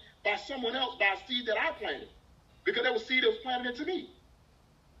planted by someone else, by a seed that I planted. Because there was seed that was planted into me.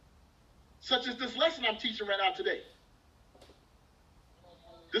 Such as this lesson I'm teaching right now today.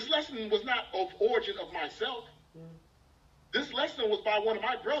 This lesson was not of origin of myself. This lesson was by one of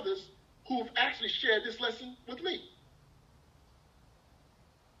my brothers who've actually shared this lesson with me.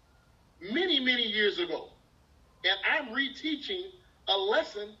 Many, many years ago. And I'm reteaching a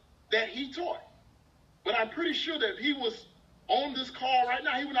lesson that he taught. But I'm pretty sure that if he was on this call right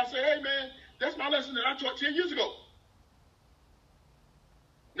now, he would not say, hey man, that's my lesson that I taught 10 years ago.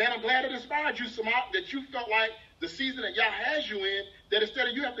 Man, I'm glad it inspired you somehow, that you felt like the season that Yah has you in, that instead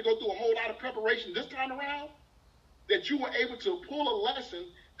of you have to go through a whole lot of preparation this time around, that you were able to pull a lesson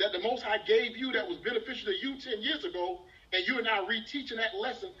that the Most High gave you that was beneficial to you 10 years ago, and you are now reteaching that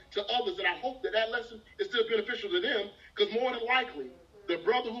lesson to others. And I hope that that lesson is still beneficial to them, because more than likely, the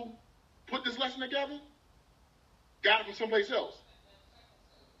brother who put this lesson together got it from someplace else.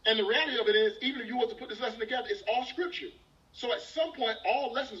 And the reality of it is, even if you were to put this lesson together, it's all scripture. So at some point,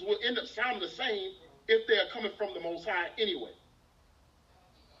 all lessons will end up sounding the same if they're coming from the Most High anyway.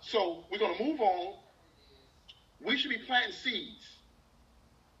 So we're going to move on. We should be planting seeds.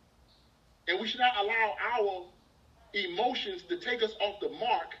 And we should not allow our emotions to take us off the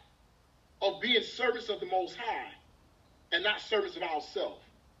mark of being servants of the Most High and not servants of ourselves.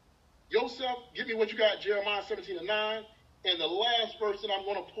 Yourself, give me what you got, Jeremiah 17:9. And the last verse that I'm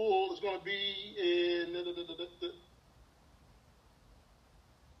going to pull is going to be in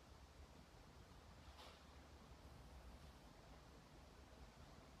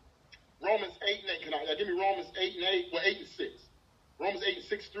Romans 8:8. Can I give me Romans 8:8? Well, 8 and 6. Romans 8 and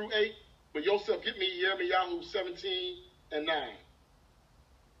 6 through 8. But yourself, give me Jeremiah 17:9.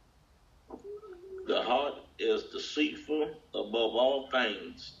 The heart is deceitful above all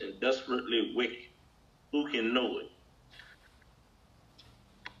things and desperately wicked. Who can know it?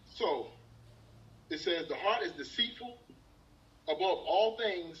 So, it says the heart is deceitful above all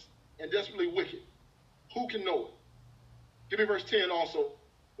things and desperately wicked. Who can know it? Give me verse 10 also,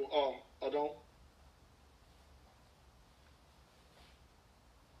 Adon.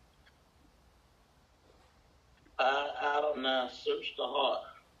 I do not search the heart.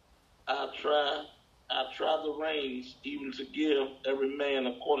 I try the reins, even to give every man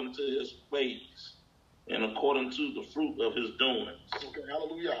according to his ways and according to the fruit of his doings. Okay,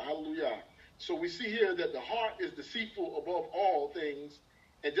 hallelujah, hallelujah. So we see here that the heart is deceitful above all things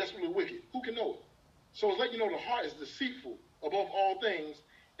and desperately wicked. Who can know it? So it's letting you know the heart is deceitful above all things.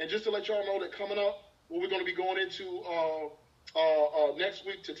 And just to let y'all know that coming up, what we're going to be going into next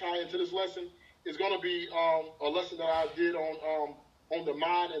week to tie into this lesson is going to be a lesson that I did on the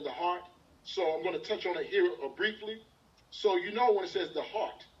mind and the heart. So I'm going to touch on it here briefly. So you know when it says the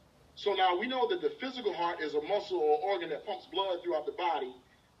heart. So now we know that the physical heart is a muscle or organ that pumps blood throughout the body,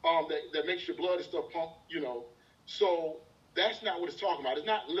 that makes your blood and stuff pump, you know. So that's not what it's talking about. It's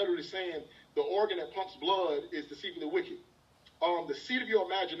not literally saying the organ that pumps blood is deceitfully wicked. The seat of your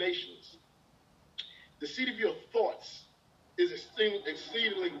imaginations, the seat of your thoughts is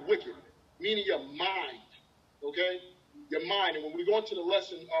exceedingly wicked, meaning your mind, okay? Your mind. And when we go into the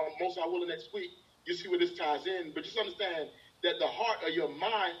lesson, most I will next week, you see where this ties in. But just understand that the heart of your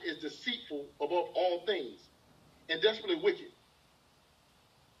mind is deceitful above all things and desperately wicked.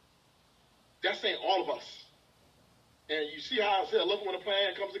 That's saying all of us. And you see how I said, I love when a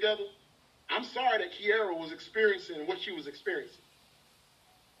plan comes together? I'm sorry that Kiara was experiencing what she was experiencing.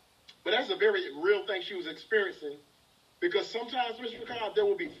 But that's a very real thing she was experiencing, because sometimes, Mr. McCall, there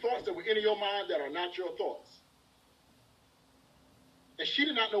will be thoughts that were in your mind that are not your thoughts. And she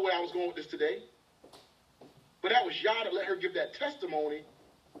did not know where I was going with this today. But that was Yah to let her give that testimony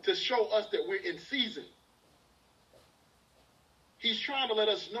to show us that we're in season. He's trying to let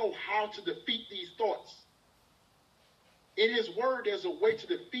us know how to defeat these thoughts. In his word, there's a way to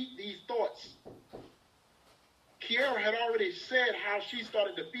defeat these thoughts. Kiara had already said how she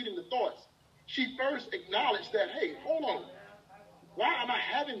started defeating the thoughts. She first acknowledged that, hey, hold on. Why am I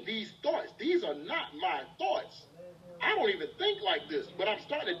having these thoughts? These are not my thoughts. I don't even think like this, but I'm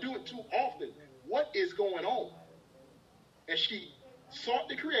starting to do it too often. What is going on? And she sought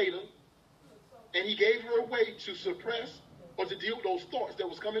the Creator, and he gave her a way to suppress or to deal with those thoughts that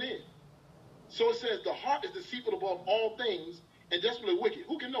was coming in. So it says the heart is deceitful above all things and desperately wicked.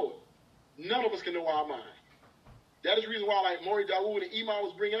 Who can know it? None of us can know our mind. That is the reason why, like Maury Dawood and Iman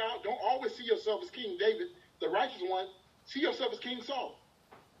was bringing out, don't always see yourself as King David, the righteous one. See yourself as King Saul.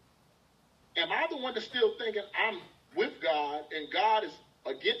 Am I the one that's still thinking I'm with God and God is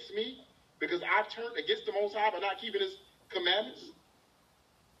against me because I've turned against the Most High by not keeping His commandments?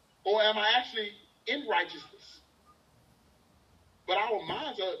 Or am I actually in righteousness? But our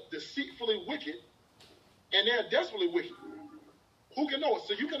minds are deceitfully wicked, and they're desperately wicked. Who can know it?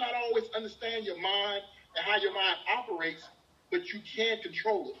 So you cannot always understand your mind and how your mind operates, but you can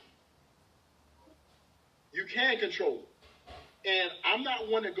control it. You can control it. And I'm not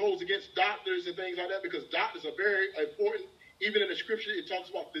one that goes against doctors and things like that, because doctors are very important. Even in the scripture, it talks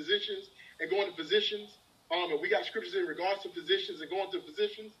about physicians and going to physicians. And we got scriptures in regards to physicians and going to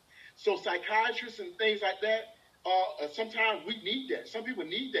physicians. So psychiatrists and things like that, sometimes we need that. Some people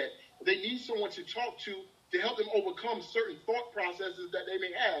need that. They need someone to talk to help them overcome certain thought processes that they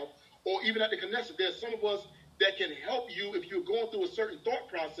may have, or even at the Knesset. There's some of us that can help you if you're going through a certain thought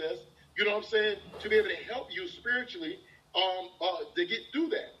process, you know what I'm saying, to be able to help you spiritually to get through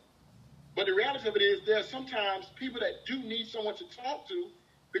that. But the reality of it is there are sometimes people that do need someone to talk to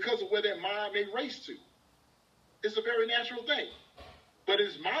because of where their mind may race to. It's a very natural thing. But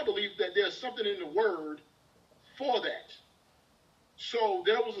it's my belief that there's something in the Word for that. So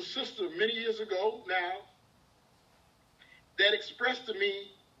there was a sister many years ago now that expressed to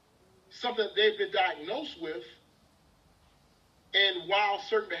me something that they've been diagnosed with, and while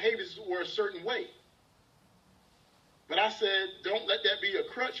certain behaviors were a certain way. But I said, don't let that be a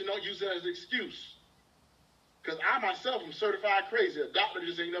crutch and don't use it as an excuse. Because I myself am certified crazy. A doctor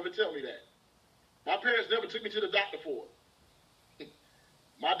just ain't never tell me that. My parents never took me to the doctor for it.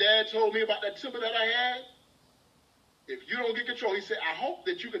 My dad told me about that temper that I had. If you don't get control, he said, I hope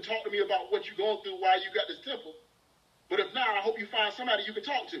that you can talk to me about what you're going through while you got this temper. But if not, I hope you find somebody you can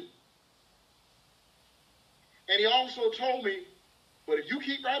talk to. And he also told me, but if you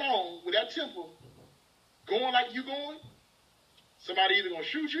keep right on with that temper, going like you going, somebody either going to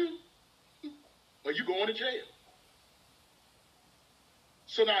shoot you or you going to jail.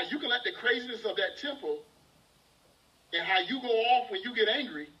 So now you can let the craziness of that temper and how you go off when you get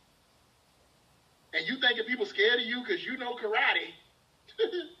angry, and you thinking people scared of you because you know karate,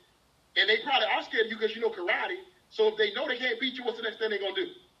 and they probably are scared of you because you know karate. So if they know they can't beat you, what's the next thing they're going to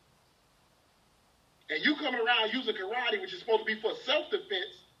do? And you coming around using karate, which is supposed to be for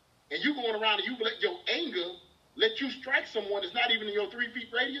self-defense, and you going around and you let your anger let you strike someone that's not even in your 3 feet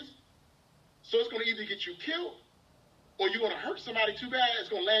radius. So it's going to either get you killed or you're going to hurt somebody too bad, it's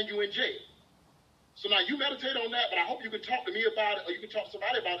going to land you in jail. So now you meditate on that, but I hope you can talk to me about it or you can talk to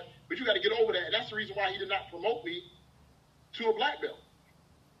somebody about it, but you got to get over that. And that's the reason why he did not promote me to a black belt.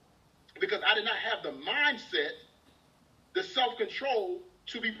 Because I did not have the mindset, the self-control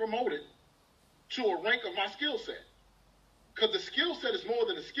to be promoted to a rank of my skill set. Because the skill set is more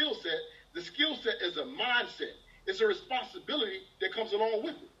than a skill set. The skill set is a mindset. It's a responsibility that comes along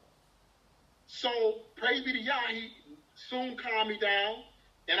with it. So, praise be to Yah, he soon calmed me down,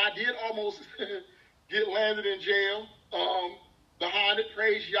 and I did almost get landed in jail. Behind it,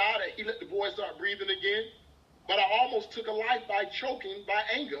 praise Yah, that he let the boy start breathing again. But I almost took a life by choking by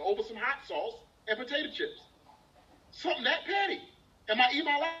anger over some hot sauce and potato chips. Something that petty. And my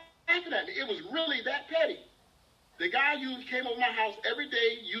email laughing at me. It was really that petty. The guy came over my house every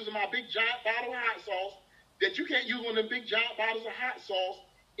day using my big giant bottle of hot sauce that you can't use one of them big giant bottles of hot sauce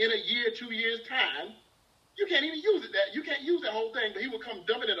in a year, 2 years' time. You can't even use it. You can't use that whole thing. But he would come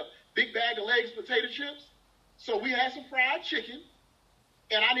dumping in a big bag of Lay's potato chips. So we had some fried chicken,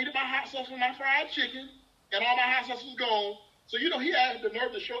 and I needed my hot sauce for my fried chicken, and all my hot sauce was gone. So, he had the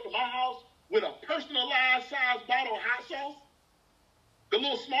nerve to show up to my house with a personalized size bottle of hot sauce, the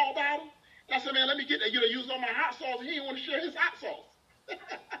little small bottle. And I said, man, let me get that. Use all my hot sauce. He didn't want to share his hot sauce.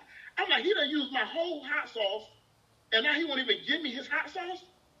 I'm like, he done used my whole hot sauce, and now he won't even give me his hot sauce?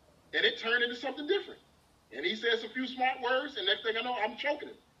 And it turned into something different. And he says a few smart words, and next thing I know, I'm choking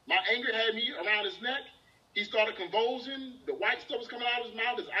him. My anger had me around his neck. He started convulsing. The white stuff was coming out of his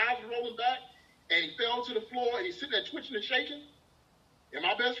mouth. His eyes were rolling back, and he fell to the floor, and he's sitting there twitching and shaking. And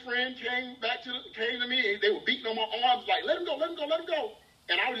my best friend came to me, and they were beating on my arms, like, let him go, let him go, let him go.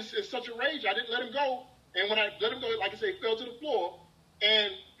 And I was just in such a rage, I didn't let him go. And when I let him go, like I said, he fell to the floor.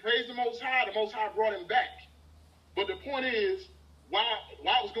 And praise the Most High brought him back. But the point is, while it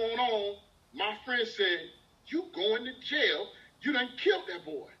was going on, my friend said, you going to jail, you done killed that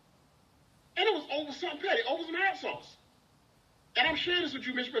boy. And it was over something petty, over some hot sauce. And I'm sharing this with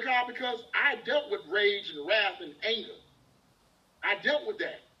you, Mr. McCall, because I dealt with rage and wrath and anger. I dealt with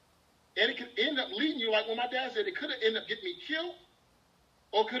that. And it could end up leading you, like when my dad said, it could have ended up getting me killed,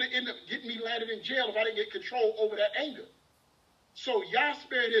 or could have ended up getting me landed in jail if I didn't get control over that anger. So Yah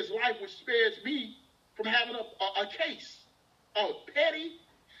spared his life, which spares me from having a case, a petty,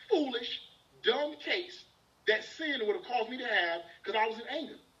 foolish, dumb case that sin would have caused me to have because I was in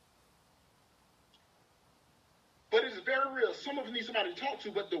anger. But it's very real. Some of us need somebody to talk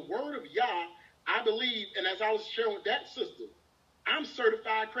to, but the word of Yah, I believe, and as I was sharing with that sister, I'm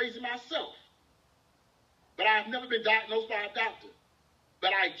certified crazy myself. But I've never been diagnosed by a doctor.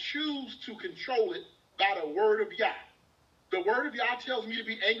 But I choose to control it by the word of Yah. The word of Yah tells me to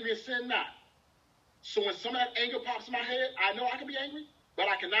be angry and sin not. So when some of that anger pops in my head, I know I can be angry, but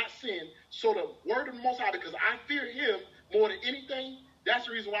I cannot sin. So the word of the Most High, because I fear him more than anything, that's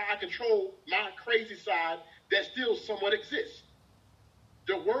the reason why I control my crazy side that still somewhat exists.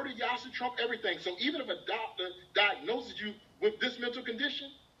 The word of Yah should trump everything. So even if a doctor diagnoses you with this mental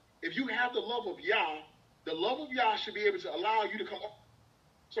condition, if you have the love of Yah, the love of Yah should be able to allow you to come up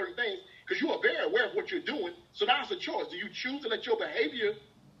with certain things because you are very aware of what you're doing. So now it's a choice. Do you choose to let your behavior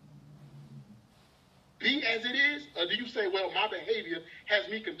be as it is, or do you say, well, my behavior has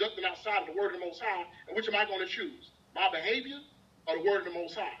me conducting outside of the word of the Most High, and which am I going to choose? My behavior or the word of the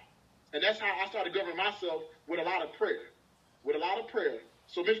Most High? And that's how I started governing myself with a lot of prayer. With a lot of prayer.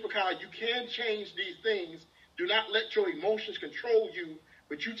 So, Ms. Bakai, you can change these things. Do not let your emotions control you,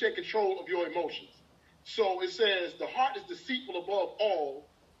 but you take control of your emotions. So it says, the heart is deceitful above all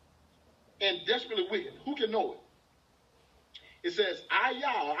and desperately wicked. Who can know it? It says, I,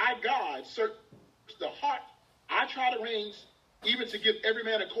 Yah, I, God, search the heart. I try the reins, even to give every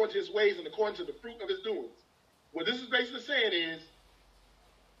man according to his ways and according to the fruit of his doings. What this is basically saying is,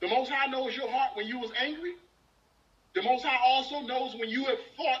 the Most High knows your heart when you was angry. The Most High also knows when you have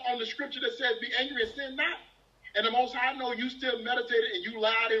fought on the scripture that says, be angry and sin not. And the Most High knows you still meditated and you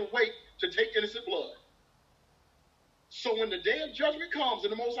lied in wait to take innocent blood. So when the day of judgment comes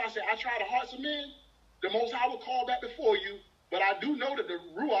and the Most High said, I try the hearts of men, the Most High will call back before you. But I do know that the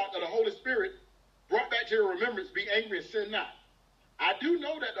Ruach of the Holy Spirit brought back to your remembrance, be angry and sin not. I do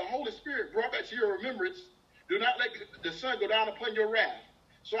know that the Holy Spirit brought back to your remembrance, do not let the sun go down upon your wrath.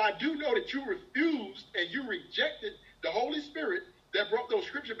 So I do know that you refused and you rejected the Holy Spirit that brought those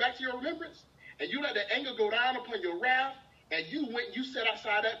scriptures back to your remembrance. And you let the anger go down upon your wrath. And you went and you sat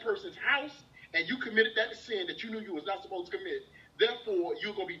outside that person's house and you committed that sin that you knew you was not supposed to commit. Therefore,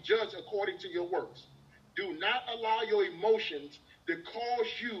 you're going to be judged according to your works. Do not allow your emotions to cause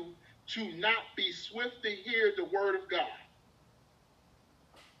you to not be swift to hear the word of God.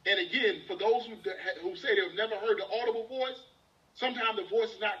 And again, for those who say they've never heard the audible voice, sometimes the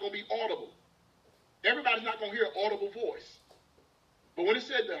voice is not going to be audible. Everybody's not going to hear an audible voice. But when it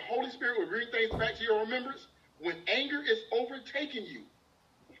said the Holy Spirit will bring things back to your remembrance, when anger is overtaking you,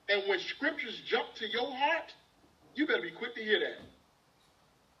 and when scriptures jump to your heart, you better be quick to hear that.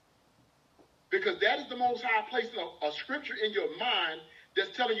 Because that is the Most High placing a scripture in your mind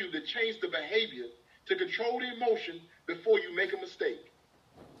that's telling you to change the behavior, to control the emotion before you make a mistake.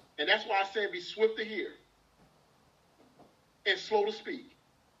 And that's why I say be swift to hear and slow to speak.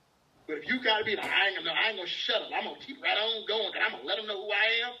 But if you got to be, I ain't going to shut up. I'm going to keep right on going, and I'm going to let them know who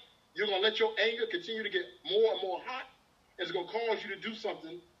I am. You're going to let your anger continue to get more and more hot. And it's going to cause you to do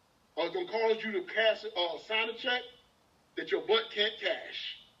something, or it's going to cause you to sign a check that your butt can't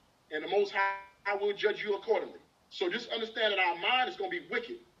cash. And the Most High will judge you accordingly. So just understand that our mind is going to be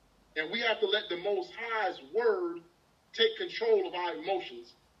wicked. And we have to let the Most High's word take control of our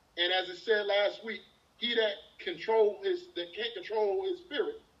emotions. And as it said last week, he that can't control his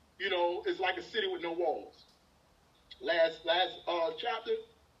spirit, is like a city with no walls. Last chapter,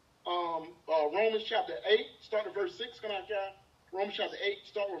 Romans chapter 8, start with verse 6. Come on, guys. Romans chapter 8,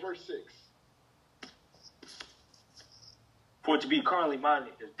 start with verse 6. For to be carnally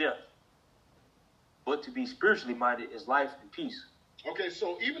minded is death, but to be spiritually minded is life and peace. Okay,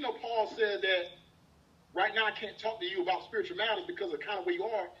 so even though Paul said that right now I can't talk to you about spiritual matters because of the kind of way you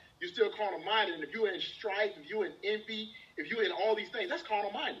are, you're still carnal minded. And if you're in strife, if you're in envy, if you're in all these things, that's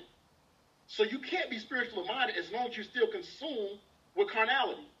carnal minded. So you can't be spiritually minded as long as you're still consumed with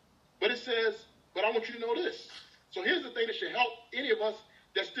carnality. But it says, but I want you to know this. So here's the thing that should help any of us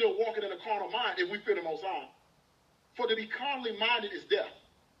that's still walking in a carnal mind if we fear the Most High. For to be carnally minded is death.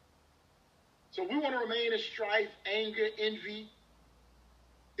 So we want to remain in strife, anger, envy.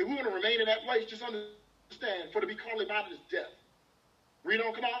 If we want to remain in that place, just understand, for to be carnally minded is death. Read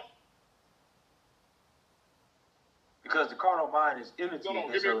on, come on. Because the carnal mind is enmity. No,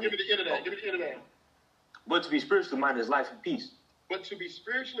 give me the end of that. Give me the end of that. But to be spiritually minded is life and peace. But to be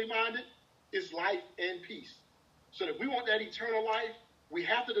spiritually minded is life and peace. So if we want that eternal life, We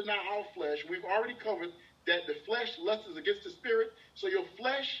have to deny our flesh. We've already covered that the flesh lusts against the spirit. So your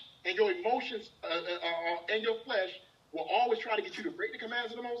flesh and your emotions and your flesh will always try to get you to break the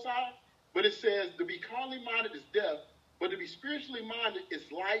commands of the Most High. But it says to be carnally minded is death, but to be spiritually minded is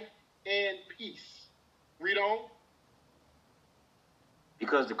life and peace. Read on.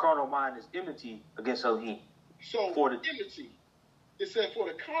 Because the carnal mind is enmity against Elohim. So enmity. It says for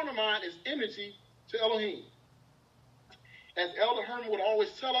the carnal mind is enmity to Elohim. As Elder Herman would always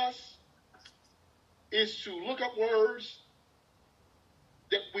tell us, is to look up words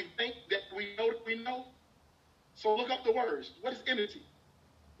that we think that we know. So look up the words. What is enmity?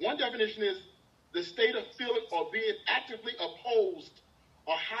 One definition is the state of feeling or being actively opposed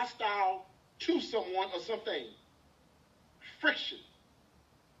or hostile to someone or something. Friction.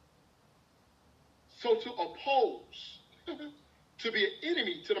 So to oppose, to be an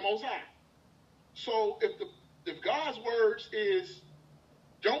enemy to the Most High. So if God's words is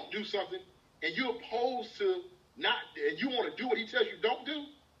don't do something and you're opposed to not, and you want to do what he tells you don't do,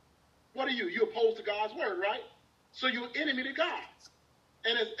 what are you? You're opposed to God's word, right? So you're an enemy to God.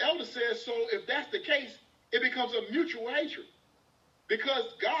 And as Elder says, so if that's the case, it becomes a mutual hatred. Because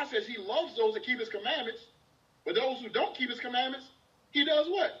God says he loves those that keep his commandments, but those who don't keep his commandments, he does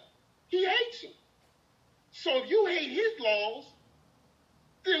what? He hates them. So if you hate his laws,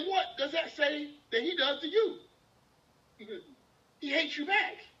 then what does that say that he does to you? He hates you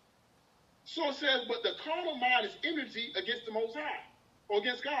back. So it says, but the carnal mind is enmity against the Most High, or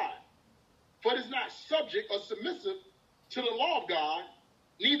against God. For it is not subject or submissive to the law of God,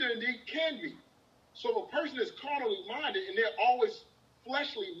 neither indeed can be. So if a person is carnally minded and they're always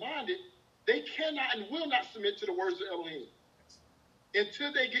fleshly minded, they cannot and will not submit to the words of Elohim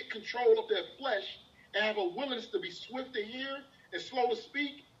until they get control of their flesh and have a willingness to be swift to hear and slow to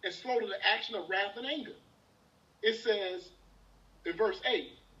speak and slow to the action of wrath and anger. It says in verse 8,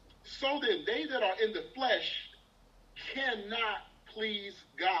 so then they that are in the flesh cannot please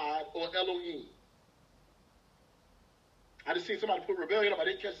God or Elohim. I just seen somebody put rebellion up. I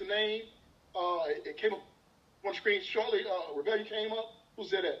didn't catch the name. It came up on the screen shortly. Rebellion came up. Who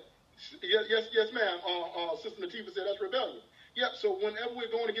said that? Yes, ma'am. Sister Nativa said that's rebellion. Yep. So whenever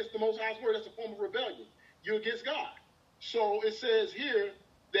we're going against the Most High's word, that's a form of rebellion. You're against God. So it says here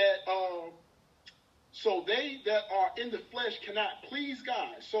that so they that are in the flesh cannot please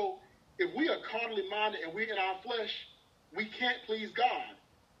God. So if we are carnally minded and we're in our flesh, we can't please God.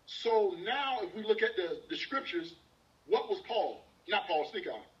 So now if we look at the scriptures, what was Paul? Not Paul, speak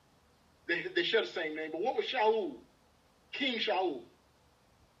on. They share the same name, but what was Shaul? King Shaul.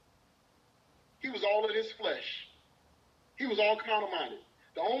 He was all in his flesh. He was all carnal-minded.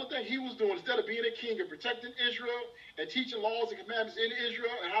 The only thing he was doing, instead of being a king and protecting Israel and teaching laws and commandments in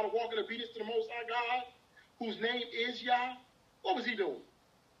Israel and how to walk in obedience to the Most High God, whose name is Yah, what was he doing?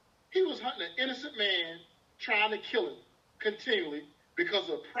 He was hunting an innocent man, trying to kill him continually because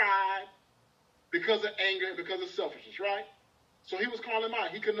of pride, because of anger, and because of selfishness, right? So he was calling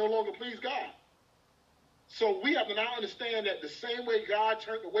out. He could no longer please God. So we have to now understand that the same way God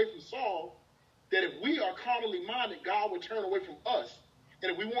turned away from Saul, that if we are carnally minded, God will turn away from us.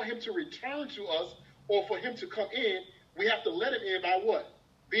 And if we want him to return to us or for him to come in, we have to let him in by what?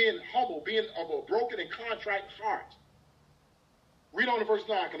 Being humble, being of a broken and contrite heart. Read on to verse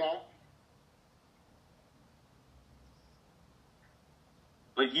 9, Kanal.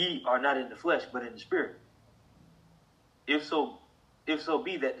 But ye are not in the flesh, but in the spirit. If so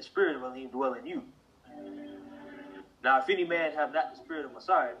be that the spirit of Elohim dwell in you. Now, if any man have not the spirit of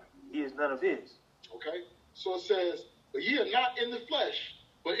Messiah, he is none of his. Okay? So it says, but ye are not in the flesh,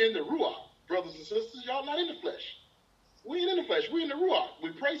 but in the Ruach. Brothers and sisters, y'all not in the flesh. We ain't in the flesh. We in the Ruach.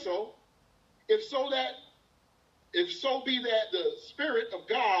 We pray so. If so be that the Spirit of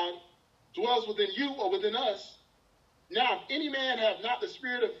God dwells within you or within us. Now, if any man have not the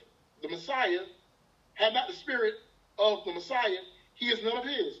Spirit of the Messiah, have not the Spirit of the Messiah, he is none of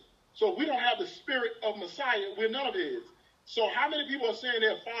his. So if we don't have the Spirit of Messiah, we're none of his. So how many people are saying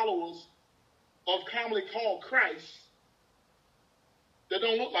they're followers of commonly called Christ that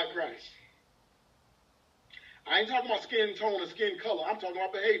don't look like Christ? I ain't talking about skin tone and skin color. I'm talking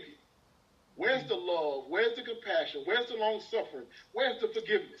about behavior. Where's the love? Where's the compassion? Where's the long suffering? Where's the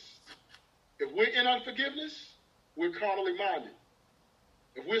forgiveness? If we're in unforgiveness, we're carnally minded.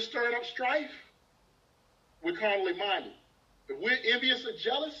 If we're stirring up strife, we're carnally minded. If we're envious or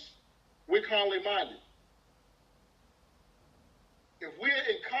jealous, we're carnally minded. If we're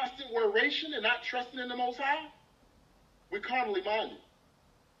in constant worration and not trusting in the Most High, we're carnally minded.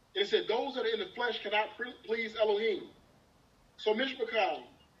 And it said, those that are in the flesh cannot please Elohim. So, Mishpachah,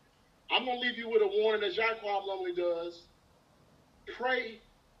 I'm going to leave you with a warning as Jacob normally does. pray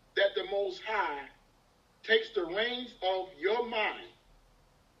that the Most High takes the reins of your mind,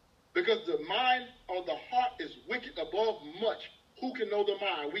 because the mind of the heart is wicked above much. Who can know the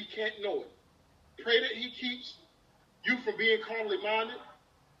mind? We can't know it. Pray that he keeps you from being carnally minded.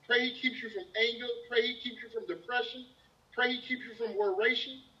 Pray he keeps you from anger. Pray he keeps you from depression. Pray he keeps you from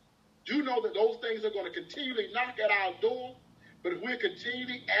worration. Do know that those things are going to continually knock at our door, but if we're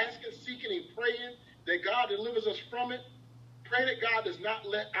continually asking, seeking, and praying that God delivers us from it, pray that God does not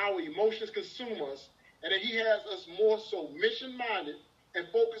let our emotions consume us, and that he has us more so mission-minded and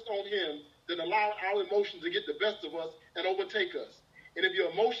focused on him than allowing our emotions to get the best of us and overtake us. And if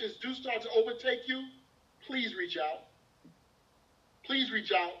your emotions do start to overtake you, please reach out. Please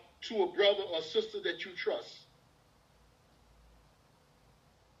reach out to a brother or sister that you trust.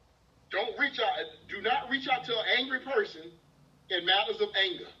 Don't reach out. Do not reach out to an angry person in matters of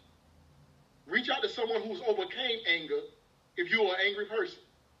anger. Reach out to someone who's overcame anger if you are an angry person.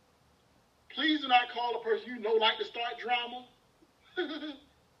 Please do not call a person you know like to start drama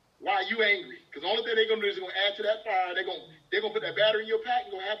while you angry. Because the only thing they're going to do is going to add to that fire. They're going to put that battery in your pack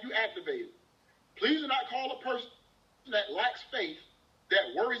and going to have you activated. Please do not call a person that lacks faith,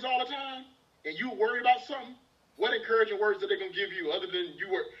 that worries all the time, and you worry about something. What encouraging words are they going to give you other than you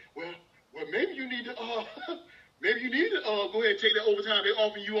were, well, maybe you need to, go ahead and take that overtime they're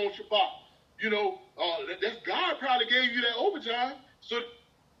offering you on Shabbat. You know, that's God probably gave you that overtime. So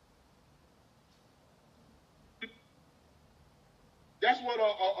that's what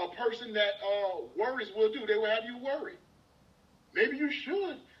a person that worries will do. They will have you worry. Maybe you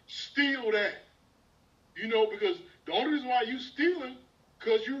should steal that. You know, because the only reason why you stealing,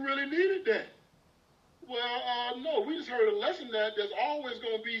 because you really needed that. Well, no, we just heard a lesson that there's always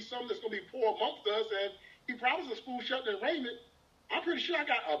going to be something that's going to be poor amongst us, and he promised us food, shelter, and raiment. I'm pretty sure I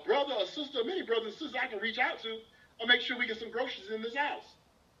got a brother, a sister, many brothers and sisters I can reach out to and make sure we get some groceries in this house.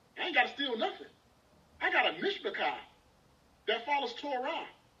 I ain't got to steal nothing. I got a mishpachah that follows Torah,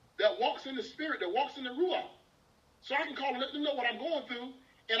 that walks in the spirit, that walks in the ruach. So I can call and let them know what I'm going through,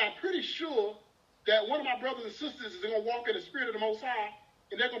 and I'm pretty sure that one of my brothers and sisters is going to walk in the spirit of the Most High,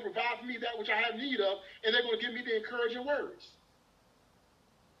 and they're going to provide for me that which I have need of, and they're going to give me the encouraging words.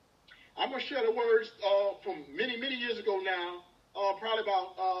 I'm going to share the words from many, many years ago now, probably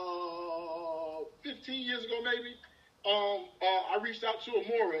about 15 years ago maybe. I reached out to a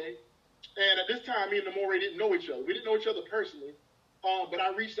Morey, and at this time, me and the Morey didn't know each other. We didn't know each other personally, but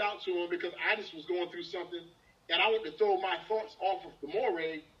I reached out to him because I just was going through something, and I wanted to throw my thoughts off of the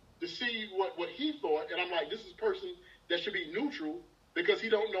Morey to see what he thought, and I'm like, this is a person that should be neutral because he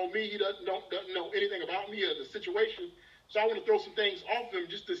don't know me, he doesn't know anything about me or the situation, so I want to throw some things off him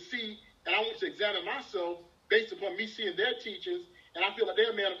just to see, and I want to examine myself based upon me seeing their teachings, and I feel like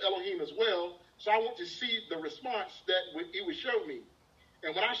they're a man of Elohim as well, so I want to see the response that he would show me.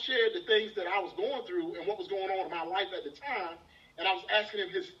 And when I shared the things that I was going through and what was going on in my life at the time, and I was asking him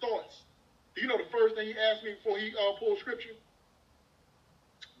his thoughts, do you know the first thing he asked me before he pulled scripture?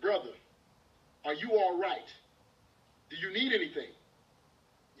 Brother, are you all right? Do you need anything?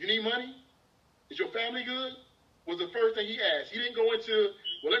 You need money? Is your family good? Was the first thing he asked. He didn't go into,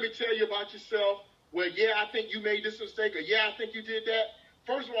 well, let me tell you about yourself. Well, yeah, I think you made this mistake, or yeah, I think you did that.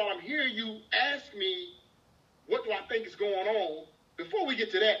 First of all, I'm hearing you ask me, what do I think is going on? Before we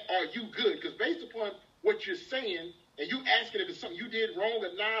get to that, are you good? Because based upon what you're saying, and you asking if it's something you did wrong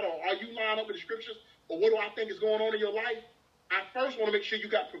or not, or are you lined up with the scriptures, or what do I think is going on in your life? I first want to make sure you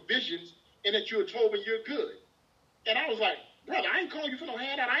got provisions and that you're told when you're good. And I was like, brother, I ain't calling you for no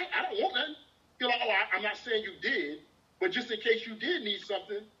handout. I don't want nothing. You're like, oh, I'm not saying you did, but just in case you did need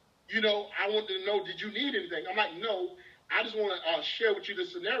something, you know, I wanted to know, did you need anything? I'm like, no, I just want to share with you the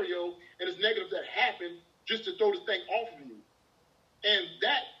scenario and it's negative that happened just to throw this thing off of you. And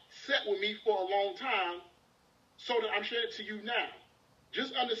that sat with me for a long time, so that I'm sharing it to you now.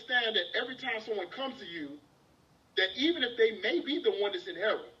 Just understand that every time someone comes to you, that even if they may be the one that's in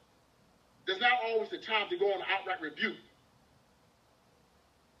error, there's not always the time to go on an outright rebuke.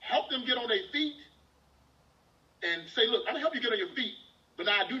 Help them get on their feet and say, look, I'm going to help you get on your feet, but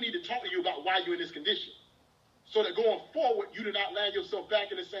now I do need to talk to you about why you're in this condition, so that going forward, you do not land yourself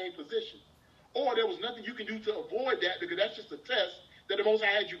back in the same position. Or there was nothing you can do to avoid that, because that's just a test that the Most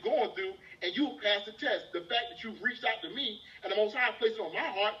High had you going through, and you passed the test. The fact that you've reached out to me, and the Most High placed it on my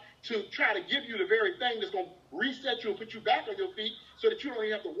heart to try to give you the very thing that's going to reset you and put you back on your feet, so that you don't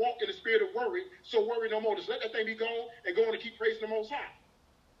even have to walk in the spirit of worry. So worry no more. Just let that thing be gone and go on and keep praising the Most High.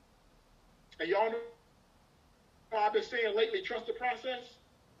 And y'all know I've been saying lately, trust the process.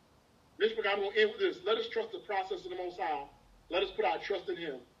 This week I'm going to end with this. Let us trust the process of the Most High. Let us put our trust in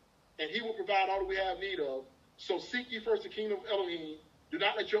Him. And He will provide all that we have need of, So seek ye first the kingdom of Elohim. Do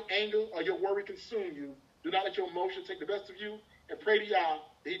not let your anger or your worry consume you. Do not let your emotions take the best of you. And pray to Yah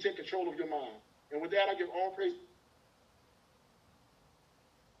that he take control of your mind. And with that, I give all praise.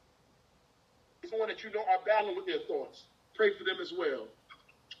 Someone that you know are battling with their thoughts, pray for them as well.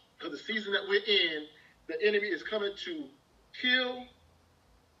 Because the season that we're in, the enemy is coming to kill,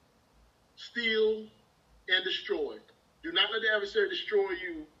 steal, and destroy. Do not let the adversary destroy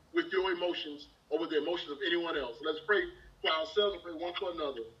you with your emotions or with the emotions of anyone else. Let's pray for ourselves and pray one for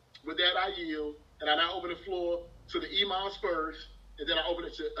another. With that, I yield, and I now open the floor to the imams first, and then I open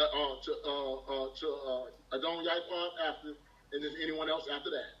it to Adon Yaipov after, and then anyone else after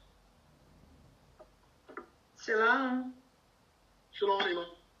that. Shalom. Shalom, Imam.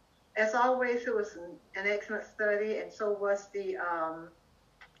 As always, it was an excellent study, and so was the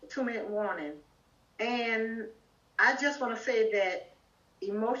 2-minute warning. And I just want to say that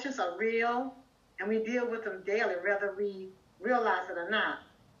emotions are real, and we deal with them daily, whether we realize it or not.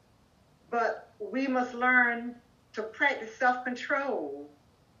 But we must learn to practice self-control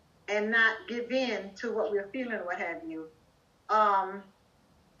and not give in to what we're feeling or what have you. I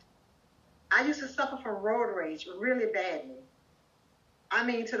used to suffer from road rage really badly. I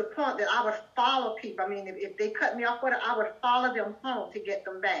mean, to the point that I would follow people. I mean, if they cut me off, I would follow them home to get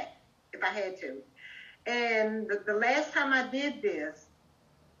them back if I had to. And the last time I did this,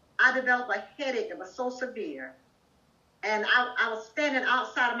 I developed a headache that was so severe. And I was standing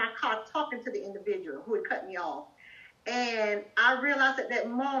outside of my car talking to the individual who had cut me off. And I realized at that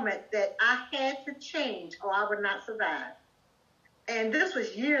moment that I had to change or I would not survive. And this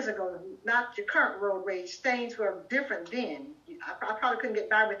was years ago, not your current road rage. Things were different then. I probably couldn't get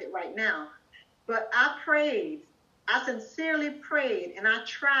by with it right now. But I prayed. I sincerely prayed, and I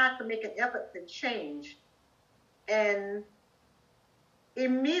tried to make an effort to change. And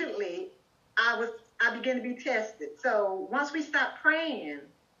immediately, I began to be tested. So once we stop praying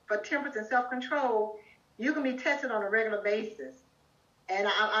for temperance and self-control, you can be tested on a regular basis. And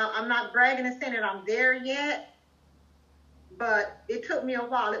I'm not bragging and saying that I'm there yet, but it took me a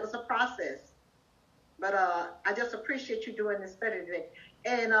while. It was a process. But I just appreciate you doing this study today.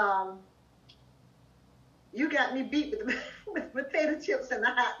 And you got me beat with potato chips and the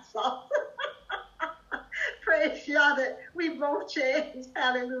hot sauce. Praise y'all that we both changed.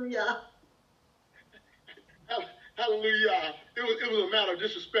 Hallelujah. Hallelujah. It was a matter of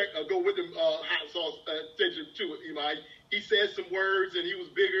disrespect. Go with them hot sauce attention to it. Imam. He said some words and he was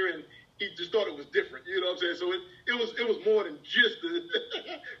bigger and he just thought it was different. You know what I'm saying? So it was more than just the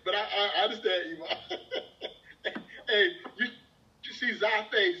but I understand, Imam. Hey, you see Zai's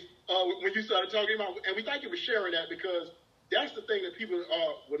face when you started talking about, and we thank you for sharing that, because that's the thing that people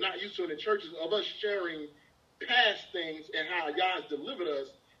were not used to in the churches, of us sharing past things and how Yah has delivered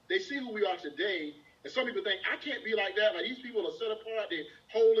us. They see who we are today, and some people think, I can't be like that. Like, these people are set apart, they're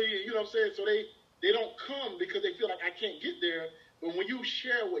holy, and you know what I'm saying? So they don't come because they feel like I can't get there. But when you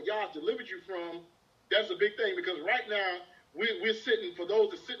share what Yah delivered you from, that's a big thing, because right now, we're sitting, for those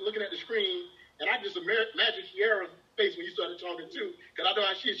that sit looking at the screen, and I just imagine Sierra's face when you started talking too, because I know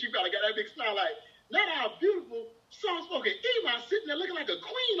how she probably got that big smile like, not our beautiful, soft-spoken Eva sitting there looking like a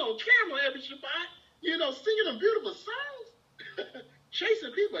queen on camera every Shabbat, you know, singing them beautiful songs,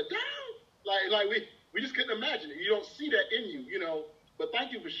 chasing people down. Like we just couldn't imagine it. You don't see that in you, you know. But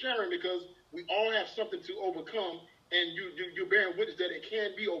thank you for sharing, because we all have something to overcome, and you're bearing witness that it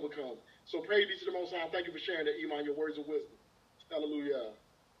can be overcome. So praise be to the Most High. Thank you for sharing that, Iman, your words of wisdom. Hallelujah.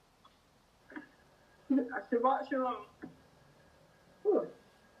 Shabbat shalom.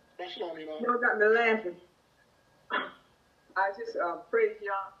 Shabbat shalom, Iman. You got me laughing. I just praise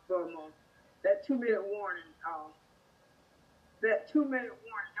y'all for that 2-minute warning. That 2-minute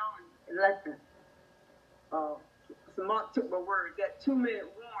warning, y'all lesson. Samant took my word. That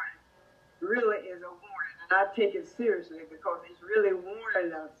 2-minute warning really is a warning, and I take it seriously, because it's really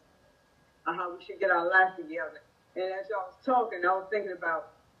warning us on how we should get our life together. And as y'all was talking, I was thinking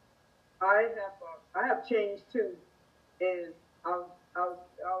about, I have changed too, and I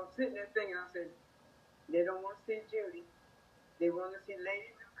was sitting there thinking, I said, they don't want to see Judy, they want to see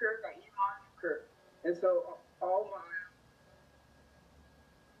Lady Newkirk or Iman Newkirk, and so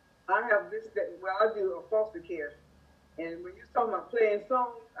I have this, I do a foster care, and when you're talking about playing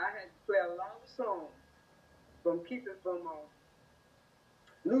songs, I had to play a lot of songs from people from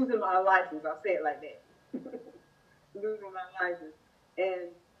losing my license. I'll say it like that. Losing my license,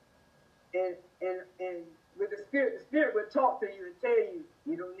 and with the spirit will talk to you and tell you,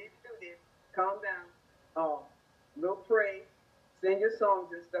 you don't need to do this. Calm down. Go pray, sing your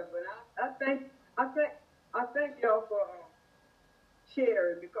songs and stuff. But I thank y'all for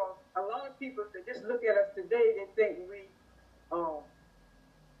sharing, because a lot of people, if they just look at us today, they think we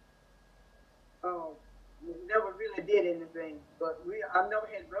never really did anything. But I've never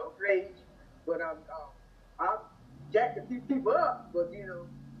had road rage, but I've jacked a few people up. But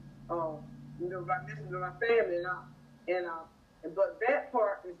by messing with my family but that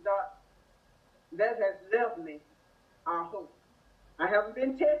part is not. That has left me our hope. I haven't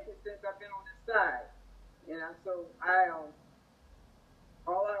been tested since I've been on this side, so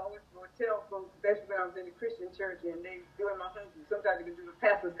all I always would tell folks, especially when I was in the Christian church and they doing my husband, sometimes they can do the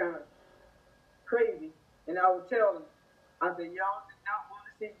pastor's kind of crazy, and I would tell them, I said, y'all do not want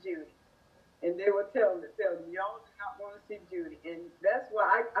to see Judy. And they would tell them, y'all do not want to see Judy. And that's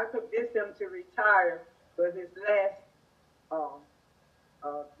why I convinced him to retire for his last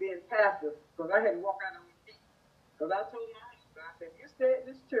being pastor, because I had to walk out on my feet. Because I told my husband, I said, if you stay at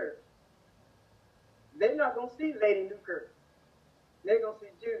this church, they're not going to see Lady Newkirk. They're going to see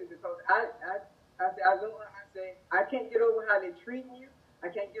Judy, because I said, I can't get over how they're treating you.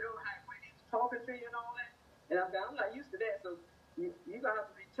 I can't get over how they're talking to you and all that. And I said, I'm not used to that, so you're going to have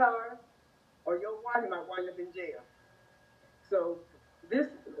to retire, or your wife might wind up in jail. So this,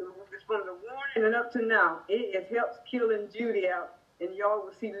 from the warning and up to now, it has helped killing Judy out, and y'all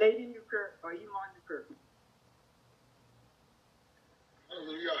will see Lady Newkirk or Iman Newkirk.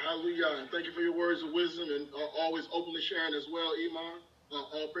 Hallelujah, hallelujah. And thank you for your words of wisdom and always openly sharing as well, Iman.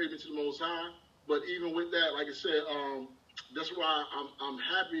 All praise be to the Most High. But even with that, like I said, that's why I'm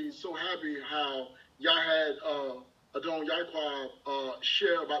happy, so happy how y'all had Adon Yaquab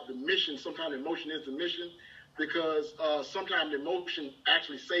share about the mission. Sometimes emotion is the mission, because sometimes emotion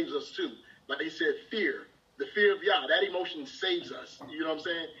actually saves us too. Like he said, fear. The fear of Yah, that emotion saves us. You know what I'm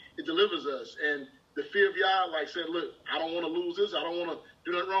saying? It delivers us. And the fear of Yah, like said, look, I don't want to lose this. I don't want to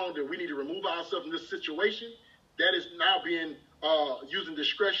do nothing wrong. That we need to remove ourselves from this situation. That is now being using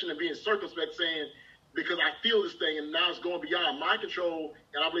discretion and being circumspect, saying, because I feel this thing and now it's going beyond my control,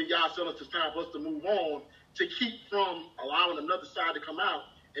 and I believe Yah said it's time for us to move on, to keep from allowing another side to come out.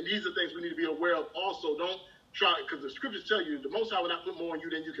 And these are things we need to be aware of also. Don't try, because the scriptures tell you the Most High will not put more on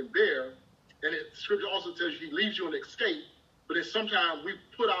you than you can bear. And the scripture also tells you he leaves you in escape. But then sometimes we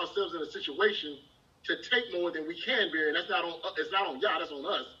put ourselves in a situation to take more than we can bear, and that's not on. It's not on Yah, that's on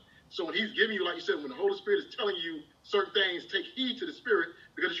us. So when he's giving you, like you said, when the Holy Spirit is telling you certain things, take heed to the Spirit,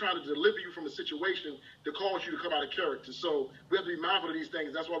 because it's trying to deliver you from a situation to cause you to come out of character. So we have to be mindful of these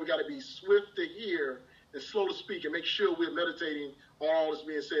things. That's why we got to be swift to hear and slow to speak, and make sure we're meditating on all that's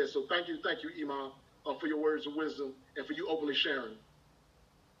being said. So thank you, Iman, for your words of wisdom and for you openly sharing.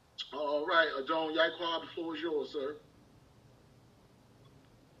 All right, Adon Yaquab, the floor is yours, sir.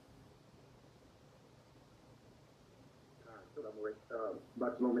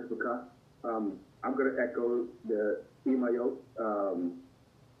 I'm going to echo the Imayot,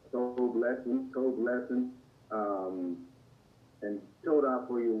 Told blessing, and Toda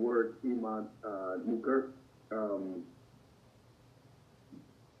for your words, Iman Newkirk.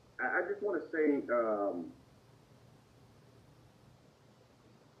 I just want to say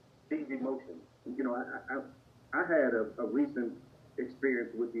these emotions. You know, I had a recent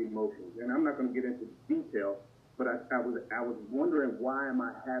experience with the emotions, and I'm not going to get into detail. But I was wondering, why am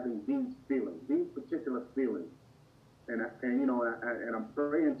I having these feelings, these particular feelings, and I'm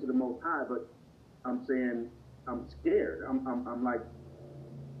praying to the Most High, but I'm saying I'm scared. I'm like,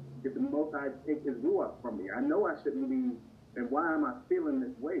 did the Most High take His ruach from me? I know I shouldn't be, and why am I feeling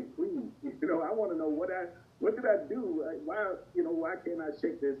this way? Please, I want to know what did I do? Why can't I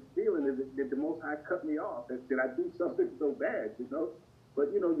shake this feeling? Did the Most High cut me off? Did I do something so bad?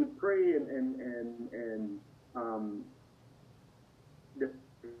 But you pray and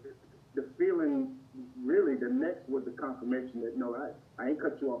the feeling, really, the next was the confirmation that, no, I ain't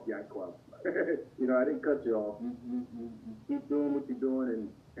cut you off, Yaquab. I didn't cut you off. You keep doing what you're doing,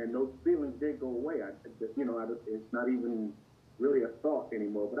 and those feelings did go away. It's not even really a thought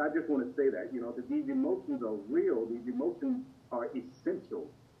anymore. But I just want to say that, that these emotions are real. These emotions are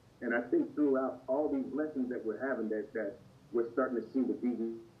essential. And I think throughout all these lessons that we're having, that we're starting to see that these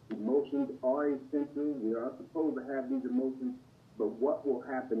emotions are essential. We are supposed to have these emotions, but what will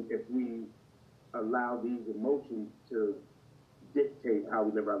happen if we allow these emotions to dictate how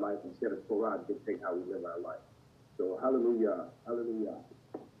we live our life instead of Torah dictate how we live our life? So hallelujah, hallelujah.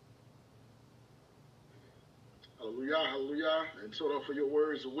 Hallelujah, hallelujah. And so for your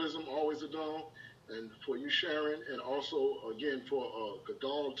words of wisdom, always Adon, and for you sharing, and also, again, for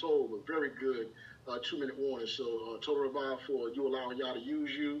Gadon told a very good 2-minute warning. So total revive for you allowing Yah to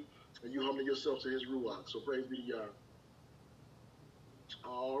use you, and you humbling yourself to his ruach. So praise be to Yah.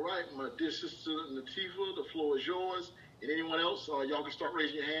 All right, my dear sister Natifa, the floor is yours. And anyone else, y'all can start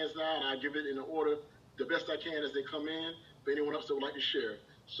raising your hands now, and I'll give it in the order, the best I can as they come in, for anyone else that would like to share.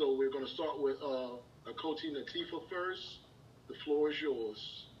 So we're going to start with Koti Natifa first. The floor is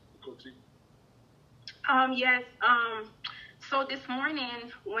yours, Koti. Yes. So this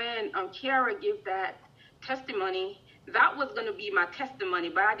morning when Kiara gave that testimony, that was going to be my testimony,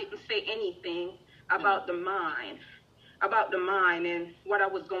 but I didn't say anything about the mind and what I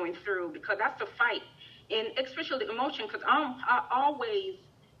was going through, because that's a fight, and especially the emotion, because I always,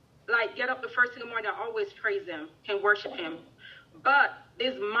 like, get up the first thing in the morning, I always praise him and worship him. But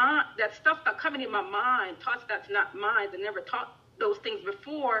that stuff that coming in my mind, thoughts that's not mine, I never thought those things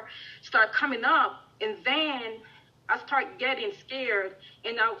before, start coming up, and then I start getting scared.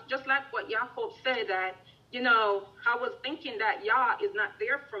 And I, just like what Jacob said, that, you know, I was thinking that Yah is not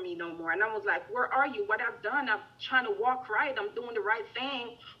there for me no more. And I was like, where are you? What I've done, I'm trying to walk right. I'm doing the right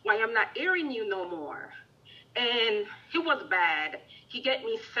thing. Why I'm not hearing you no more? And he was bad. He get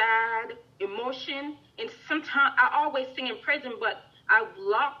me sad, emotion. And sometimes I always sing in prison, but I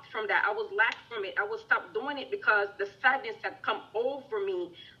blocked from that. I was lax from it. I would stop doing it because the sadness had come over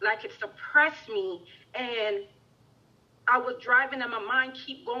me, like it suppressed me. And I was driving and my mind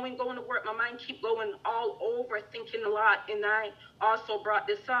keep going to work. My mind keep going all over, thinking a lot. And I also brought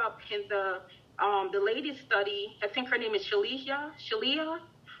this up in the lady study. I think her name is Shalia,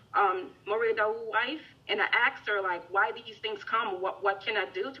 Moray Dawood's wife. And I asked her, like, why do these things come? What can I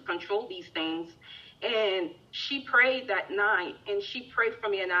do to control these things? And she prayed that night, and she prayed for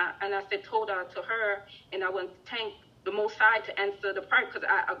me, and I told her to her, and I want to thank the Most High to answer the prayer, because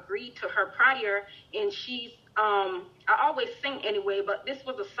I agreed to her prayer. And she's I always sing anyway, but this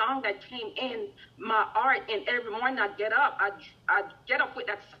was a song that came in my heart, and every morning I get up with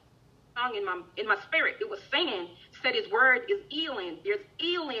that song in my spirit. It was saying, said his word is healing. There's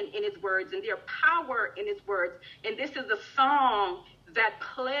healing in his words, and there's power in his words. And this is the song that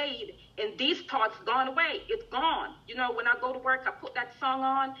played, and these thoughts gone away. It's gone. You know, when I go to work, I put that song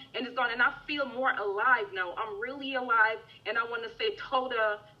on, and it's gone, and I feel more alive now. I'm really alive, and I want to say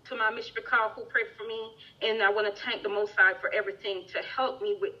Toda to my Mishpachah who prayed for me, and I want to thank the Most High for everything to help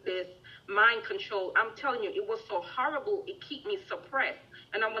me with this mind control. I'm telling you, it was so horrible. It keep me suppressed,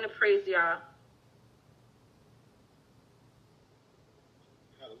 and I want to praise Yah.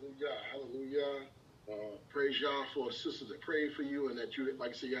 Hallelujah, hallelujah. Praise Yah for sisters that prayed for you, and that you,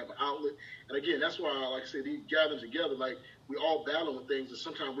 like I said, you have an outlet. And again, that's why, like I said, these gatherings together, like, we all battle with things, and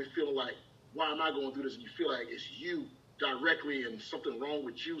sometimes we feel like, why am I going through this? And you feel like it's you directly and something wrong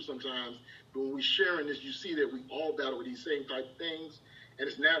with you sometimes. But when we sharing this, you see that we all battle with these same type of things, and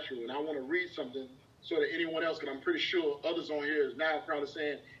it's natural. And I want to read something so that anyone else, because I'm pretty sure others on here is now probably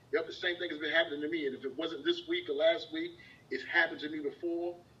saying, yep, the same thing has been happening to me. And if it wasn't this week or last week, it's happened to me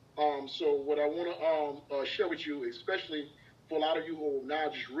before. So what I want to share with you, especially for a lot of you who are now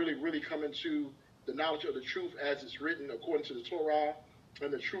just really, really coming to the knowledge of the truth as it's written according to the Torah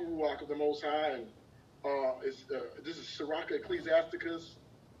and the true Ruach of the Most High. And this is Sirach Ecclesiasticus,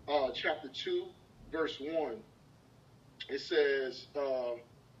 chapter 2, verse 1. It says,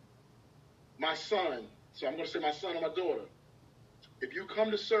 my son, so I'm going to say my son or my daughter, if you come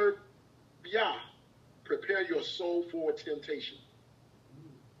to serve Yah, prepare your soul for temptation.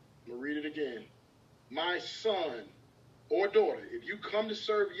 I'm going to read it again. My son or daughter, if you come to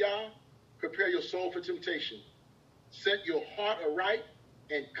serve Yah, prepare your soul for temptation. Set your heart aright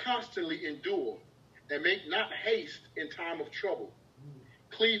and constantly endure, and make not haste in time of trouble.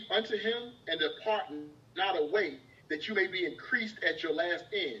 Cleave unto him and depart not away, that you may be increased at your last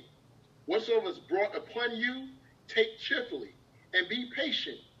end. Whatsoever is brought upon you, take cheerfully, and be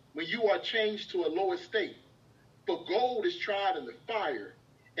patient when you are changed to a lower state. For gold is tried in the fire,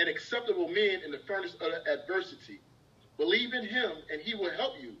 and acceptable men in the furnace of adversity. Believe in him, and he will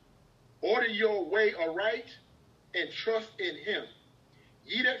help you. Order your way aright, and trust in him.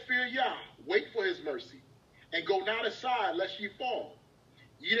 Ye that fear Yah, wait for his mercy, and go not aside lest ye fall.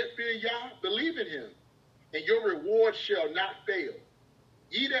 Ye that fear Yah, believe in him, and your reward shall not fail.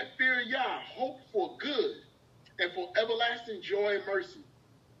 Ye that fear Yah, hope for good, and for everlasting joy and mercy.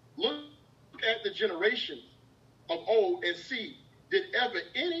 Look at the generations of old and see, did ever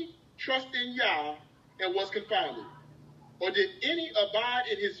any trust in Yah and was confounded? Or did any abide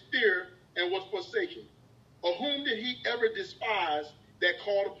in his fear and was forsaken? Or whom did he ever despise that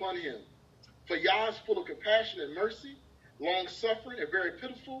called upon him? For Yah is full of compassion and mercy, long-suffering and very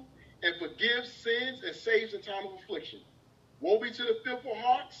pitiful, and forgives sins and saves in time of affliction. Woe be to the fearful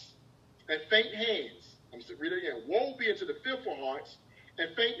hearts and faint hands. I'm going to read it again. Woe be unto the fearful hearts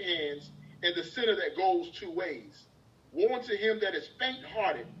and faint hands, and the sinner that goes two ways. Woe unto him that is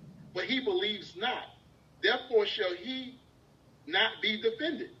faint-hearted, for he believes not, therefore shall he not be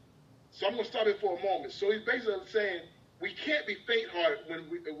defended. So I'm going to stop it for a moment. So he's basically saying we can't be faint-hearted when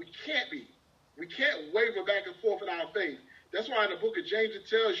we can't be. We can't waver back and forth in our faith. That's why in the book of James it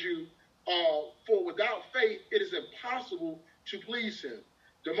tells you, for without faith it is impossible to please him.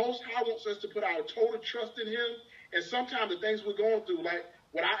 The Most High wants us to put our total trust in him. And sometimes the things we're going through, like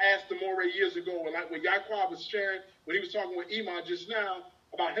what I asked Demore years ago, and like what Yaquab was sharing when he was talking with Iman just now,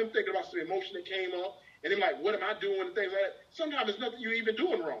 about him thinking about some emotion that came up, and him like, what am I doing, and things like that. Sometimes it's nothing you're even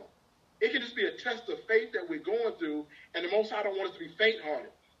doing wrong. It can just be a test of faith that we're going through, and the Most High don't want us to be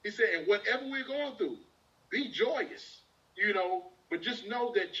faint-hearted. He said, and whatever we're going through, be joyous, but just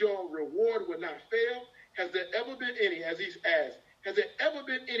know that your reward will not fail. Has there ever been any, as he's asked, has there ever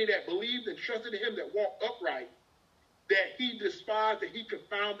been any that believed and trusted in him that walked upright, that he despised, that he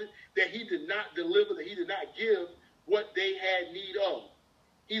confounded, that he did not deliver, that he did not give what they had need of?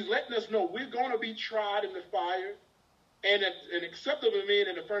 He's letting us know we're going to be tried in the fire and an acceptable man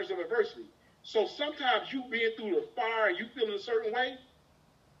in the furnace of adversity. So sometimes you being through the fire and you feeling a certain way,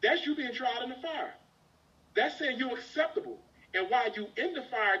 that's you being tried in the fire. That's saying you're acceptable. And while you in the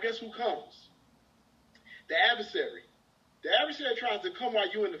fire, guess who comes? The adversary. The adversary tries to come while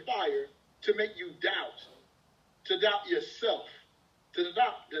you're in the fire to make you doubt, to doubt yourself, to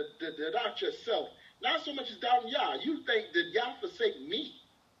doubt yourself. Not so much as doubting Yah. You think that Yah forsake me.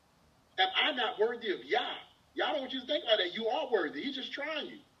 Am I not worthy of Yah? Yah don't want you to think like that. You are worthy. He's just trying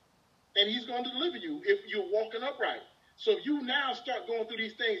you. And he's going to deliver you if you're walking upright. So if you now start going through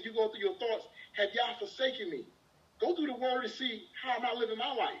these things, you go through your thoughts, have Yah forsaken me? Go through the word and see how am I living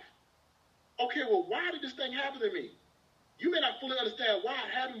my life. Okay, well, why did this thing happen to me? You may not fully understand why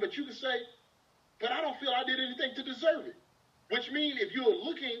it happened, but you can say, but I don't feel I did anything to deserve it. Which means if you're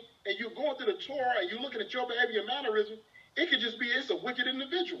looking and you're going through the Torah and you're looking at your behavior and mannerism, it could just be it's a wicked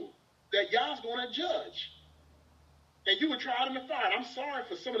individual that Yah's going to judge. And you were tried in the fire. I'm sorry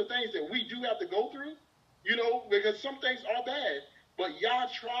for some of the things that we do have to go through, because some things are bad. But Yah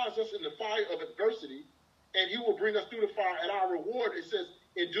tries us in the fire of adversity, and he will bring us through the fire. And our reward, it says,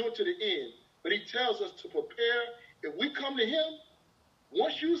 endure to the end. But he tells us to prepare. If we come to him,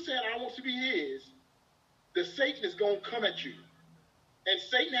 once you said, I want to be his, the Satan is going to come at you. And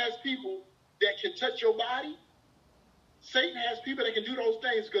Satan has people that can touch your body. Satan has people that can do those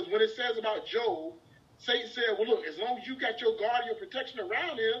things, because when it says about Job, Satan said, well, look, as long as you got your guard, your protection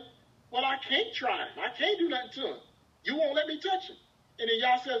around him, well, I can't try him. I can't do nothing to him. You won't let me touch him. And then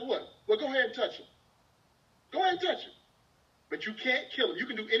Yah says what? Well, go ahead and touch him. Go ahead and touch him. But you can't kill him. You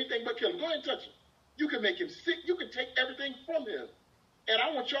can do anything but kill him. Go ahead and touch him. You can make him sick. You can take everything from him. And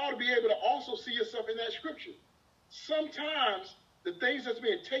I want y'all to be able to also see yourself in that scripture. Sometimes the things that's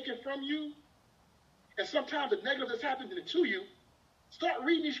being taken from you, and sometimes the negative that's happening to you, start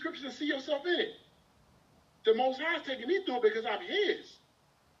reading these scriptures and see yourself in it. The Most High is taking me through it because I'm his.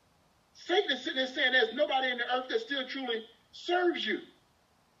 Satan is sitting there saying there's nobody in the earth that still truly serves you.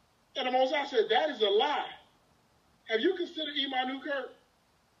 And the Most High said, that is a lie. Have you considered Iman Newkirk?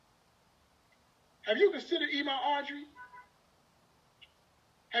 Have you considered Iman Audrey?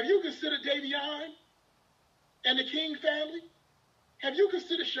 Have you considered Davion and the King family? Have you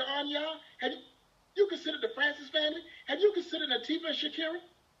considered Sha'anya? Have you considered the Francis family? Have you considered Latifah and Shakira?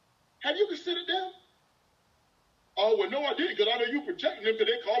 Have you considered them? Oh, well, no, I didn't, because I know you protecting them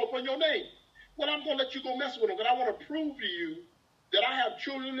because they call upon your name. Well, I'm going to let you go mess with them, because I want to prove to you that I have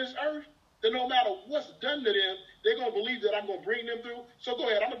children in this earth, that no matter what's done to them, they're going to believe that I'm going to bring them through. So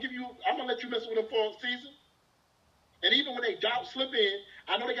go ahead. I'm going to let you mess with them for a season. And even when they doubt slip in,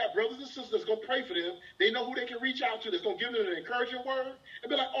 I know they got brothers and sisters that's going to pray for them. They know who they can reach out to that's going to give them an encouraging word.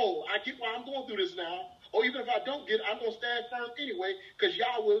 And be like, oh, I get why I'm going through this now. Or even if I don't get it, I'm going to stand firm anyway, because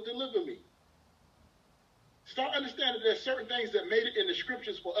Yah will deliver me. Start understanding there's certain things that made it in the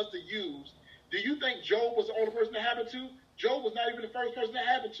scriptures for us to use. Do you think Job was the only person that happened to? Job was not even the first person that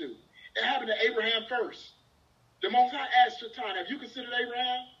happened to. It happened to Abraham first. The Most High asked Shaitan, have you considered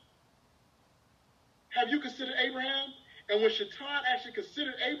Abraham? Have you considered Abraham? And when Shaitan actually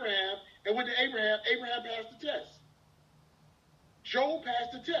considered Abraham and went to Abraham, Abraham passed the test. Job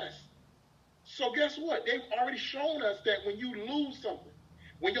passed the test. So guess what? They've already shown us that when you lose something,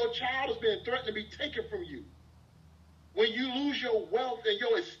 when your child is being threatened to be taken from you, when you lose your wealth and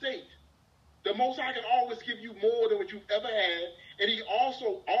your estate, the Most High can always give you more than what you've ever had. And he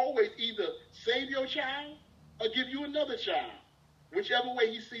also always either save your child or give you another child, whichever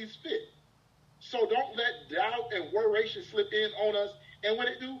way he sees fit. So don't let doubt and worration slip in on us. And when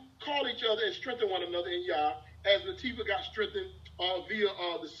it do, call each other and strengthen one another in Yah, as Latifah got strengthened via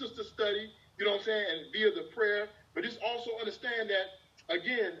the sister study, you know what I'm saying, and via the prayer. But just also understand that,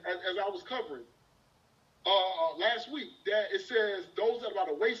 again, as I was covering, last week that it says those that are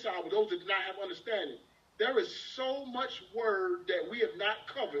by the wayside were those that did not have understanding. There is so much word that we have not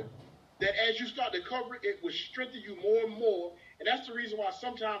covered that as you start to cover it, it will strengthen you more and more. And that's the reason why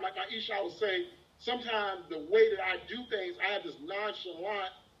sometimes, like Aisha would say, sometimes the way that I do things, I have this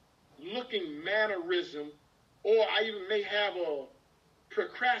nonchalant looking mannerism, or I even may have a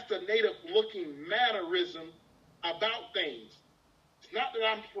procrastinative looking mannerism about things. It's not that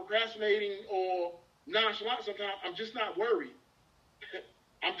I'm procrastinating or nonchalant sometimes. I'm just not worried.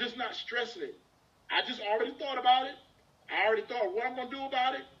 I'm just not stressing it. I just already thought about it. I already thought what I'm going to do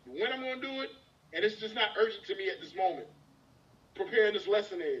about it, when I'm going to do it, and it's just not urgent to me at this moment. Preparing this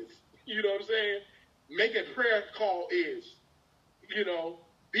lesson is, you know what I'm saying? Making prayer call is, you know,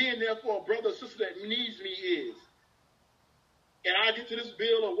 being there for a brother or sister that needs me is. And I'll get to this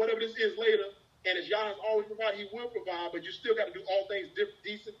bill or whatever this is later, and as Yah has always provided, he will provide, but you still got to do all things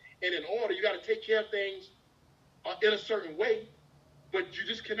decent and in order. You got to take care of things in a certain way, but you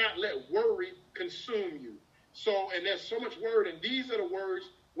just cannot let worry consume you. So, and there's so much word, and these are the words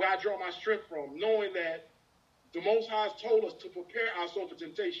where I draw my strength from, knowing that the Most High has told us to prepare our soul for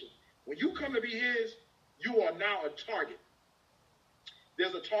temptation. When you come to be his, you are now a target.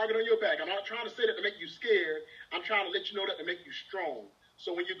 There's a target on your back. I'm not trying to say that to make you scared. I'm trying to let you know that to make you strong.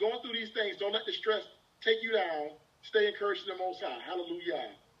 So when you're going through these things, don't let the stress take you down. Stay encouraged in the Most High.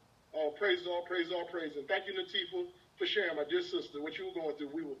 Hallelujah. All praise, all praise, all praise. And thank you, Natifa, for sharing, my dear sister, what you were going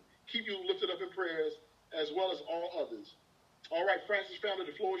through. We will keep you lifted up in prayers as well as all others. All right, Francis family,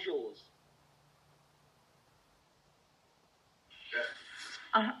 the floor is yours.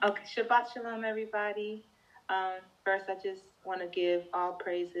 Okay, Shabbat Shalom, everybody. First, I just want to give all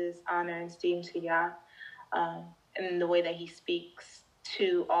praises, honor, and esteem to Yah, and the way that he speaks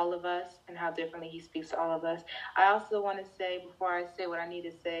to all of us and how differently he speaks to all of us. I also want to say, before I say what I need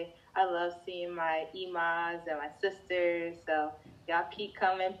to say, I love seeing my imas and my sisters. So y'all keep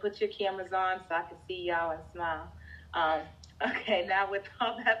coming. Put your cameras on so I can see y'all and smile. Okay, now with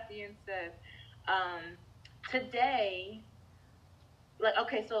all that being said, today,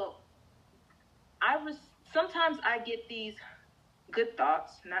 so sometimes I get these good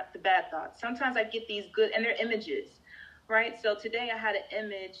thoughts, not the bad thoughts. Sometimes I get these good, and they're images, right? So today I had an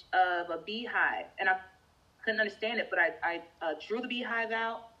image of a beehive, and I couldn't understand it, but I drew the beehive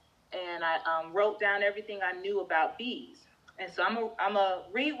out, and I wrote down everything I knew about bees. And so I'm gonna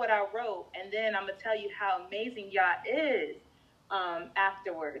read what I wrote, and then I'm gonna tell you how amazing Yah is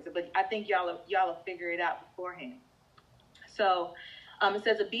afterwards. But I think y'all will figure it out beforehand. So it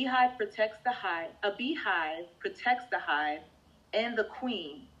says a beehive protects the hive. A beehive protects the hive and the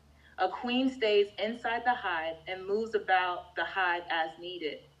queen. A queen stays inside the hive and moves about the hive as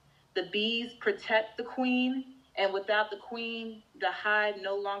needed. The bees protect the queen, and without the queen, the hive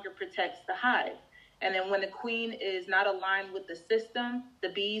no longer protects the hive. And then when the queen is not aligned with the system, the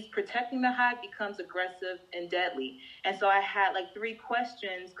bees protecting the hive becomes aggressive and deadly. And so I had like 3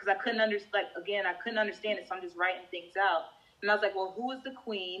 questions because I couldn't understand it, so I'm just writing things out. And I was like, well, who is the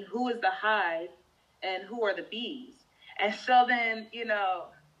queen? Who is the hive? And who are the bees? And so then,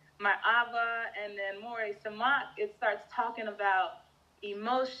 my Ava and then Mori Samak, it starts talking about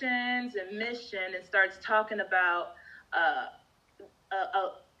emotions and mission. It starts talking about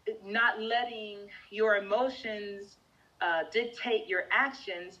not letting your emotions dictate your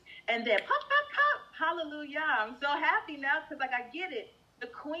actions. And then pop, pop, pop, hallelujah. I'm so happy now because I get it. The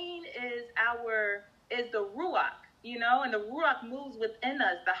queen is the Ruach. And the Ruach moves within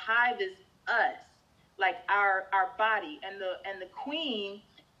us. The hive is us, like our body, and the queen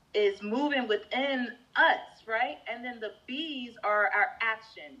is moving within us, right? And then the bees are our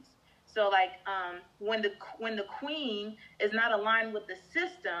actions. So like when the queen is not aligned with the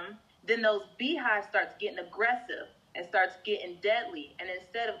system, then those beehives starts getting aggressive and starts getting deadly. And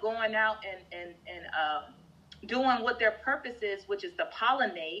instead of going out and doing what their purpose is, which is to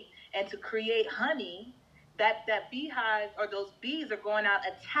pollinate and to create honey, that beehive or those bees are going out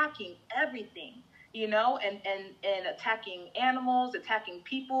attacking everything, and attacking animals, attacking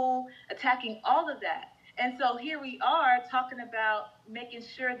people, attacking all of that. And so here we are talking about making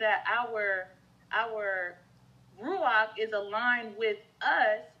sure that our Ruach is aligned with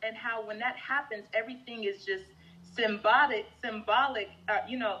us, and how when that happens, everything is just symbiotic, symbiotic.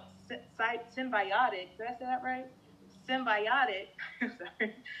 Did I say that right? Symbiotic.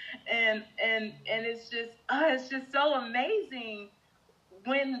 Sorry. And it's just so amazing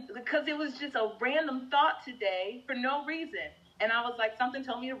because it was just a random thought today for no reason. And I was like, something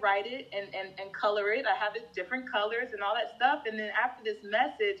told me to write it and color it. I have it different colors and all that stuff. And then after this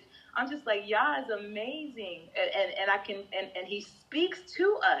message, I'm just like, Yah is amazing. And he speaks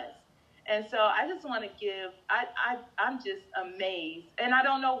to us. And so I just want to give, I'm just amazed. And I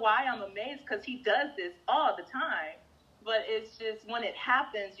don't know why I'm amazed, because he does this all the time. But it's just, when it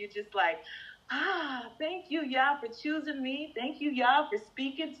happens, you're just like, thank you, Yah, for choosing me. Thank you, Yah, for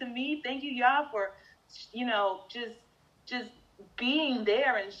speaking to me. Thank you, Yah, for, just being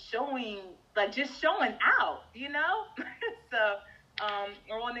there and showing out, So I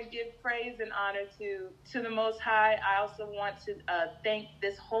want to give praise and honor to the Most High. I also want to thank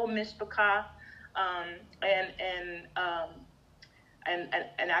this whole mishpachah,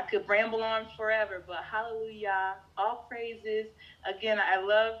 and I could ramble on forever, but hallelujah, all praises. Again, I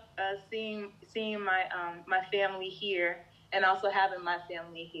love seeing my family here, and also having my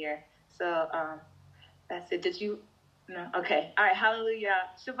family here. So that's it. Did you? No. Okay. All right. Hallelujah.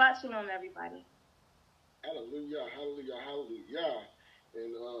 Shabbat shalom, everybody. Hallelujah, hallelujah, hallelujah.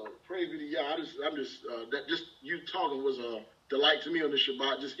 And praise be to Yah. That just you talking was a delight to me on the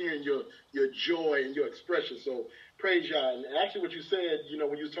Shabbat, just hearing your joy and your expression. So praise Yah. And actually what you said,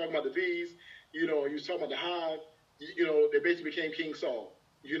 when you was talking about the bees, you was talking about the hive, they basically became King Saul.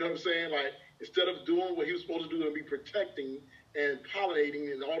 You know what I'm saying? Like, instead of doing what he was supposed to do and be protecting and pollinating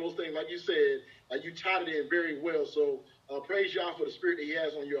and all those things, like you said, like you tied it in very well. So praise Yah for the spirit that he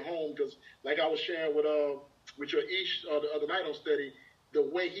has on your home, because like I was sharing with your Ish the other night on study, the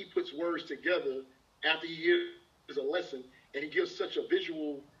way he puts words together after he hears a lesson, and he gives such a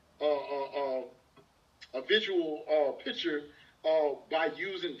visual picture by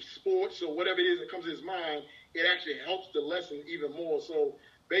using sports or whatever it is that comes to his mind, it actually helps the lesson even more. So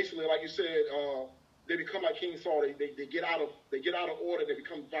basically, like you said, they become like King Saul. They get out of order. They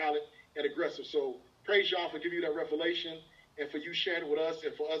become violent and aggressive. So praise Yah for giving you that revelation, and for you sharing with us,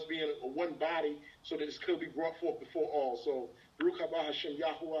 and for us being a one body, so that this could be brought forth before all. So Baruch haba Hashem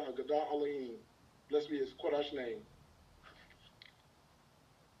Yahuwah Hagadah Elohim. Blessed be his Kodesh name.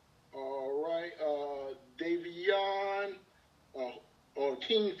 All right, Davion, or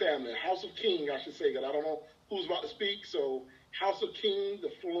King family, House of King, I should say, because I don't know who's about to speak. So House of King, the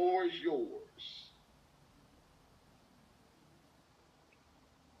floor is yours.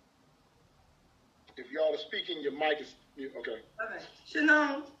 If y'all are speaking, your mic is okay. All right.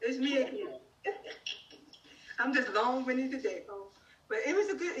 Shalom, it's me again. I'm just long-winded today, but it was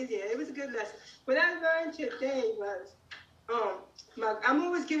a good lesson. What I learned today was, I'm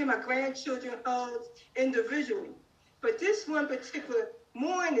always giving my grandchildren hugs individually, but this one particular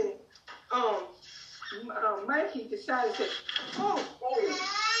morning, Mikey decided to say,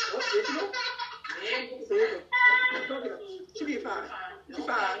 she'll be fine. You're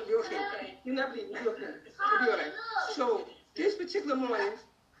fine. You're okay. You're not bleeding. You're okay. You'll be all right. So this particular morning,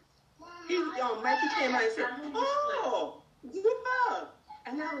 Mikey came out and said, good hug.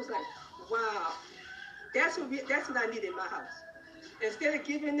 And I was like, wow, that's what I need in my house. Instead of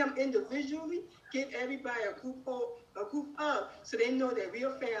giving them individually, give everybody a group hug, so they know that we're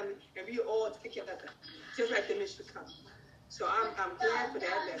a family and we're all together, just like the mission comes. So I'm glad for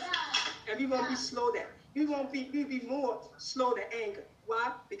that lesson. And we won't be slow down. We'll be more slow to anger.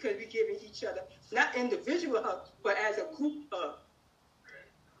 Why? Because we're giving each other not individual hugs, but as a group hug.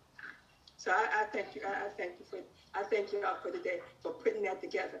 So I thank you. I thank you all for today, for putting that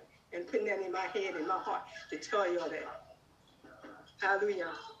together and putting that in my head and my heart to tell you all that.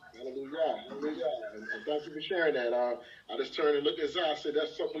 Hallelujah. Hallelujah. Hallelujah. And thank you for sharing that. I just turned and looked at Zah. I said,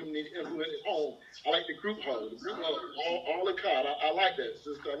 that's something we need to implement at home. I like the group hug. The group hug, all the card. I like that,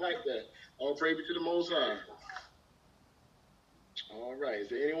 sister. I like that. All praise be to the Most High. All right. Is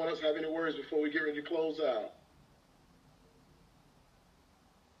there anyone else have any words before we get ready to close out?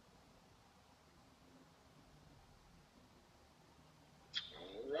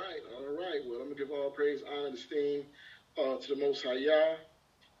 All right. Well, I'm going to give all praise, honor, and esteem to the Most High Yah.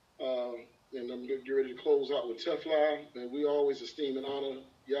 And I'm going to get ready to close out with Teflah. And we always esteem and honor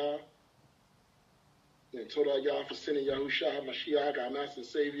Yah. And Todah Yah for sending Yahushua HaMashiach, our Master and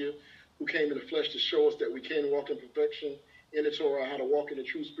Savior, who came in the flesh to show us that we can walk in perfection in the Torah, how to walk in the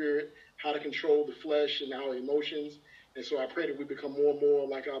true spirit, how to control the flesh and our emotions. And so I pray that we become more and more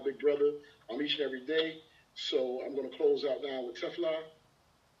like our big brother each and every day. So I'm going to close out now with Teflah.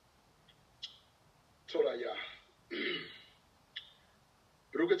 Todah Yah.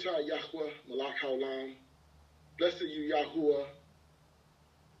 Baruch atah Yahweh, Malach Haolam. Blessed are you, Yahuwah,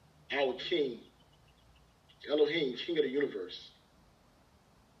 our King, Elohim, King of the universe.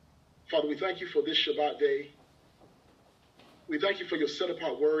 Father, we thank you for this Shabbat day. We thank you for your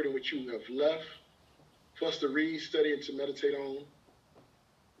set-apart word in which you have left for us to read, study, and to meditate on.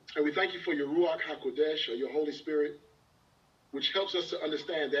 And we thank you for your Ruach HaKodesh, or your Holy Spirit, which helps us to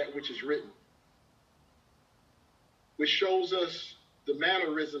understand that which is written, which shows us the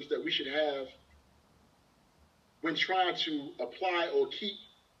mannerisms that we should have when trying to apply or keep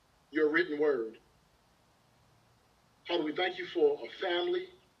your written word. Father, we thank you for a family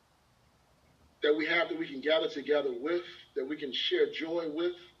that we have, that we can gather together with, that we can share joy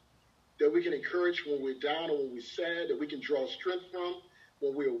with, that we can encourage when we're down or when we're sad, that we can draw strength from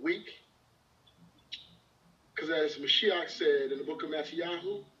when we're weak. Because as Mashiach said in the book of Matthew,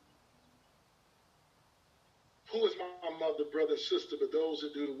 who is my mother, brother, sister, but those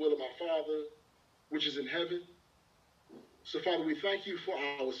that do the will of my Father, which is in heaven? So, Father, we thank you for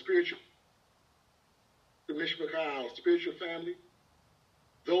our spiritual our spiritual family,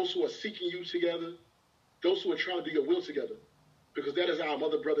 those who are seeking you together, those who are trying to do your will together, because that is our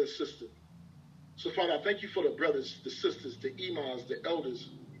mother, brother, and sister. So, Father, I thank you for the brothers, the sisters, the imams, the elders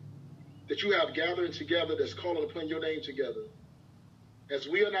that you have gathering together that's calling upon your name together. As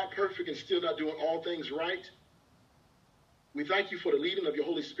we are not perfect and still not doing all things right, we thank you for the leading of your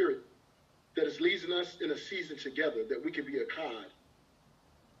Holy Spirit that is leading us in a season together, that we can be a cod,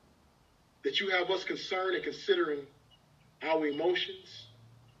 that you have us concerned and considering our emotions,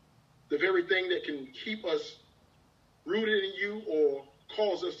 the very thing that can keep us rooted in you or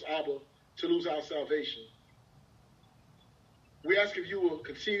cause us, Abba, to lose our salvation. We ask if you will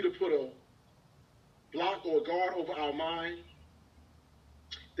continue to put a block or a guard over our mind,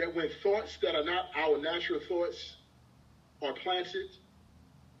 that when thoughts that are not our natural thoughts are planted,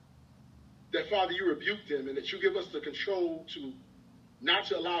 that, Father, you rebuke them and that you give us the control to not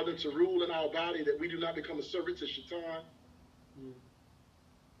to allow them to rule in our body, that we do not become a servant to Shaitan.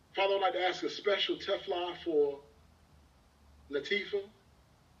 Father, I'd like to ask a special teflon for Latifa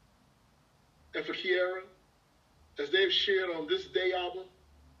and for Kiara, as they've shared on this day, Abba,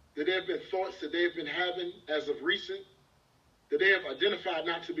 that there have been thoughts that they've been having as of recent, that they have identified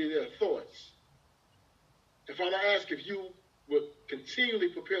not to be their thoughts. And Father, I ask if you would continually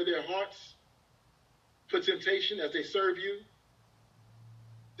prepare their hearts for temptation as they serve you,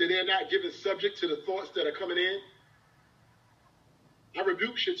 that they're not given subject to the thoughts that are coming in. I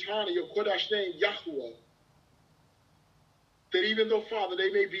rebuke Shaitan in your Kodesh name, Yahuwah, that even though, Father, they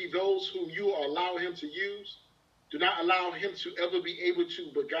may be those whom you allow him to use, do not allow him to ever be able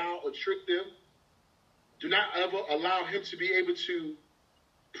to beguile or trick them. Do not ever allow him to be able to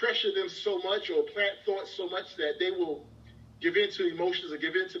pressure them so much or plant thoughts so much that they will give in to emotions or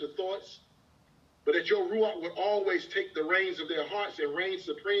give in to the thoughts, but that your Ruach would always take the reins of their hearts and reign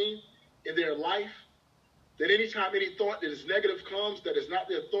supreme in their life, that anytime any thought that is negative comes, that is not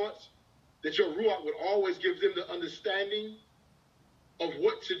their thoughts, that your Ruach would always give them the understanding of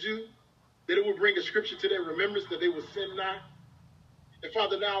what to do, that it would bring a scripture to their remembrance, that they would sin not. And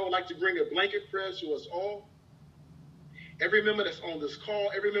Father, now I would like to bring a blanket prayer to us all. Every member that's on this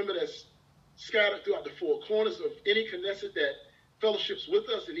call, every member that's scattered throughout the four corners of any Knesset that fellowships with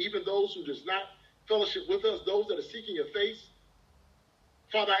us, and even those who does not fellowship with us, those that are seeking your face.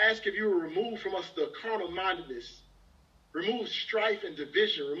 Father, I ask if you will remove from us the carnal-mindedness, remove strife and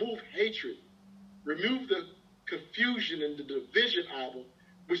division, remove hatred, remove the confusion and the division, Abba,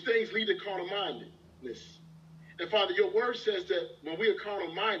 which things lead to carnal-mindedness. And Father, your word says that when we are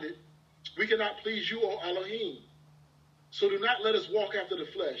carnal-minded, we cannot please you, O Elohim. So do not let us walk after the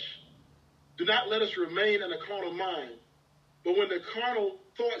flesh. Do not let us remain in a carnal mind. But when the carnal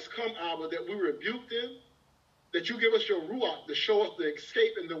thoughts come, Abba, that we rebuke them, that you give us your Ruach to show us the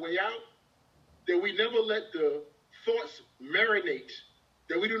escape and the way out, that we never let the thoughts marinate,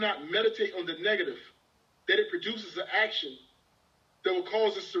 that we do not meditate on the negative, that it produces an action that will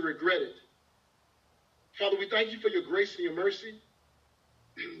cause us to regret it. Father, we thank you for your grace and your mercy.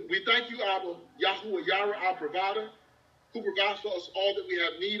 We thank you, Abba, Yahuwah, Yahweh, our provider, who provides for us all that we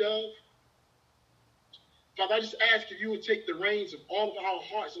have need of. Father, I just ask if you would take the reins of all of our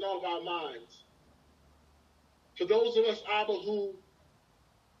hearts and all of our minds. For those of us, Abba, who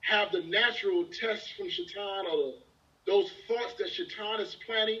have the natural tests from Shaitan or those thoughts that Shaitan is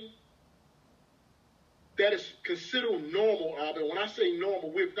planting, that is considered normal, Abba. When I say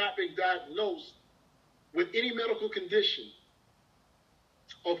normal, we've not been diagnosed with any medical condition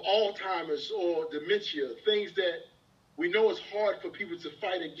of Alzheimer's or dementia, things that we know is hard for people to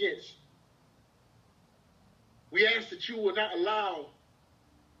fight against. We ask that you will not allow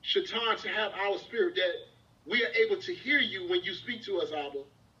Shaitan to have our spirit, that we are able to hear you when you speak to us, Abba,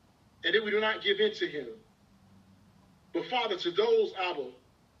 and that we do not give in to him. But Father, to those, Abba,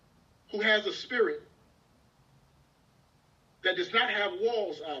 who has a spirit that does not have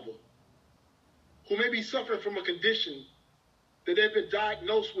walls, Abba, who may be suffering from a condition that they've been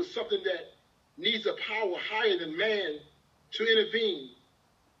diagnosed with something that needs a power higher than man to intervene,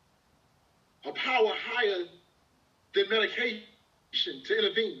 a power higher than medication, to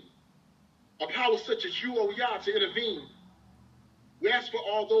intervene. A power such as you, O Yah, to intervene. We ask for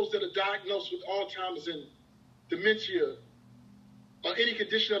all those that are diagnosed with Alzheimer's and dementia, or any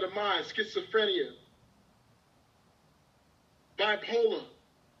condition of the mind, schizophrenia, bipolar.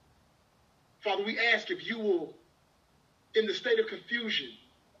 Father, we ask if you will, in the state of confusion,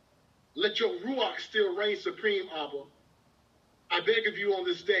 let your Ruach still reign supreme, Abba. I beg of you on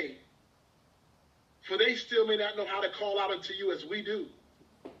this day, for they still may not know how to call out unto you as we do,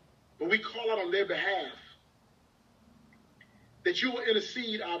 but we call out on their behalf, that you will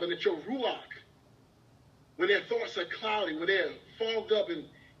intercede, Abba, that your Ruach, when their thoughts are cloudy, when they're fogged up and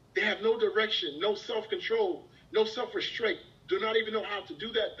they have no direction, no self-control, no self-restraint, do not even know how to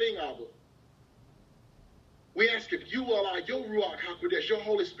do that thing, Abba. We ask if you will allow your Ruach HaKodesh, your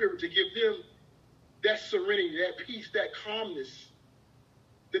Holy Spirit, to give them that serenity, that peace, that calmness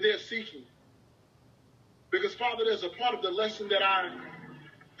that they're seeking. Because, Father, there's a part of the lesson that I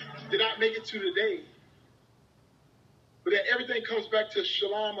did not make it to today, but that everything comes back to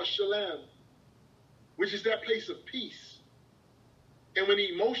Shalom or Shalem, which is that place of peace. And when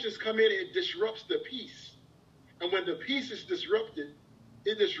the emotions come in, it disrupts the peace. And when the peace is disrupted,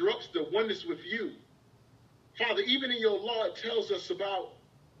 it disrupts the oneness with you. Father, even in your law, it tells us about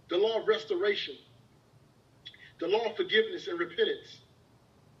the law of restoration, the law of forgiveness and repentance.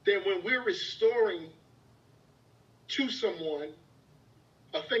 Then when we're restoring to someone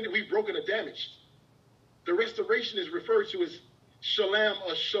a thing that we've broken or damaged, the restoration is referred to as shalom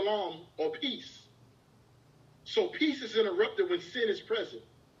or shalom or peace. So peace is interrupted when sin is present.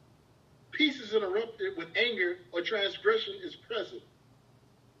 Peace is interrupted when anger or transgression is present.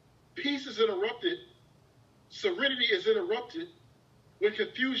 Peace is interrupted, serenity is interrupted when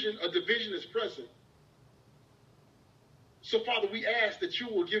confusion or division is present. So, Father, we ask that you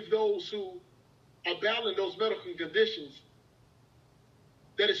will give those who are battling those medical conditions,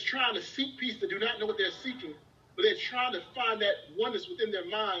 that is trying to seek peace, that do not know what they're seeking, but they're trying to find that oneness within their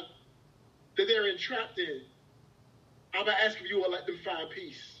mind that they're entrapped in. I'm going to ask if you will let them find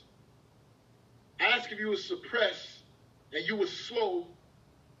peace. I ask if you will suppress and you will slow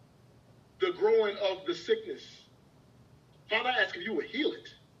the growing of the sickness. Father, I ask if you will heal it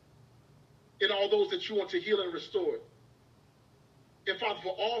in all those that you want to heal and restore. And Father,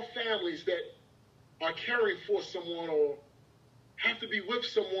 for all families that are caring for someone or have to be with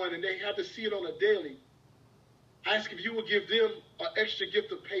someone and they have to see it on a daily, I ask if you will give them an extra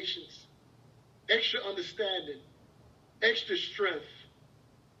gift of patience, extra understanding, extra strength,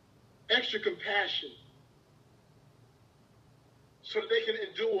 extra compassion, so that they can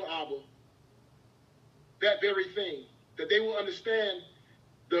endure, Abba, that very thing, that they will understand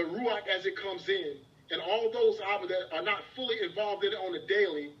the Ruach as it comes in, and all those, Abba, that are not fully involved in it on a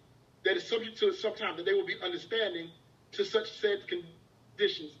daily, that is subject to it sometimes, that they will be understanding to such said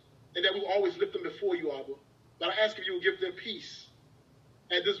conditions, and that we will always lift them before you, Abba. But I ask if you will give them peace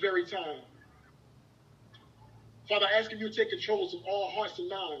at this very time. Father, I ask if you would take control of all hearts and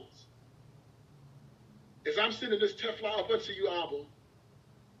minds. As I'm sending this Teflon up unto you, Abba,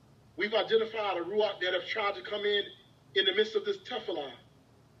 we've identified a Ruach that have tried to come in the midst of this Teflon.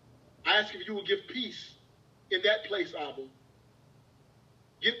 I ask if you will give peace in that place, Abba.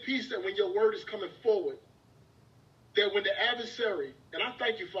 Give peace that when your word is coming forward, that when the adversary, and I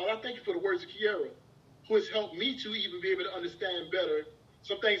thank you, Father, I thank you for the words of Kiara, who has helped me to even be able to understand better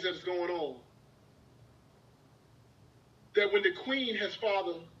some things that is going on. That when the queen has,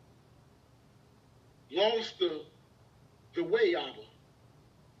 Father, lost the way, Abba,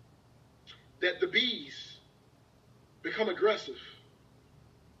 that the bees become aggressive.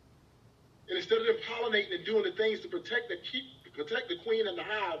 And instead of them pollinating and doing the things to protect the queen and the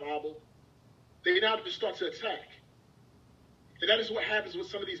hive, Abba, they now just start to attack. And that is what happens with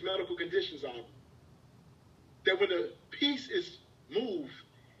some of these medical conditions, Abba. That when the peace is moved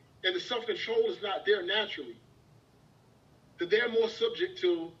and the self-control is not there naturally, that they're more subject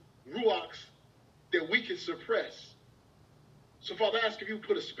to ruachs that we can suppress. So, Father, I ask if you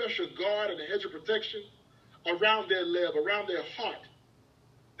put a special guard and a hedge of protection around their lib, around their heart,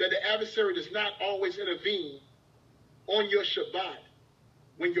 that the adversary does not always intervene on your Shabbat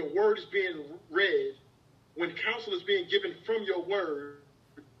when your word is being read, when counsel is being given from your word,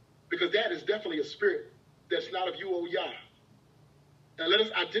 because that is definitely a spirit that's not of you, O Yah. And let us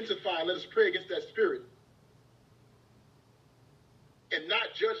identify, let us pray against that spirit, and not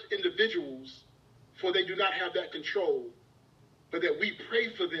judge individuals, for they do not have that control, but that we pray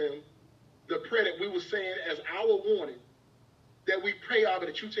for them, the prayer that we were saying as our warning, that we pray, Abba,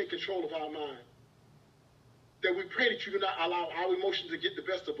 that you take control of our mind, that we pray that you do not allow our emotions to get the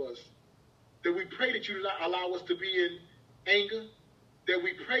best of us, that we pray that you do not allow us to be in anger, that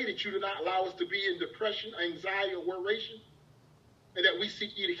we pray that you do not allow us to be in depression, anxiety, or worration, and that we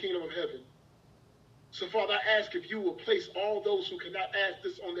seek ye the kingdom of heaven. So, Father, I ask if you will place all those who cannot ask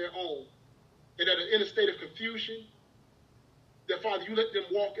this on their own and that are in a state of confusion, that, Father, you let them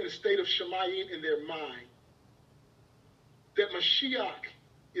walk in a state of Shemayim in their mind, that Mashiach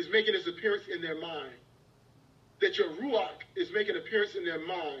is making his appearance in their mind, that your Ruach is making an appearance in their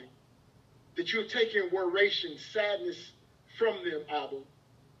mind, that you're taking worration, sadness from them, Abba,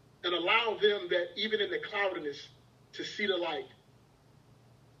 and allow them that even in the cloudiness to see the light,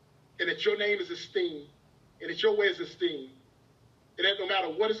 and that your name is esteemed, and that your way is esteemed, and that no matter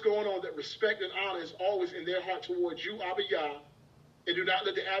what is going on, that respect and honor is always in their heart towards you, Abba Yah, and do not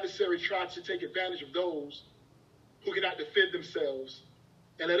let the adversary try to take advantage of those who cannot defend themselves.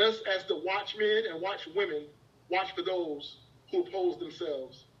 And let us, as the watchmen and watchwomen, watch for those who oppose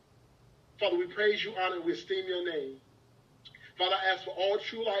themselves. Father, we praise you, honor, and we esteem your name. Father, I ask for all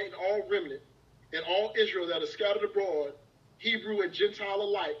true light and all remnant and all Israel that are scattered abroad, Hebrew and Gentile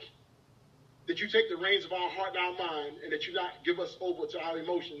alike, that you take the reins of our heart and our mind, and that you not give us over to our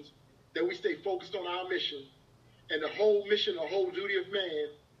emotions, that we stay focused on our mission. And the whole mission, the whole duty of man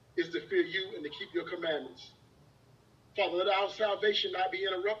is to fear you and to keep your commandments. Father, let our salvation not be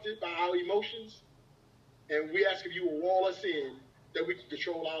interrupted by our emotions, and we ask if you will wall us in, that we can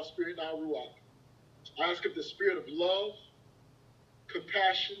control our spirit and our ruach. I ask if the spirit of love,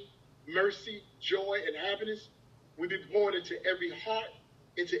 compassion, mercy, joy, and happiness will be poured into every heart,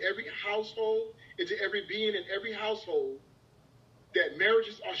 into every household, into every being in every household, that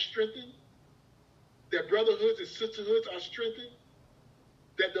marriages are strengthened, that brotherhoods and sisterhoods are strengthened,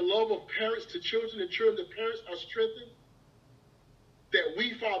 that the love of parents to children and children to parents are strengthened, that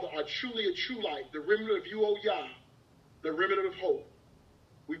we, Father, are truly a true light, the remnant of you, O Yah, the remnant of hope.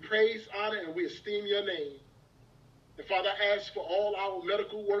 We praise, honor, and we esteem your name. And Father, I ask for all our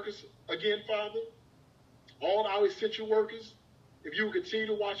medical workers, again, Father, all our essential workers, if you will continue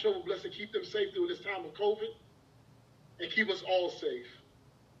to watch over, bless, and keep them safe through this time of COVID, and keep us all safe.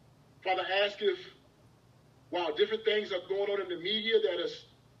 Father, I ask if, while different things are going on in the media that is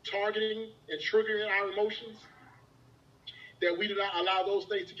targeting and triggering our emotions, that we do not allow those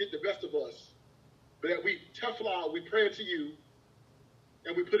things to get the best of us, but that we tefillah, we pray to you,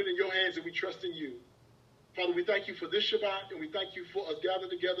 and we put it in your hands, and we trust in you. Father, we thank you for this Shabbat, and we thank you for us gathered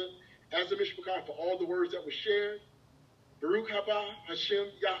together as a Mishpachah for all the words that were shared. Baruch haba Hashem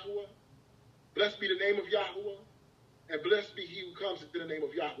Yahuwah. Blessed be the name of Yahuwah, and blessed be he who comes in the name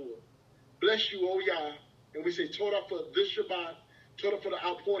of Yahuwah. Bless you, O Yah, and we say Torah for this Shabbat, Torah for the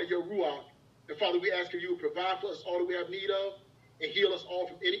outpouring of your Ruach. And Father, we ask if you would provide for us all that we have need of, and heal us all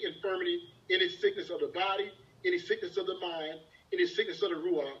from any infirmity, any sickness of the body, any sickness of the mind, any sickness of the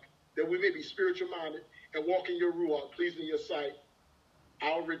Ruach, that we may be spiritual minded and walk in your Ruach, pleasing in your sight,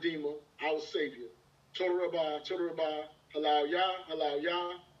 our Redeemer, our Savior. Torah Rabbah, Halal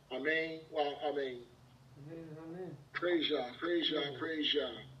Yah, Amen, wa Amen. Amen. Praise Yah, praise Yah, praise Yah.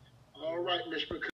 All right, Mishpachah.